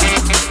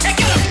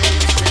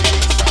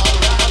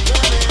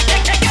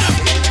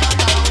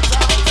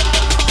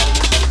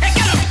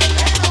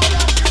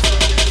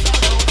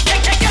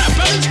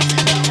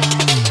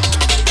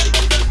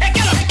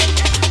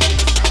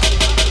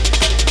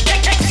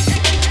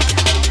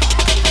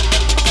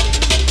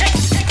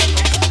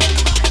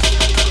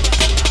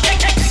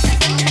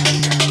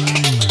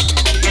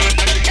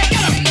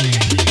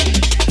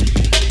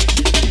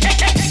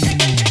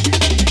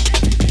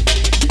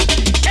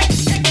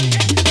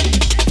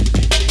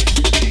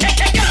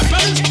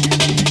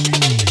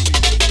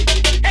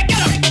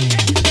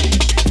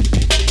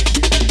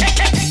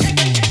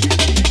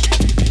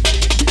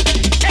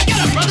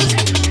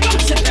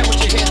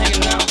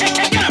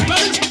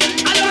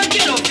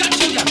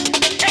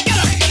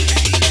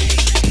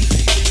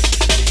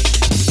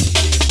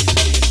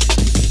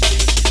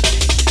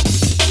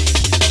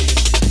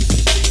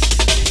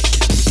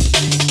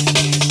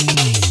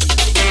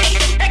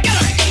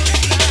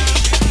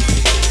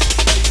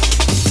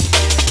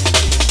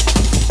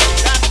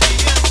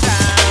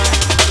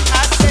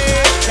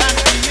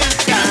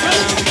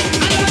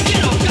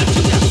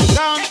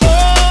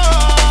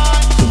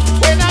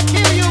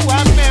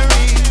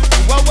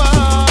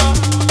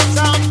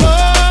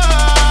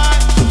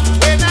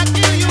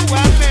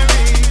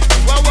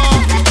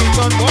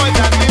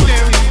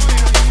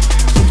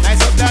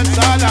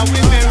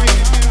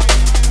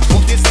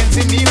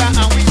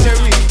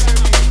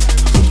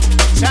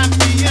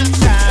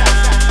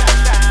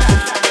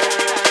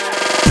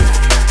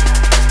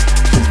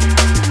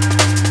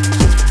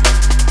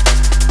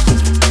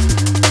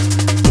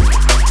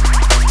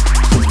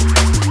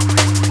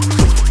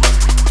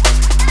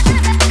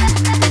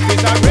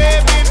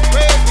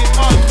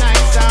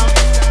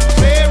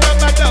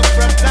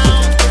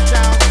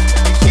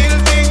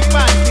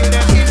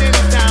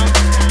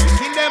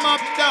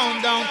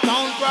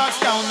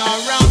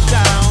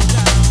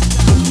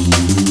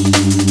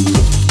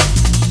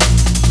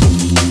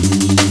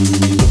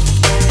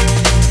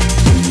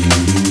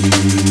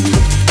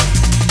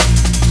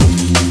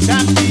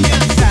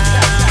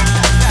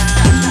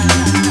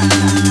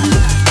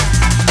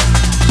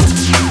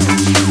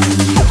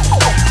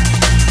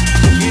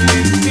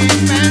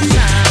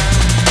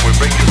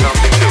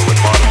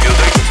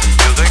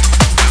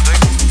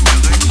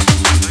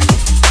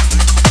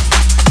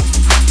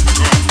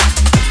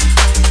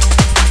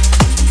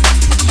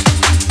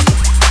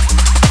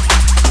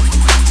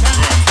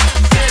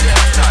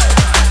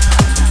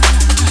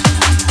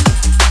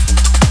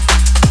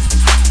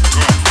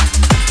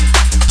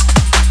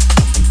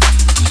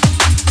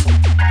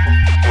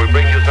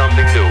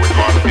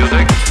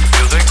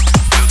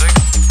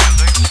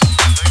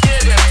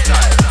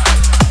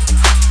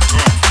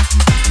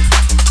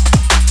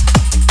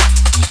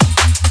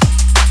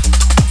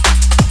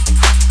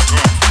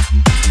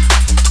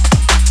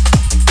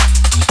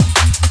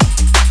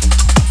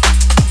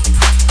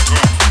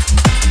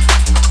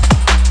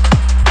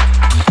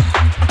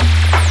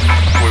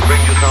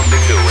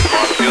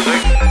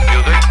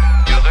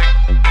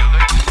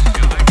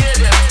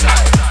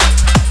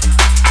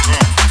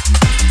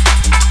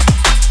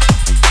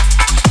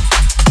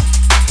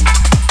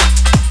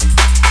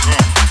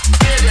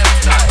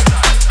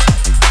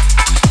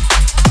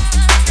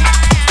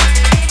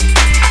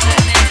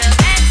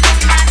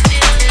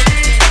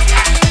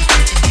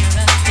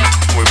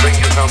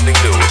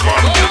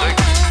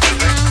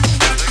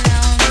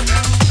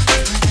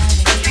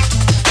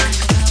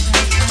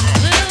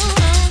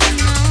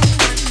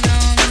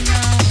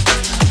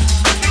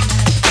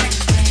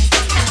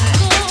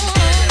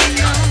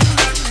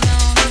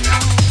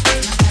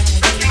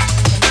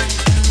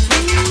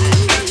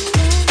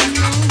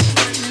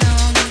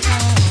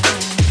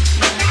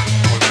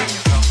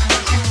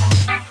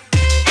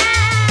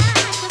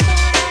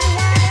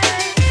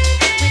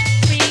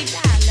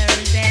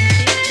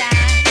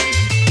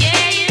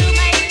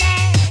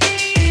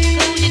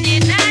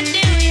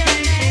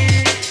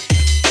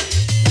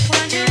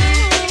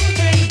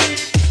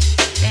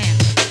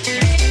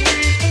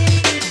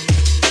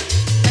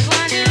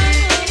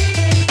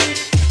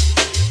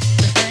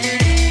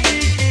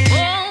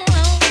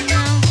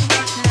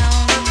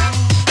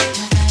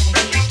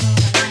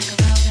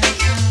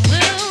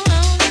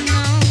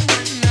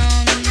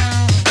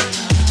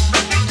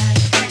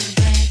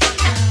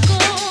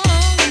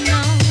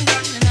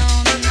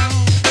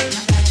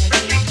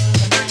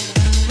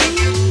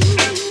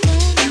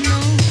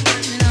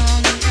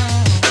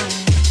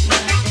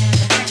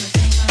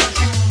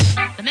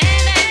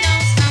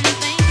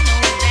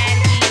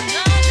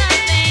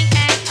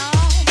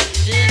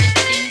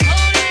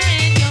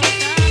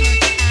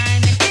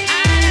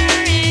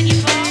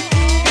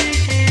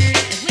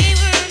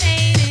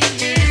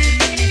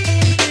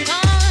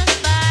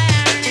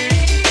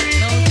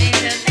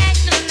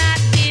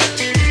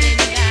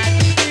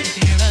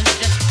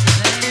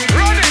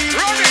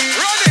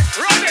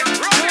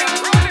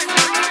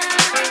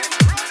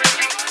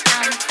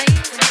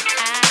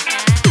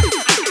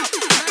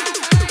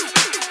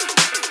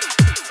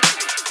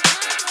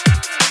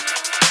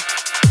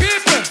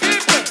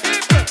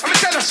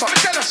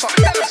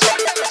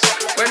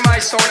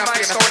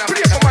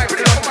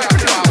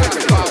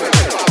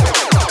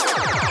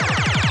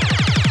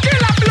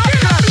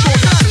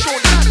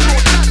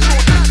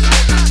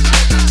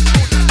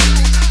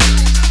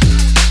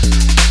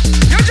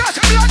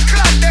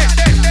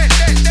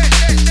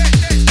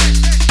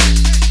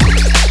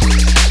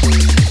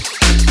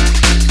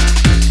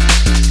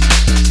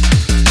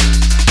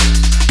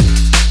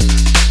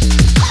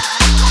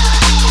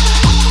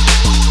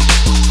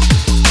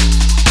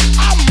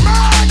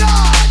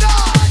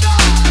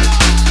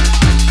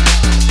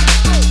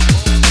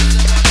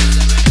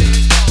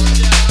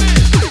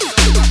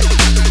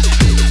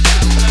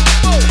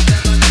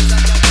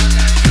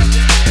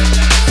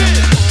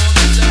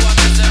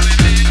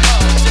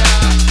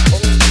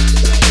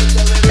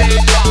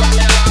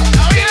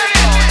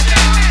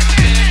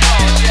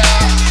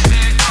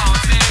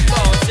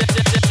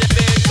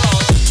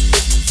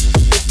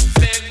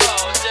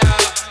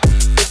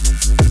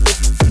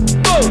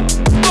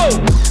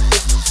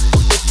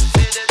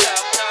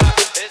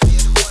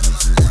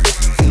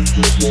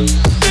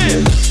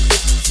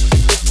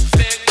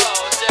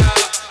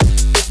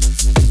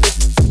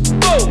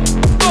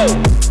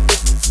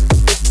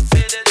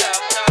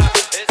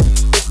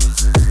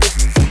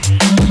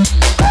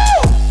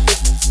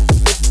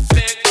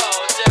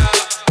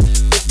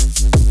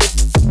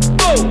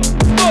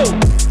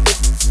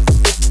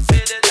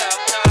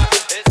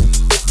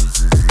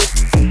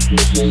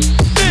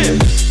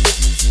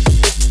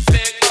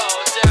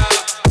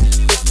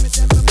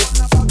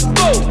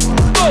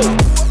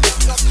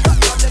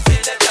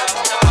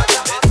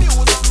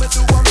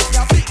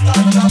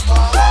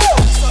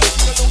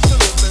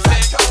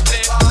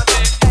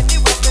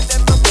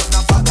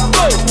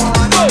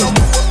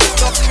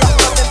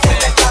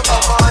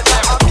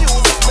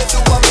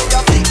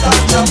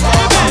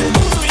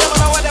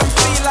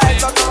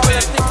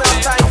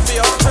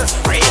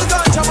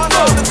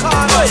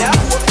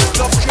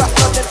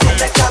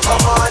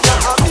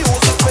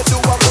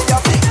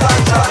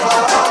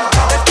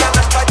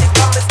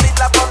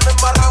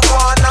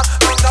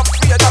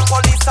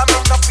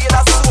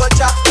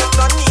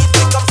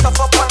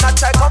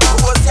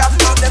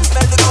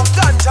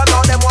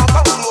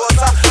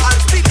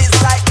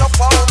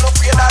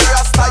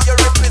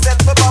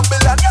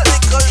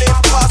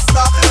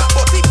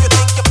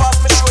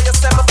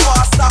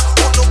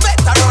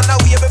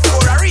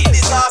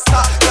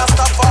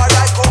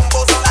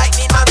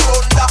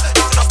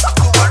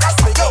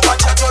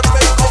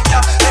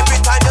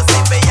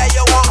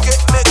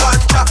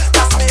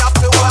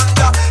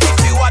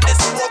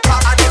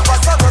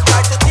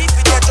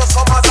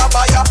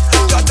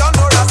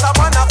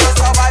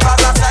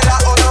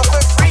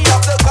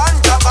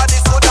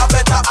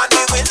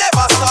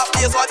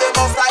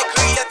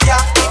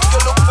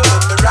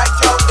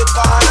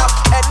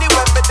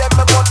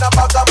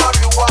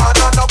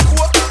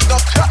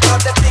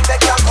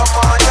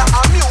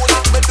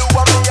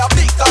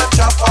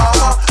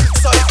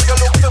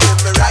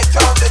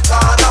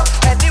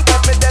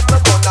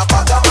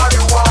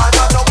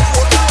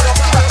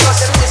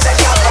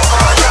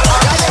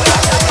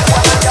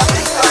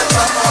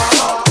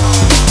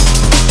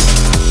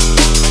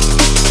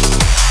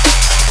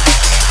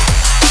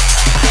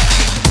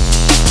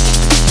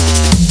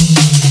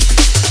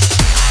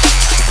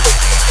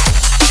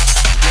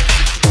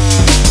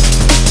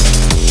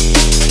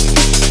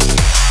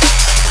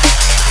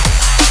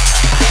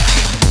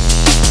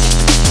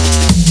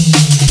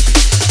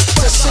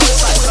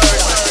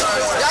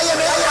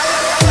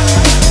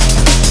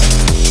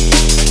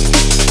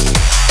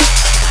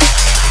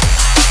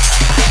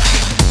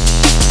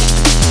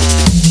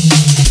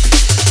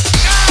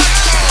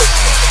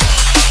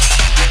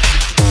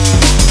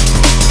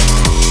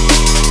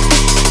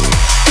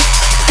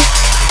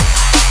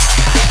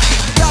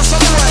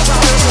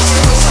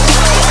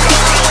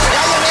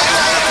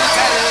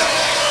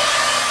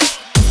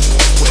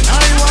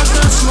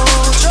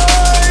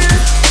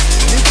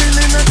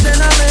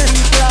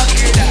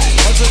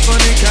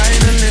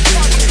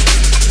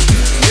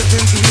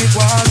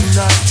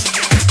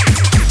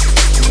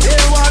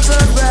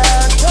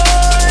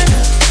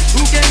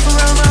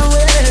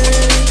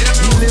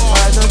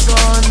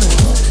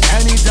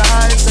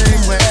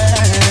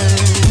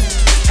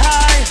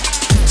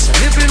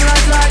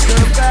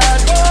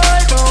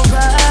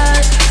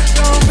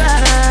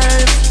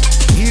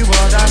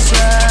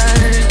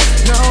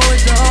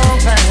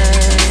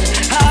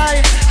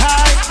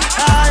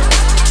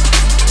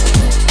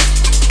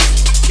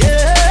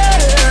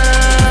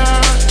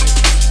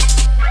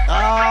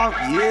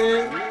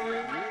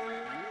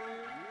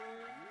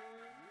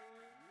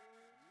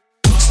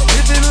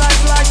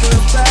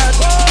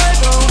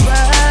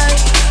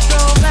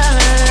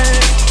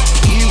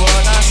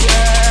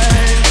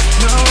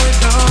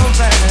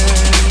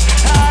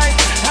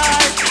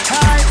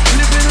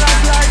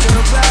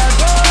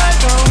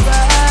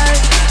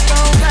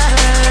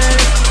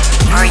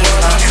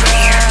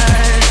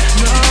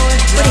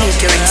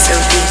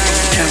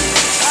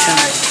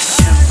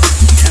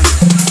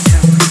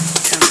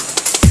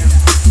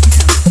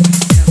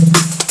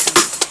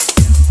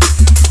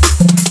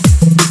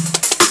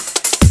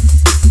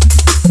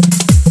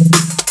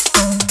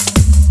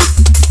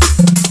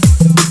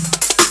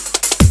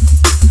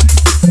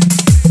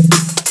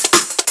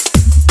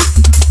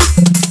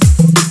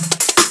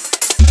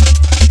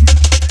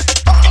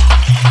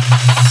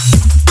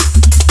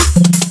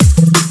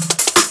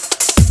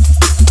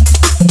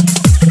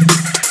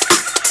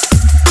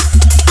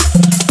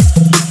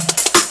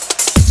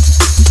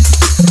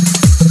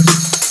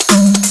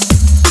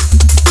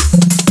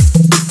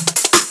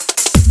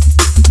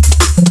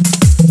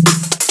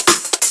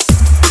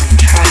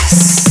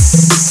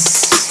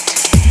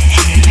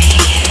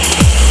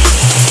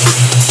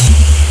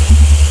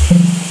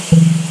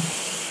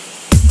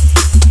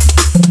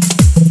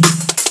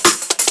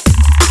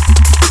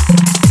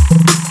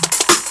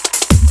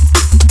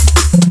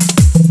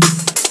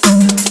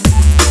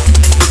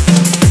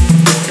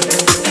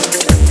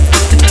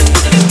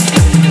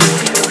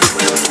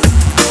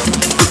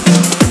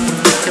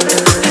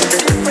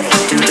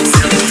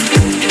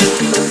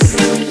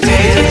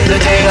 the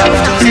tale of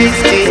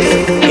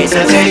 260. It's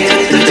a tale,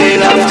 the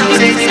tale of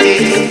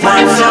 260.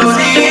 One so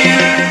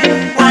near,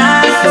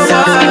 one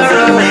so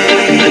far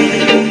away.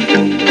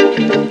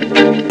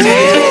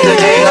 Tale, the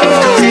tale of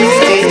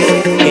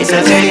 260. It's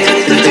a tale,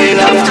 the tale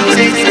of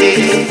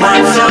 260.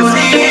 One so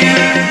near,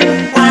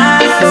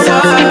 one so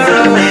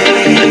far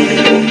away.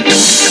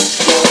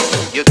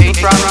 You came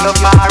from the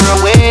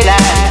faraway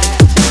land,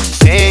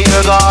 say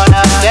you're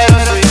gonna set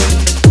free,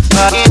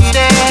 but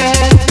instead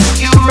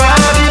you run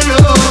it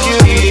through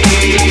you.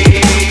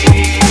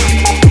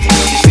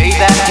 You say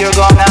that you're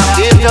gonna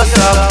build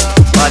yourself,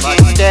 but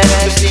instead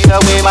you see the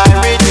way my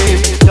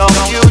riches. Don't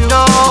you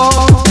know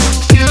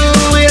you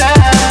will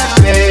have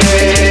to pay?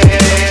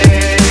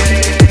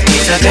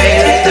 It's a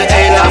tale, the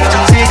tale of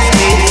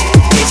 260.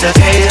 It's a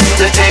tale,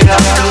 the tale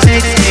of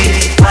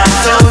 260. One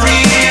so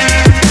near,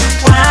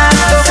 one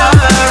so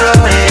far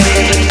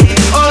away.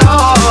 Oh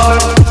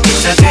Lord,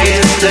 it's a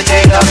tale, the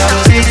tale of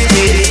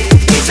 260.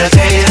 It's a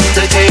tale,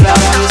 the tale of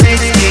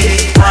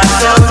 260. One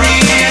so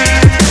near,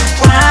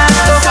 one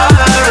so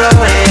far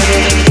away.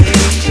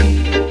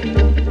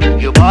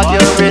 You bought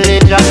your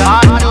religion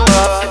onto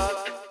us,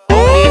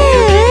 only to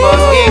keep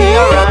us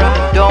ignorant.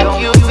 Don't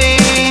you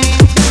think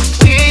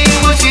we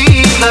would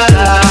see the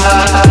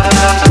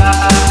light?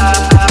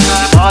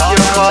 You bought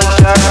your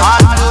culture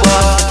onto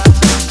us,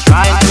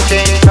 trying to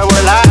change our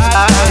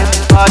lifestyle,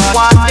 but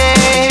one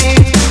day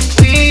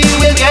we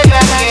will get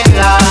back in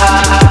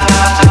line.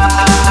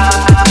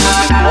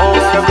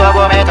 Most your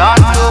government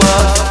onto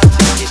us,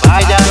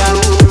 divide and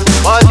rule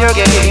was your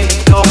game.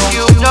 Don't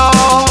you know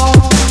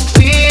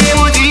we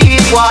would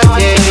eat one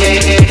day?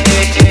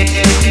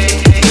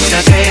 It's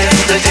a tale,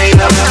 the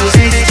tale of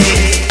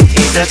 260.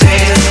 It's a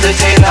tale, the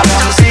tale of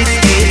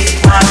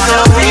 260. One so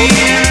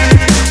near,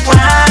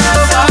 one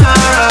so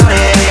far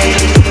away.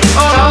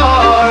 Oh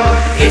Lord,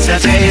 it's a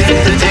tale,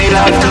 the tale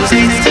of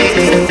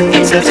 260.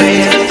 It's a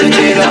tale, the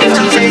tale of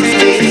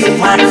 260.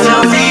 One so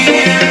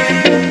near,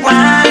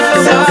 one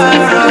so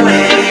far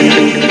away.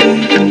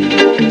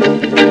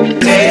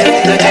 Tale,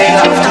 the tale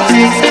of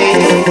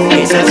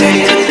 260. It's a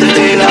tale, the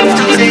tale of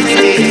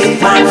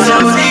 260. One so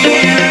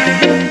near,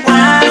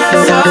 one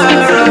so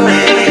far away.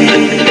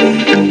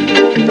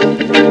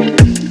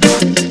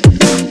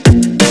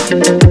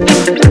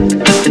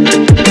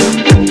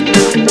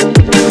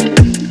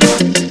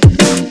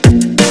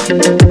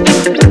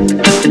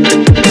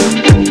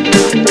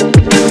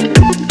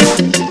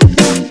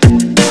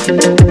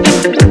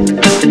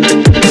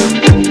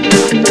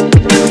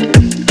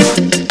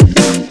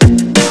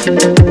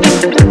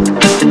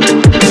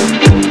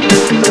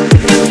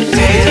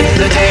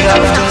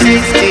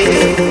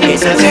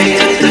 It's a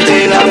tale, the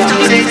tale of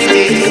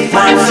 260.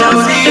 One so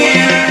near,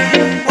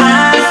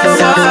 one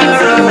so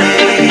far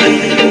away.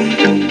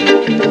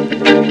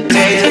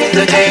 Tale,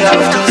 the tale of